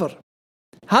whatever.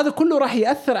 هذا كله راح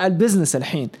يأثر على البزنس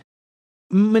الحين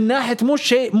من ناحية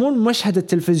مو المشهد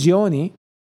التلفزيوني.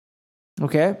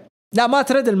 أوكي لا ما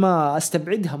تردل، ما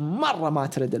استبعدها مرة، ما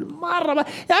تردل مرة ما.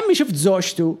 يا عمي شفت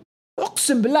زوجته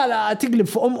اقسم بالله لا تقلب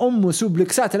في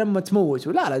وسوبلكسات لما تموت،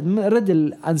 لا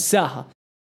ردل انساها.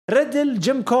 ردل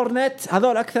جيم كورنيت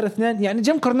هذول اكثر اثنين، يعني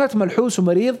جيم كورنيت ملحوس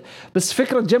ومريض، بس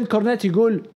فكرة جيم كورنيت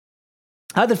يقول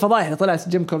هذا الفضايح اللي طلعت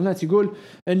جيم كورنيت يقول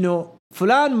انه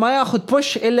فلان ما ياخذ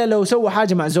بوش الا لو سوى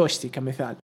حاجة مع زوجتي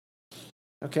كمثال.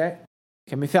 اوكي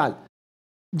كمثال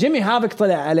جيمي هافك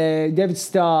طلع على ديفيد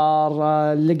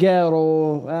ستار،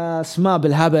 ليجيرو، اسماء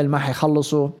بالهبل ما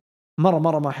حيخلصوا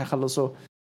مرة ما حيخلصوا.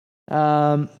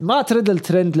 ما ترد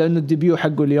الترند لأنه الديبيو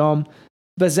حقه اليوم،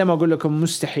 بس زي ما أقول لكم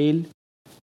مستحيل،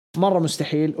 مرة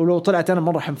مستحيل. ولو طلعت أنا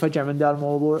مرة حنفجع من ذا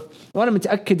الموضوع، وأنا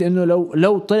متأكد إنه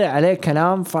لو طلع عليه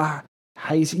كلام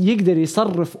يقدر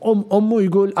يصرف أمه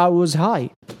يقول I was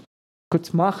high،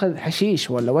 كنت ماخذ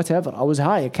حشيش ولا whatever، I was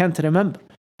high I can't remember.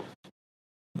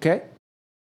 أوكي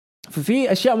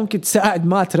ففي أشياء ممكن تساعد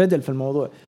ما تردل في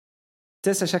الموضوع.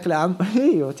 تسا شكل عام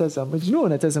ايوه تسا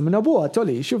مجنونه، تسا من ابوها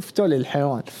تولي. شوف تولي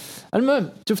الحيوان. المهم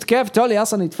شفت كيف تولي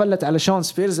اصلا يتفلت على شون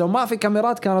سبيرز وما في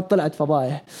كاميرات كانت طلعت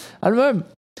فضايح. المهم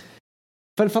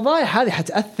فالفضايح هذه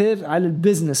حتأثر على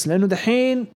البزنس، لانه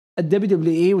دحين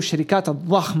WWE والشركات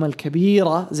الضخمه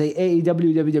الكبيره زي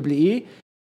AEW WWE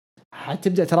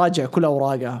حتبدا تراجع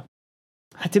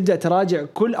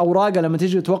كل اوراقها، لما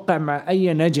تيجي توقع مع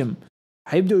اي نجم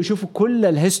حيبدأوا يشوفوا كل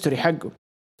الهيستوري حقه،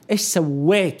 ايش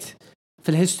سويت في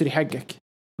الهيستوري حقك.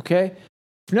 اوكي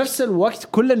في نفس الوقت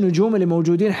كل النجوم اللي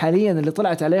موجودين حاليا اللي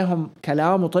طلعت عليهم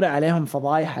كلام وطلع عليهم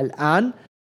فضايح الآن،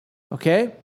 اوكي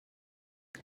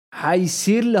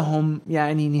حيصير لهم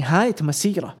يعني نهاية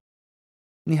مسيرة.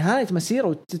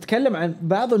 وتتكلم عن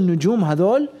بعض النجوم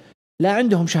هذول لا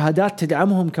عندهم شهادات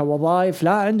تدعمهم كوظائف،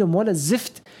 لا عندهم ولا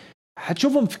الزفت.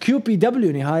 حتشوفهم في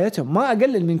QPW نهايتهم، ما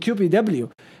أقلل من QPW،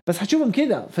 بس حتشوفهم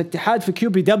كذا في اتحاد في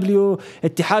QPW،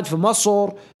 اتحاد في مصر،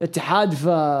 اتحاد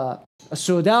في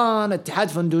السودان، اتحاد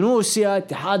في اندونيسيا،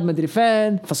 اتحاد مدري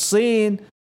فين في الصين،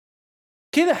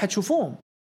 كذا حتشوفوهم.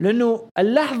 لأنه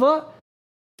اللحظة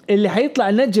اللي حيطلع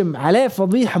نجم عليه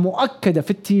فضيحة مؤكدة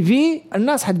في التي في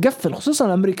الناس حتقفل، خصوصا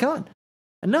الأمريكان.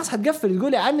 الناس حتقفل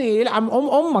تقول يعني يلعب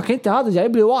أمك أنت، هذا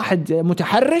جايب لي واحد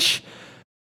متحرش.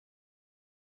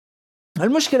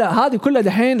 المشكلة هذه كلها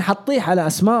دحين حطيح على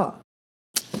أسماء.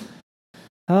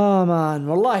 مان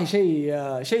والله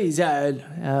شيء زعل.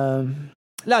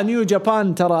 لا نيو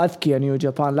جابان ترى أذكية، نيو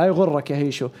جابان لا يغرك يا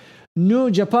هيشو. نيو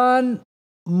جابان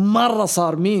مرة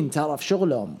صار مين ترى في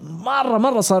شغلهم،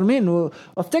 مرة صار مين.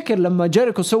 وافتكر لما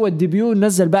جيريكو سوى الديبيو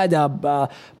نزل بعدها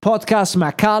بودكاست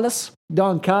مع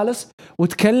دون كالس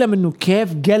وتكلم انه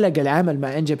كيف قلق العمل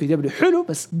مع NJPW. حلو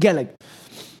بس قلق.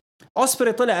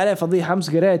 أوسبري طلع عليه فضيحة أمس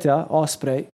قريتها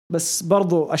أوسبري، بس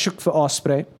برضو أشك في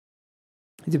أوسبري.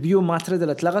 ديبيو ما ترد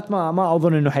اتلغت، ما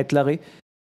أظن إنه حيتلغي،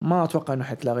 ما أتوقع إنه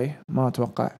حيتلغي، ما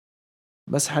أتوقع،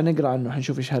 بس حنقرأ عنه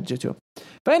حنشوف إيش هرجته.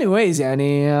 فانيويز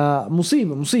يعني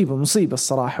مصيبة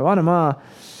الصراحة. وأنا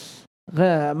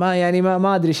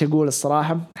ما أدري إيش أقول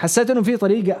الصراحة. حسيت إنه في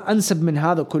طريقة أنسب من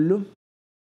هذا كله.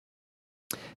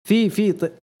 في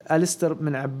أليستر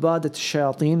من عبادة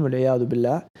الشياطين والعياذ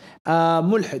بالله،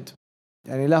 ملحد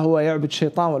يعني، لا هو يعبد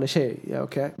شيطان ولا شيء،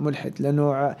 أوكي ملحد،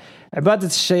 لأنه عبادة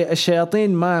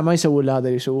الشياطين ما يسوون هذا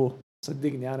اللي يسووه،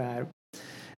 صدقني أنا عارف.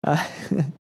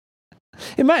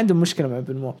 ما عندهم مشكلة مع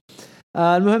ابن مو.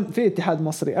 المهم في اتحاد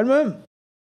مصري. المهم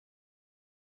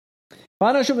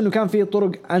فأنا أشوف إنه كان في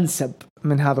طرق أنسب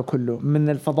من هذا كله، من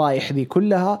الفضايح ذي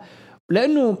كلها،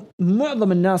 لأنه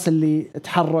معظم الناس اللي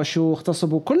تحرشوا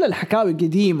واغتصبوا كل الحكاوي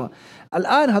قديمة.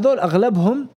 الآن هذول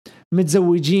أغلبهم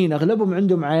متزوجين، أغلبهم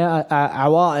عندهم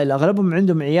عوائل، أغلبهم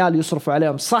عندهم عيال يصرفوا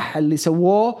عليهم. صح اللي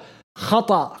سووه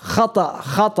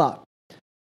خطأ،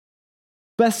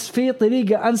 بس في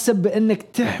طريقة أنسب بأنك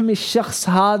تحمي الشخص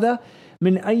هذا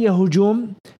من أي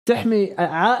هجوم، تحمي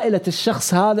عائلة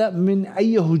الشخص هذا من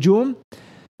أي هجوم.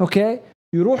 أوكي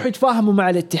يروحوا يتفاهموا مع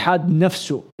الاتحاد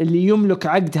نفسه اللي يملك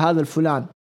عقد هذا الفلان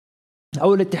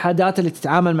أو الاتحادات اللي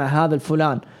تتعامل مع هذا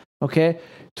الفلان. أوكي،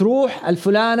 تروح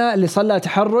الفلانة اللي صار لها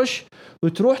تحرش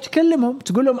وتروح تكلمهم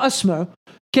تقول لهم اسمعوا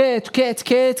كيت كيت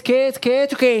كيت كيت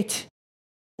كيت وكيت،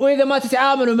 وإذا ما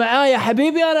تتعاملوا معايا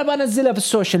حبيبي أنا بنزلها في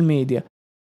السوشيال ميديا.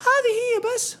 هذه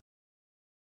هي بس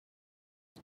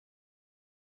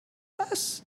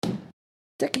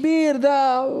تكبير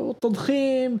ذا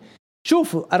والتضخيم.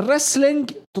 شوفوا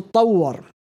الرسلينج تتطور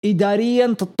إداريا،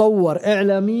 تتطور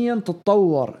إعلاميا،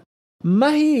 تتطور.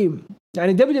 ما هي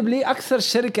يعني دبليو أكثر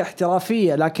شركة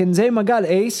احترافية، لكن زي ما قال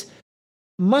إيس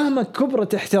مهما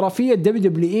كبرت احترافية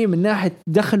دبليو من ناحية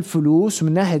دخل فلوس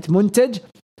ومن ناحية منتج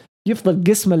يفضل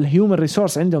قسم الهيومن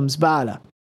ريسورس عندهم زبالة.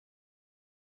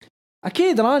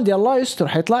 أكيد راندي الله يستر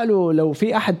حيطلع له لو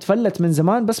في أحد فلت من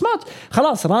زمان، بس ما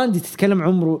خلاص راندي تتكلم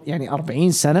عمره يعني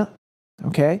 40 سنة.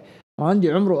 أوكي،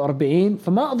 راندي عمره 40،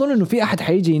 فما أظن إنه في أحد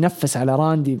حيجي ينفس على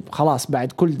راندي خلاص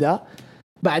بعد كل ده،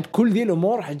 بعد كل دي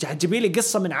الأمور حتجيبي لي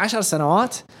قصة من 10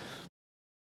 سنوات.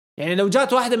 يعني لو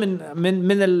جات واحدة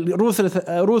من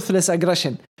الروثلس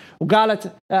أجريشن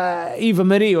وقالت إيفا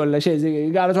ماري ولا شيء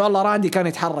زي، قالت والله راندي كان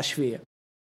يتحرش فيها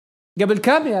قبل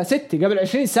كم يا ستي، قبل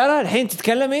 20 سنة، الحين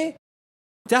تتكلمي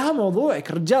انتهى موضوعك.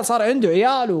 الرجال صار عنده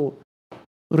عيال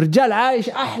والرجال عايش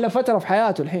أحلى فترة في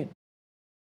حياته الحين.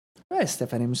 ما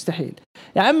ستيفاني مستحيل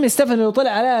يا عمي، ستيفاني لو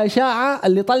طلع عليها إشاعة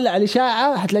اللي طلع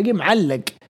الإشاعة هتلاقيه معلق.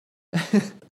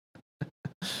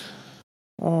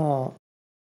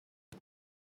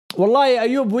 والله يا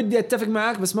أيوب ودي أتفق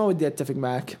معاك بس ما ودي أتفق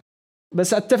معاك،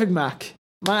 بس أتفق معاك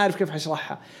ما أعرف كيف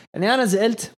حشرحها. يعني أنا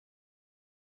زعلت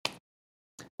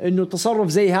إنه تصرف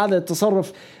زي هذا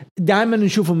التصرف دائما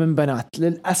نشوفه من بنات.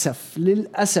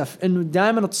 للأسف إنه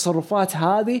دائما التصرفات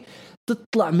هذه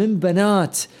تطلع من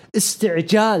بنات.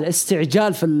 استعجال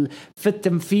في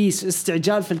التنفيس،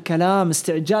 استعجال في الكلام،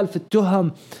 استعجال في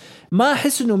التهم. ما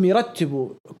أحس إنهم يرتبوا،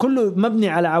 كله مبني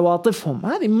على عواطفهم.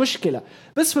 هذه مشكلة،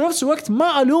 بس في نفس الوقت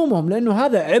ما ألومهم لأنه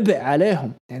هذا عبء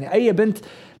عليهم. يعني أي بنت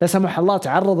لا سمح الله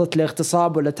تعرضت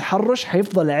لاغتصاب ولا تحرش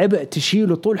حيفضل عبء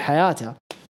تشيله طول حياتها.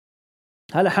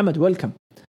 هلا حمد ويلكم.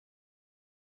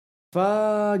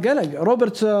 فقلق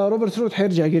روبرت روت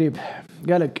حيرجع قريب،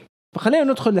 قلق. فخلينا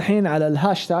ندخل الحين على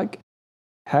الهاشتاج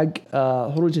حق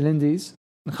هروج الانديز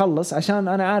نخلص، عشان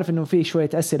أنا عارف إنه في شوية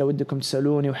أسئلة ودكم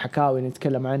تسألوني وحكاوي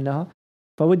نتكلم عنها،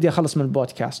 فودي أخلص من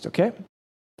البودكاست. أوكي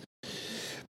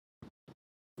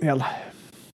يلا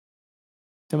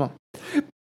تمام.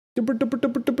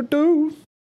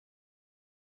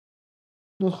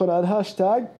 ندخل على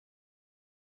الهاشتاج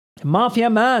مافيا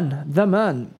مان ذا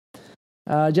مان.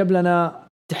 جاب لنا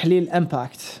تحليل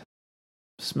امباكت.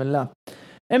 بسم الله.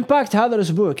 امباكت هذا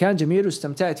الأسبوع كان جميل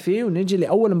واستمتعت فيه، ونجي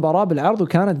لأول مباراة بالعرض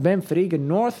وكانت بين فريق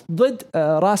النورث ضد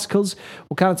راسكلز،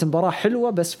 وكانت مباراة حلوة،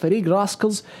 بس فريق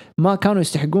راسكلز ما كانوا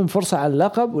يستحقون فرصة على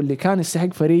اللقب، واللي كان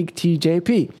يستحق فريق تي جي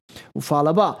بي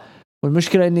وفالبا.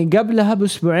 والمشكلة اني قبلها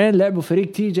بأسبوعين لعبوا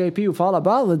فريق تي جي بي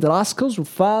وفالبا ضد راسكلز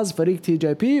وفاز فريق تي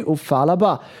جي بي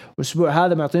وفالبا، والأسبوع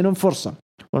هذا معطينهم فرصة.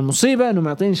 والمصيبة انه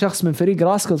معطين شخص من فريق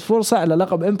راسكلز فرصة على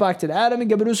لقب امباكت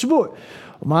العالمي قبل أسبوع،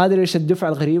 وما أدري إيش الدفعة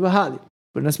الغريبة هذه.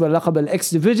 بالنسبة للقب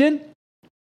الإكس ديفيجن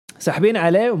سحبين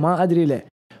عليه وما أدري ليه.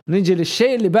 ونجي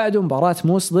للشيء اللي بعده، مباراة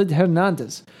موس ضد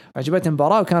هرنانديز. عجبتني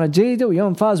المباراة وكانت جيدة،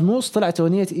 ويوم فاز موس طلعت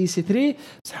أغنية EC3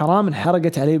 بس حرام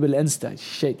انحرقت عليه بالإنستا.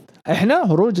 الشيء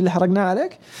إحنا هروج اللي حرقناه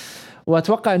عليك.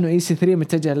 وأتوقع إنه EC3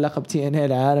 متجه للقب TNA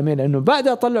العالمي، لأنه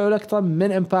بعدها طلعوا لقطة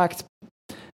من إمباكت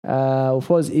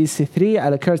وفوز EC3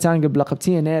 على كيرت أنجل بلقب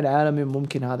TNA العالمي.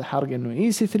 ممكن هذا حرق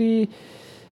إنه EC3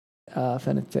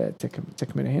 فين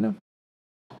تكمل هنا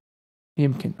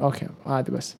يمكن. أوكي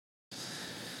عادي بس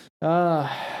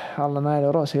والله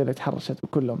نايل روس هي اللي تحرشت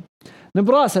وكلهم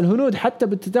نبراس الهنود حتى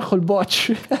بالتدخل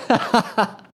بوتش.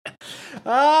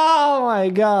 ماي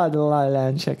جاد الله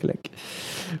يلعن شكلك.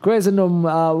 كويس انهم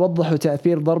وضحوا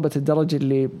تأثير ضربة الدرجة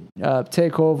اللي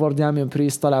بتيك اوفر داميان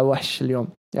بريست طلع وحش اليوم.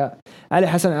 علي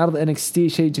حسن عرض NXT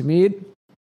شيء جميل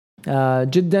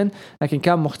جدا، لكن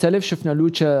كان مختلف. شفنا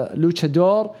لوتشا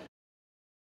دور،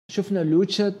 شفنا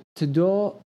لوتشا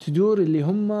تدور اللي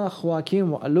هم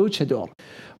خواكيم لوتشا دور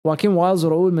واكيم وايلز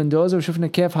وراول مندوزا، وشفنا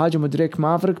كيف هاجموا دريك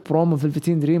مافريك برومو في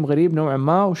الفتين دريم غريب نوعا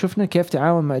ما، وشفنا كيف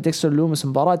تعاون مع ديكستر لومس.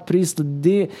 مباراة بريست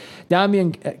ضد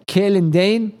داميان كيلين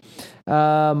دين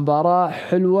مباراة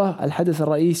حلوة. الحدث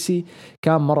الرئيسي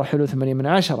كان مرة حلو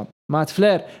 8/10. مات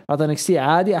فلير عطى نكسي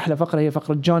عادي. أحلى فقرة هي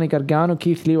فقرة جوني غارغانو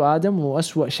كيث لي وآدم،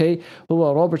 وأسوأ شيء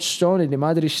هو روبرت ستون اللي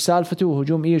ما أدري إيش سالفته،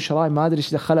 وهجوم إيو شراي ما أدري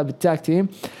إيش دخلها بالتاك تيم،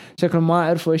 شكله ما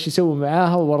عرفوا إيش يسوي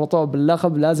معاها وورطوه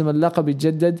باللقب. لازم اللقب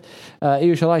يتجدد.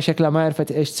 إيو شراي شكلها ما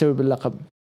عرفت إيش تسوي باللقب.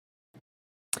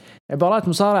 عبارات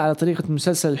مصارعة على طريقة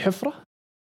مسلسل الحفرة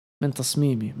من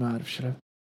تصميمي ما أعرف شو.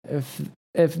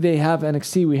 if they have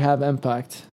NXT we have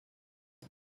Impact.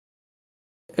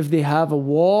 if they have a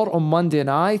war on Monday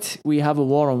night we have a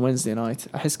war on Wednesday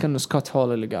night. أحس كأنه سكوت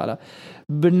هول اللي قاله.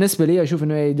 بالنسبة لي أشوف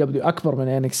إنه AEW أكبر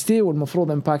من NXT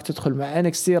والمفروض Impact تدخل مع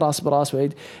NXT راس براس.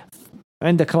 وعيد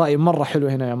عندك رأي مرة حلو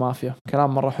هنا يا مافيا,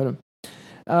 كلام مرة حلو.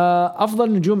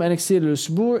 أفضل نجوم NXT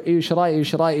للأسبوع إيش رأي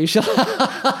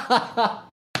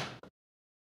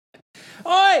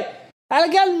أوي على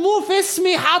الأقل مو في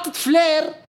اسمي حاطط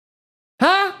فلير,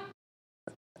 ها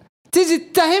تيجي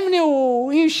تتهمني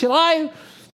وإيش رأي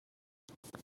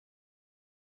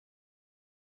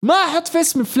ما أحط في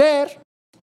اسمي فلير.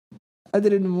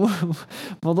 أدري إنه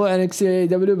موضوع NXT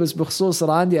AEW بس بخصوص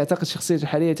راندي أعتقد شخصيته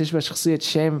الحالية تشبه شخصية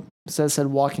شين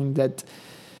مسلسل Walking Dead.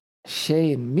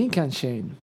 شين مين كان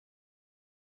شين؟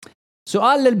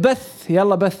 سؤال للبث,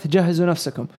 يلا بث جهزوا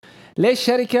نفسكم. ليش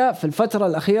الشركة في الفترة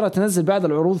الأخيرة تنزل بعض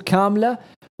العروض كاملة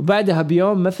وبعدها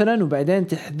بيوم مثلا وبعدين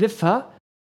تحذفها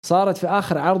صارت في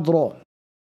آخر عرض رو؟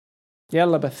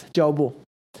 يلا بث جاوبوه.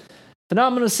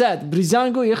 فنامن السعد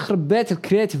بريزانجو يخرب بيت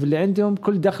الكرياتيف اللي عندهم,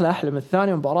 كل دخلة أحلى من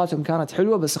الثانية, مباراتهم كانت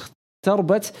حلوة بس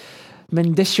اختربت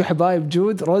من دشوا حبايب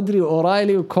جود رودري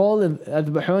وأورايلي وكول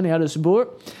أذبحوني هالأسبوع.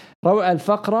 روعة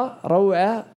الفقرة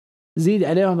روعة, زيد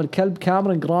عليهم الكلب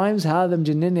كاميرون جرايمز هذا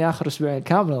مجنني آخر أسبوعين.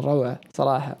 كاميرون روعة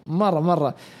صراحة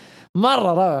مرة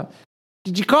روعة.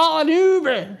 Did you call an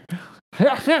Uber?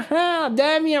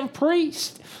 داميان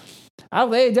بريست.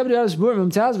 عرض AEW الأسبوع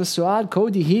ممتاز بس سؤال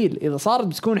كودي هيل إذا صارت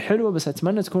بتكون حلوة بس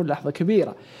أتمنى تكون لحظة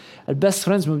كبيرة. البست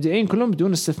فريندز مبدعين كلهم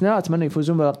بدون استثناء, أتمنى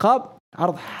يفوزون بالألقاب.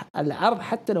 العرض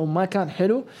حتى لو ما كان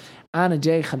حلو أنا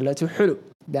جاي خلته حلو.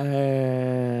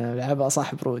 لعبها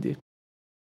صح برودي,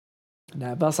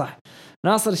 لعبها صح.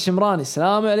 ناصر الشمراني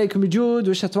السلام عليكم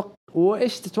بجود,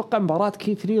 وإيش تتوقع مباراة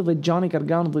كيث لي ضد جوني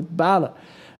غارغانو ضد بالر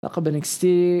لقب NXT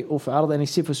وفي عرض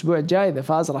NXT في الأسبوع الجاي إذا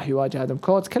فاز راح يواجه آدم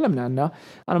كول. تكلمنا عنه,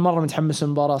 أنا مرة متحمس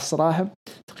للمباراة الصراحة.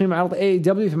 تقييم عرض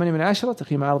AEW 8 من 10,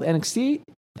 تقييم عرض NXT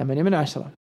 8 من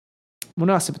 10,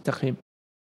 مناسب التقييم.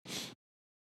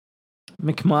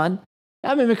 مكمان يا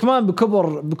عمي, مكمان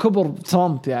بكبر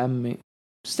ترامب يا عمي,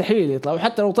 مستحيل يطلع,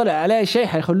 وحتى لو طلع عليه شيء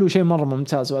حيخلوه شيء مرة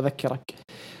ممتاز. وأذكرك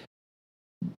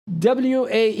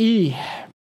WAE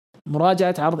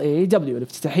مراجعة عرض AEW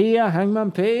الافتتاحية, هانجمان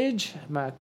بيج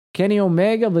مع كيني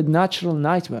أوميجا ضد ناتشرال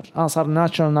نايتمير. صار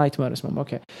ناتشرال نايتمير اسمه.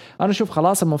 أوكي أنا أشوف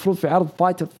خلاص المفروض في عرض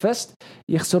فايتر فيست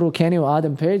يخسروا كيني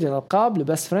وآدم بيج الألقاب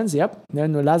لبست فريندز.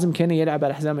 لأنه لازم كيني يلعب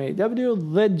على حزام AEW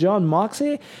ضد جون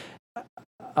ماكسي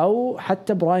أو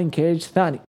حتى براين كيج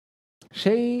ثاني.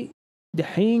 شيء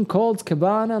دحين كولد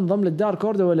كبانا انضم للدارك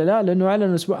اوردر ولا لا؟ لأنه أعلن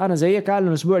الأسبوع, أنا زيك أعلن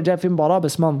الأسبوع جاي في مباراة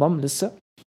بس ما انضم لسه.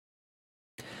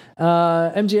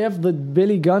 MJF ضد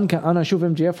بيلي جان, أنا أشوف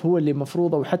MJF هو اللي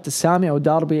مفروض, أو حتى سامي أو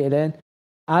داربي إلين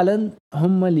ألن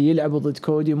هم اللي يلعبوا ضد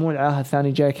كودي, مو العاهة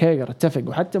الثاني جاك هيجر. اتفق.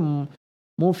 وحتى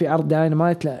مو في عرض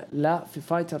داينامايت, لا في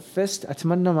فايتر فيست.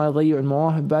 أتمنى ما يضيعوا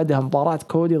المواهب. بعدها مباراة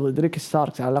كودي ضد ريك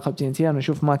ستارك على لقب TNT, أنا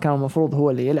أشوف ما كان المفروض هو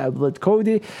اللي يلعب ضد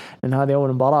كودي لأن هذه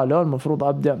أول مباراة له. المفروض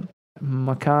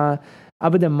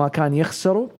أبدا ما كان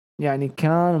يخسروا, يعني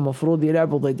كان المفروض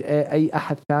يلعبوا ضد أي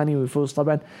أحد ثاني ويفوز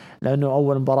طبعا لأنه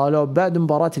أول مباراة له. بعد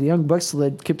مباراة اليونج باكس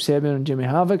ضد كيب سيبين وجيمي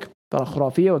هافك, مباراة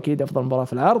خرافية وأكيد أفضل مباراة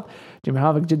في العرض. جيمي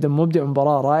هافك جدا مبدع,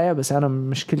 مباراة رائعة, بس أنا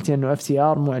مشكلتي إنه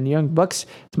FTR مو عن يونج باكس.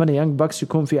 أتمنى يونج باكس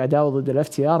يكون في عداوة ضد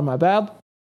FTR مع بعض.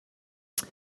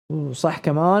 وصح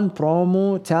كمان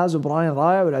برومو تاز وبراين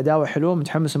رائع والعداوة حلوة,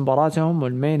 متحمس مباراتهم.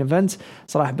 والمين إيفنت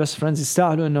صراحة بس فريندز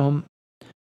يستاهلوا إنهم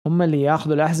هم اللي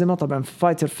ياخذوا الأحزمة طبعا في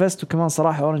فايتر فيست. وكمان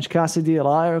صراحة أورنج كاسدي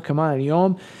رائع, وكمان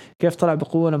اليوم كيف طلع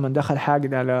بقوة لما دخل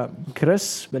حاقد على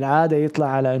كريس, بالعادة يطلع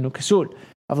على إنه كسول.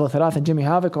 أفضل ثلاثة جيمي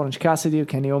هافك, أورنج كاسدي,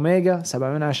 وكيني أوميجا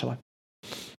 7 من 10.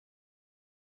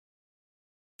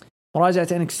 مراجعة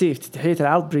NXT افتتاحية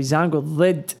العرض بريزانجو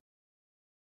ضد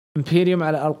إمبيريوم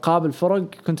على ألقاب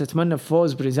الفرق. كنت أتمنى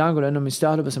فوز بريزانجو لأنهم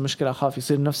يستاهلوا, بس المشكلة أخاف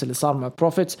يصير نفس اللي صار مع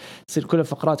بروفيتس, يصير كل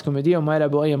فقرات كوميدية وما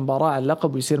يلعبوا أي مباراة على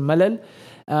اللقب ويصير ملل.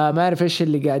 ما أعرف إيش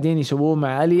اللي قاعدين يسووه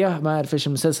مع عليا, ما أعرف إيش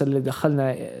المسلسل اللي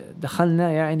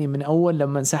دخلنا يعني من أول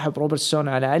لما انسحب روبرتسون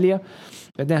على عليا,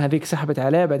 بعدين هذيك سحبت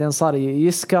عليه, بعدين صار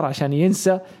يسكر عشان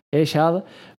ينسى إيش هذا.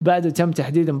 بعده تم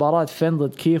تحديد مباراة فين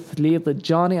ضد كيث لي ضد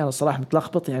جوني. أنا صراحة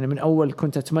متلخبط, يعني من أول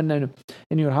كنت أتمنى إنه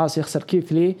يور هاوس يخسر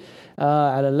كيث لي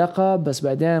على اللقب, بس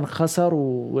بعدين خسر.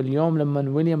 واليوم لما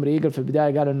ويليام ريجل في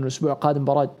البداية قال إنه الأسبوع القادم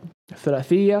مباراة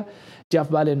ثلاثية, جاء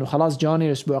في بالي إنه خلاص جوني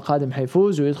الأسبوع القادم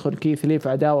حيفوز ويدخل كيث لي في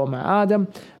عداوة مع آدم.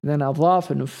 لأن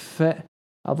أضاف إنه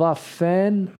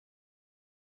فين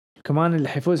كمان اللي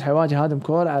حيفوز حيواجه آدم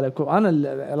كول على أنا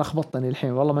لخبطتني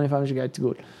الحين والله ماني فاهم إيش قاعد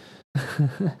تقول.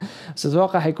 بس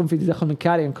أتوقع حيكون في تدخل من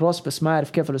كاريان كروس، بس ما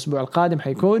أعرف كيف الأسبوع القادم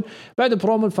حيكون. بعد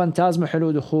برومو الفانتازما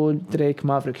حلو، دخول دريك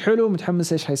مافريك حلو،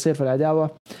 متحمس إيش حيصير في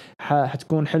العداوة،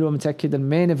 حتكون حلوة متأكد.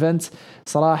 المين إيفنت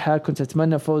صراحة كنت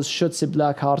أتمنى فوز شوتسي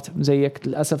بلاك هارت زيك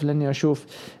للأسف، لأني أشوف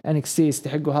NXT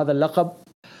يستحقوا هذا اللقب.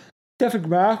 اتفق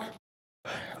معك،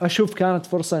 أشوف كانت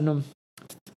فرصة إنه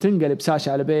تنقلب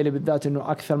ساشا على بيلي بالذات،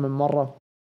 إنه أكثر من مرة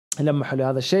لمحوا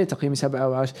لهذا الشيء. تقييمي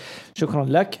 7 و10، شكرا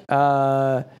لك.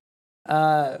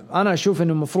 أنا أشوف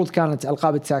إنه المفروض كانت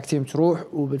ألقاب التاك تيم تروح،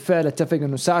 وبالفعل اتفق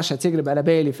إنه ساشا تقلب على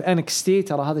بيلي في NXT،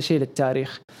 ترى هذا شيء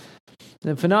للتاريخ.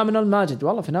 فينامينال ماجد،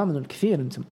 والله فينامينال كثير.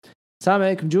 أنتم السلام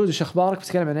عليكم جود، وش أخبارك؟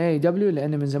 بتكلم عن AEW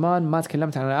لأني من زمان ما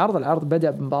تكلمت عن العرض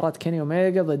بدأ بمباراة كيني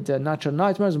أوميجا ضد ناتشورال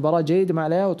نايتميرز، مباراة جيدة ما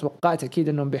عليها، وتوقعت أكيد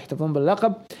إنهم بيحتفظون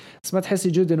باللقب، بس ما تحس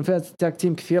جود إنه فئة التاك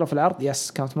تيم كثيرة في العرض؟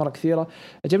 يس، كانت مرة كثيرة.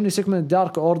 عجبني سيكمنت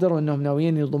الدارك أوردر وإنهم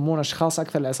ناويين يضمون أشخاص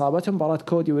أكثر لعصابتهم. مباراة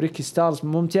كودي وريكي ستارز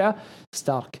ممتعة.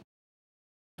 ستارك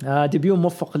ديبيو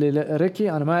موفق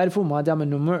لريكي، أنا ما أعرفه، ما دام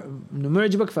إنه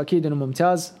معجبك فأكيد إنه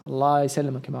ممتاز. الله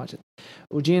يسلمك يا ماجد.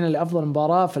 وجينا لأفضل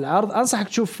مباراة في العرض، أنصحك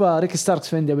تشوف ريكي ستاركس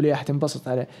في NWA حتنبسط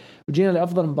عليه. وجينا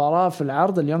لأفضل مباراة في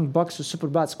العرض، اليونج بوكس والسوبر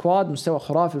باد سكواد، مستوى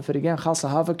خرافي الفريقين،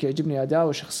 خاصة هافك يعجبني أداء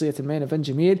وشخصية المين إيفنت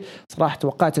جميل صراحة.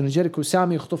 توقعت إنه جيريكو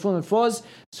وسامي يخطفون الفوز،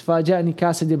 بس فاجأني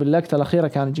كاسدي باللقطة الأخيرة،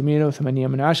 كانت جميلة و8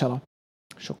 من 10.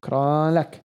 شكرا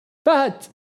لك. فهد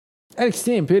NXT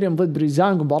إمبيريوم ضد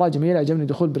بريزانجو، مباراة جميلة، عجبني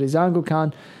دخول بريزانجو.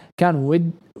 كان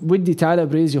ودي تعالى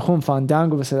بريز يخون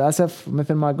فاندانجو، بس للأسف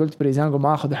مثل ما قلت بريزانجو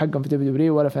ما أخذوا حقهم في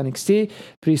WWE ولا في NXT.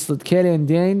 بريس ضد كيليان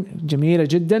دين جميلة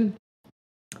جدا،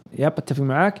 اتفق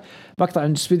معاك. مقطع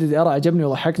عند سبيد أرى عجبني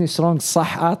وضحكني. سترونج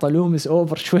صح أعطى لومس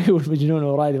أوفر شوي، والمجنون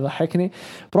ورايلي ضحكني.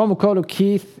 برومو كولو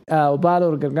كيث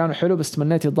وبالور قرقانو حلو، بس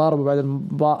تمنيت يضاربوا بعد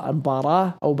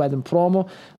المباراة أو بعد البرومو.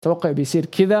 توقع بيصير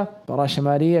كذا، مباراة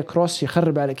شمالية كروس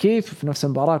يخرب على كيث، وفي نفس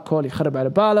المباراة كول يخرب على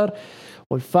بالور،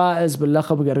 والفائز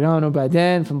باللقب قرقانو.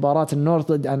 بعدين في مباراة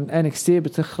النورث ضد NXT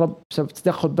بتخرب بسبب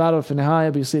تدخل بالور في النهاية،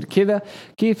 بيصير كذا،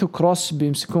 كيث وكروس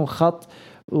بيمسكون خط،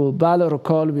 وبالور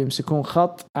وكول بيمسكون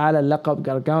خط على اللقب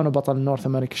قرقانو بطل النورث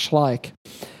أمريكا. ايش رايك؟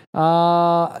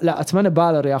 لا، أتمنى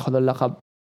بالور ياخذ اللقب،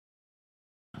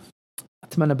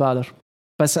 أتمنى بالور،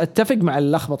 بس أتفق مع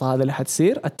اللخبطة هذه اللي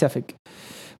حتصير. أتفق.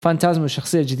 فانتازم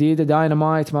الشخصية جديدة.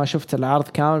 داينامايت ما شفت العرض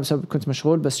كامل بسبب كنت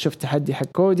مشغول، بس شفت تحدي حق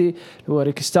كودي اللي هو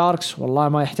ريكي ستاركس. والله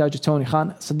ما يحتاجوا توني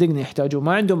خان، صدقني يحتاجوا،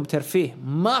 ما عندهم ترفيه،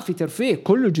 ما في ترفيه،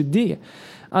 كله جدية.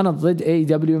 أنا ضد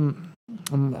AEW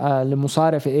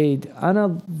لمصارع في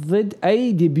أنا ضد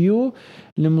أي ديبيو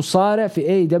لمصارع في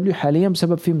AEW حاليا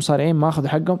بسبب في مصارعين ما أخذوا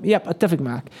حقهم. أتفق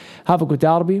معك. هافك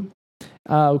وداربي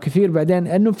وكثير بعدين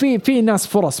انه في ناس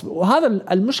فرص، وهذا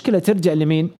المشكله ترجع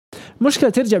لمين؟ المشكله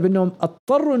ترجع بانهم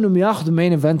اضطروا انهم ياخذوا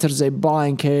مين ايفنترز زي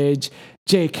براين كيج،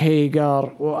 جيك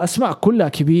هيجر، واسماء كلها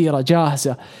كبيره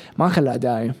جاهزه، ما خلى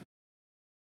داعي.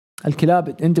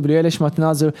 الكلاب NWA ليش ما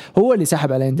تنازل؟ هو اللي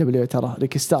سحب على NWA، ترى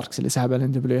ريكي ستاركس اللي سحب على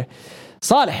NWA.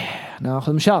 صالح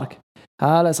ناخذ مشارك.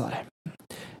 هلا صالح.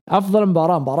 أفضل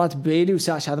مباراة بيلي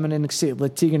وساش، هذا من NXT ضد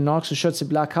تيجن نوكس وشوتس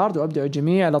بلاك هارد، وأبدعوا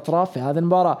جميع الأطراف في هذه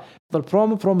المباراة.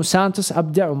 أفضل برومو سانتوس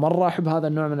أبدع، ومرة أحب هذا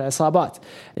النوع من العصابات.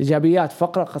 إيجابيات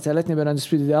فقرة قتلتني بين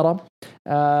أندسبيد أرى.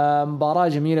 مباراة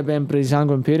جميلة بين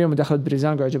بريزانجو وإمبيريوم، ودخلت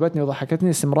بريزانجو عجبتني وضحكتني.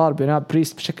 استمرار بناء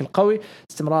بريست بشكل قوي،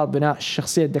 استمرار بناء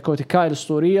شخصية داكوتا كاي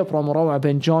الأسطورية. برومو روعة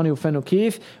بين جوني وفين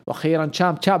وكيث، وأخيرا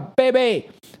تشامب بيبي.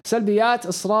 سلبيات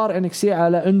إصرار NXT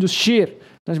على اندوس شير،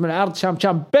 نجم العرض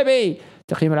تشامب بيبي.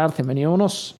 تقييم العرض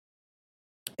 8.5.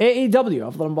 AEW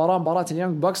أفضل مباراة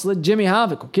اليونج بوكس ضد جيمي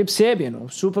هافك وكيب سيبين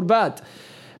وسوبر باد.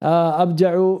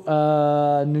 أبدعوا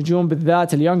نجوم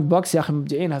بالذات اليونج بوكس، يا أخي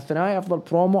مبدعين هالثنائي. أفضل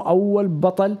برومو أول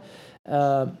بطل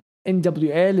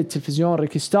NWA للتلفزيون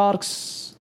ريكي ستاركس،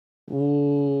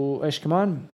 وإيش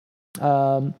كمان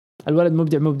الولد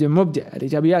مبدع.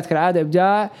 الإيجابيات كالعادة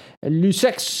إبداع.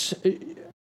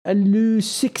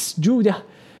 اللوسكس جودة،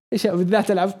 إيش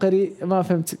بالذات العبقري، ما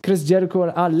فهمت. كريس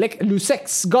جيريكو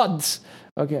لوسكس جودز.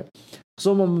 أوكي،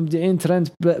 خصومهم مبدعين. ترنت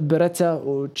بريتا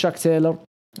وتشاك تايلر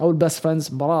أو البس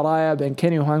فانز. مباراة رائعة بين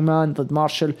كيني وهانجمان ضد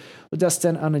مارشل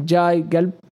وداستن. أنا جاي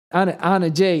قلب. أنا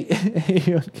جاي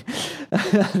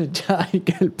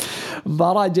قلب.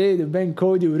 مباراة جيدة بين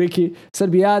كودي وريكي.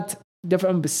 سلبيات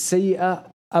دفعهم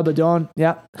بالسيئة أبدون،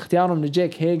 اختيارهم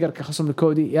لجيك هيجر كخصم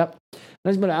لكودي.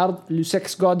 نجم العرض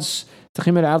لوسكس جودز،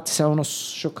 تقييم العرض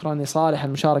 9.5. شكرا يا صالح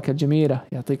المشاركة الجميلة،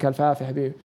 يعطيك الف عافية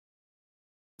حبيبي.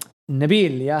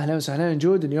 نبيل، يا أهلا وسهلا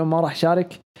جود. اليوم ما راح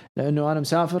شارك لأنه أنا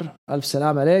مسافر، ألف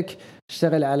سلام عليك.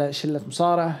 اشتغل على شلة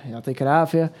مصارعة، يعطيك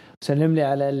العافية. وسلم لي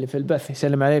على اللي في البث،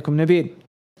 يسلم عليكم نبيل.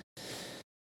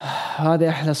 هذه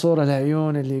أحلى صورة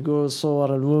لعيون اللي يقول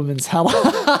صور الوومنز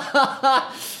حرام.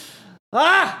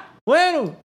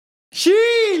 وينه؟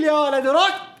 شيل يا ولد،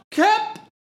 ركب.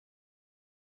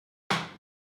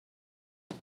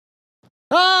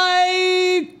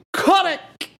 ايكونيك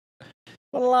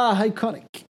والله،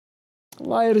 ايكونيك.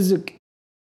 الله يرزق،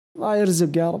 الله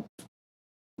يرزق يا رب،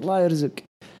 الله يرزق.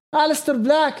 أليستر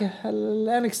بلاك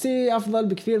الNXT أفضل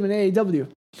بكثير من AEW.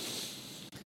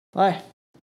 طيب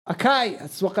أكاي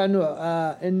أتوقع إنه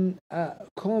إن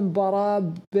كون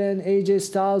مباراة بين AJ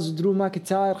ستايلز ودرو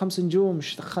ماكنتاير 5 نجوم،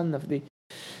 مش دخلنا في ذي.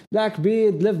 بلاك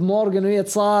بيرد ليف مورغان وهي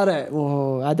تصارع.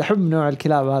 هذا أحب نوع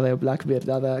الكلاب هذا يا بلاك بيرد.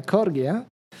 هذا كورجي ها،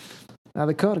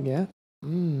 هذا كورجي ها.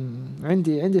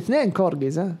 عندي 2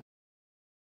 كورجيز ها.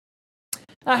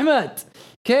 أحمد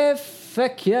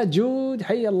كيفك يا جود؟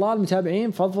 حي الله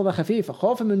المتابعين. فضفضة خفيفة،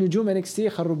 خوفا من نجوم NXT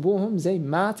يخربوهم زي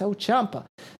مات أو تشامبا.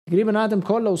 تقريبا آدم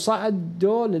كول لو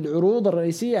صعدوا للعروض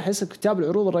الرئيسية، أحس كتاب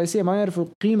العروض الرئيسية ما يعرفوا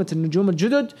قيمة النجوم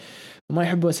الجدد وما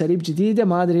يحبوا أساليب جديدة.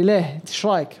 ما أدري ليه، إيش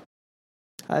رأيك؟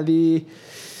 هذه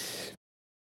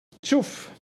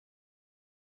شوف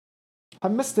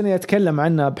حمستني أتكلم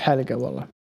عنها بحلقة والله،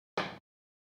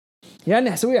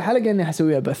 يعني حسويها حلقة إني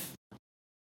حسويها بث.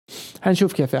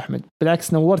 هنشوف كيف يا أحمد.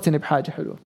 بالعكس نورتني بحاجة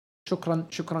حلوة، شكرا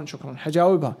شكرا شكرا.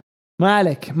 حجاوبها ما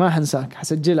عليك، ما حنساك،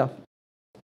 حسجلها.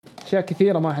 أشياء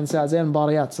كثيرة ما حنساها زي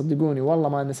المباريات، صدقوني والله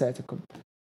ما نسيتكم.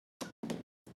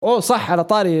 صح، على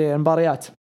طاري المباريات،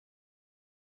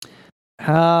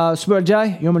 الأسبوع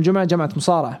الجاي يوم الجمعة جمعة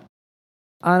مصارعة.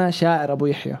 أنا شاعر أبو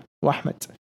يحيى وأحمد،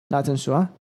 لا تنسوا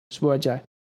الأسبوع الجاي.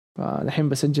 الحين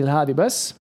بسجل هذه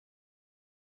بس.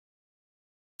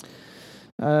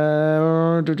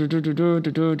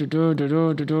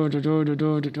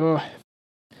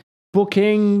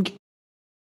 بوكينج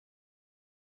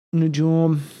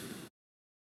نجوم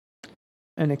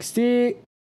NXT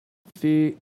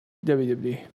في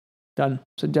WWE دان.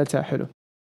 سجلتها حلو،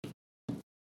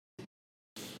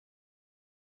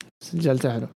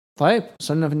 سجلتها حلو. طيب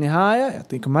وصلنا في النهاية،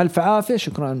 يعطيكم ألف عافية.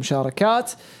 شكرا على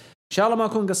المشاركات، إن شاء الله ما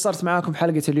أكون قصرت معاكم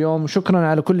حلقة اليوم. وشكرا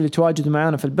على كل اللي تواجدوا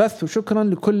معنا في البث، وشكرا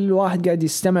لكل واحد قاعد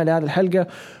يستمع لهذه الحلقة،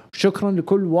 وشكرا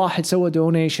لكل واحد سوى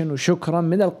دونيشن، وشكرا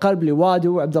من القلب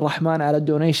لوادو وعبد الرحمن على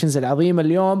الدونيشنز العظيمة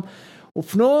اليوم.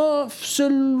 وفي نفس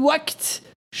الوقت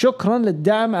شكرا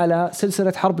للدعم على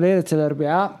سلسلة حرب ليلة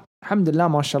الأربعاء. الحمد لله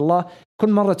ما شاء الله،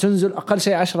 كل مرة تنزل أقل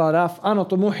شيء 10,000. أنا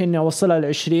طموحي إني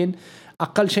أوصلها ل20،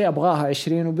 أقل شيء أبغاها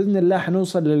 20، وبإذن الله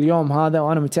حنوصل لليوم هذا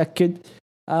وأنا متأكد.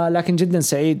 لكن جدا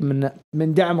سعيد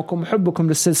من دعمكم وحبكم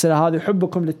للسلسلة هذه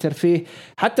وحبكم للترفيه.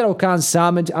 حتى لو كان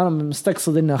سامج، أنا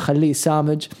مستقصد إنه أخليه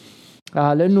سامج،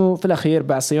 لأنه في الأخير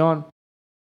بعصيون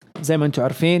زي ما أنتم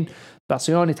عارفين.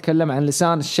 بعصيون يتكلم عن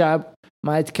لسان الشعب،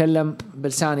 ما يتكلم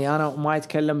بلساني أنا، وما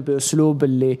يتكلم بأسلوب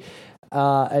اللي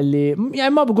يعني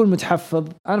ما بقول متحفظ.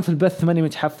 أنا في البث ماني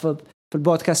متحفظ، في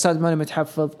البودكاستات ماني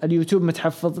متحفظ، اليوتيوب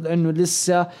متحفظ، لأنه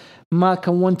لسه ما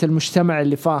كونت المجتمع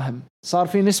اللي فاهم. صار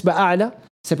في نسبة أعلى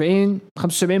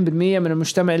 70-75% من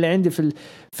المجتمع اللي عندي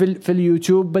في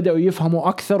اليوتيوب بدأوا يفهموا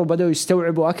أكثر وبدأوا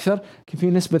يستوعبوا أكثر. كان في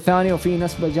نسبة ثانية وفي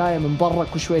نسبة جاية من برا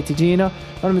كل شوية تجينا.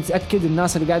 أنا متأكد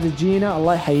الناس اللي قاعدة تجينا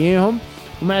الله يحييهم،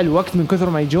 ومع الوقت من كثر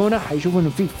ما يجونا حيشوفوا إنه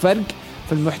في فرق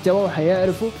في المحتوى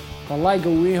وحيعرفوا. والله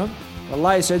يقويهم،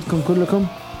 والله يسعدكم كلكم.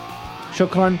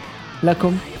 شكرا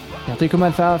لكم، يعطيكم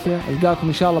ألف عافية. ألقاكم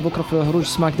إن شاء الله بكرة في هروج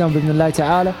سماك داون بإذن الله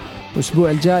تعالى،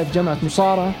 والأسبوع الجاي في جمعة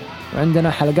مصارعة.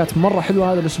 وعندنا حلقات مرة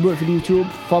حلوة هذا الأسبوع في اليوتيوب،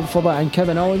 فضفضة عن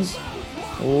كيفن أوينز،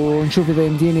 ونشوف إذا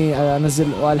يمديني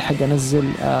أنزل وألحق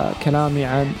أنزل كلامي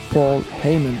عن بول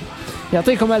هيمن.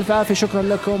 يعطيكم ألف عافية، شكرا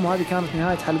لكم. وهذه كانت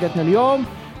نهاية حلقتنا اليوم.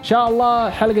 إن شاء الله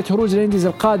حلقة هروج الانديز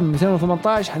القادمة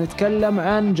 2018 حنتكلم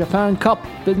عن جابان كاب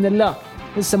بإذن الله.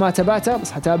 لسه ما تابعتها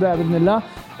بس حتابعها بإذن الله،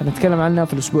 هنتكلم عنها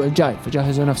في الأسبوع الجاي،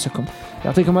 فجهزوا نفسكم.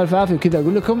 يعطيكم ألف عافية، وكذا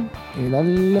أقول لكم إلى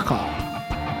اللقاء.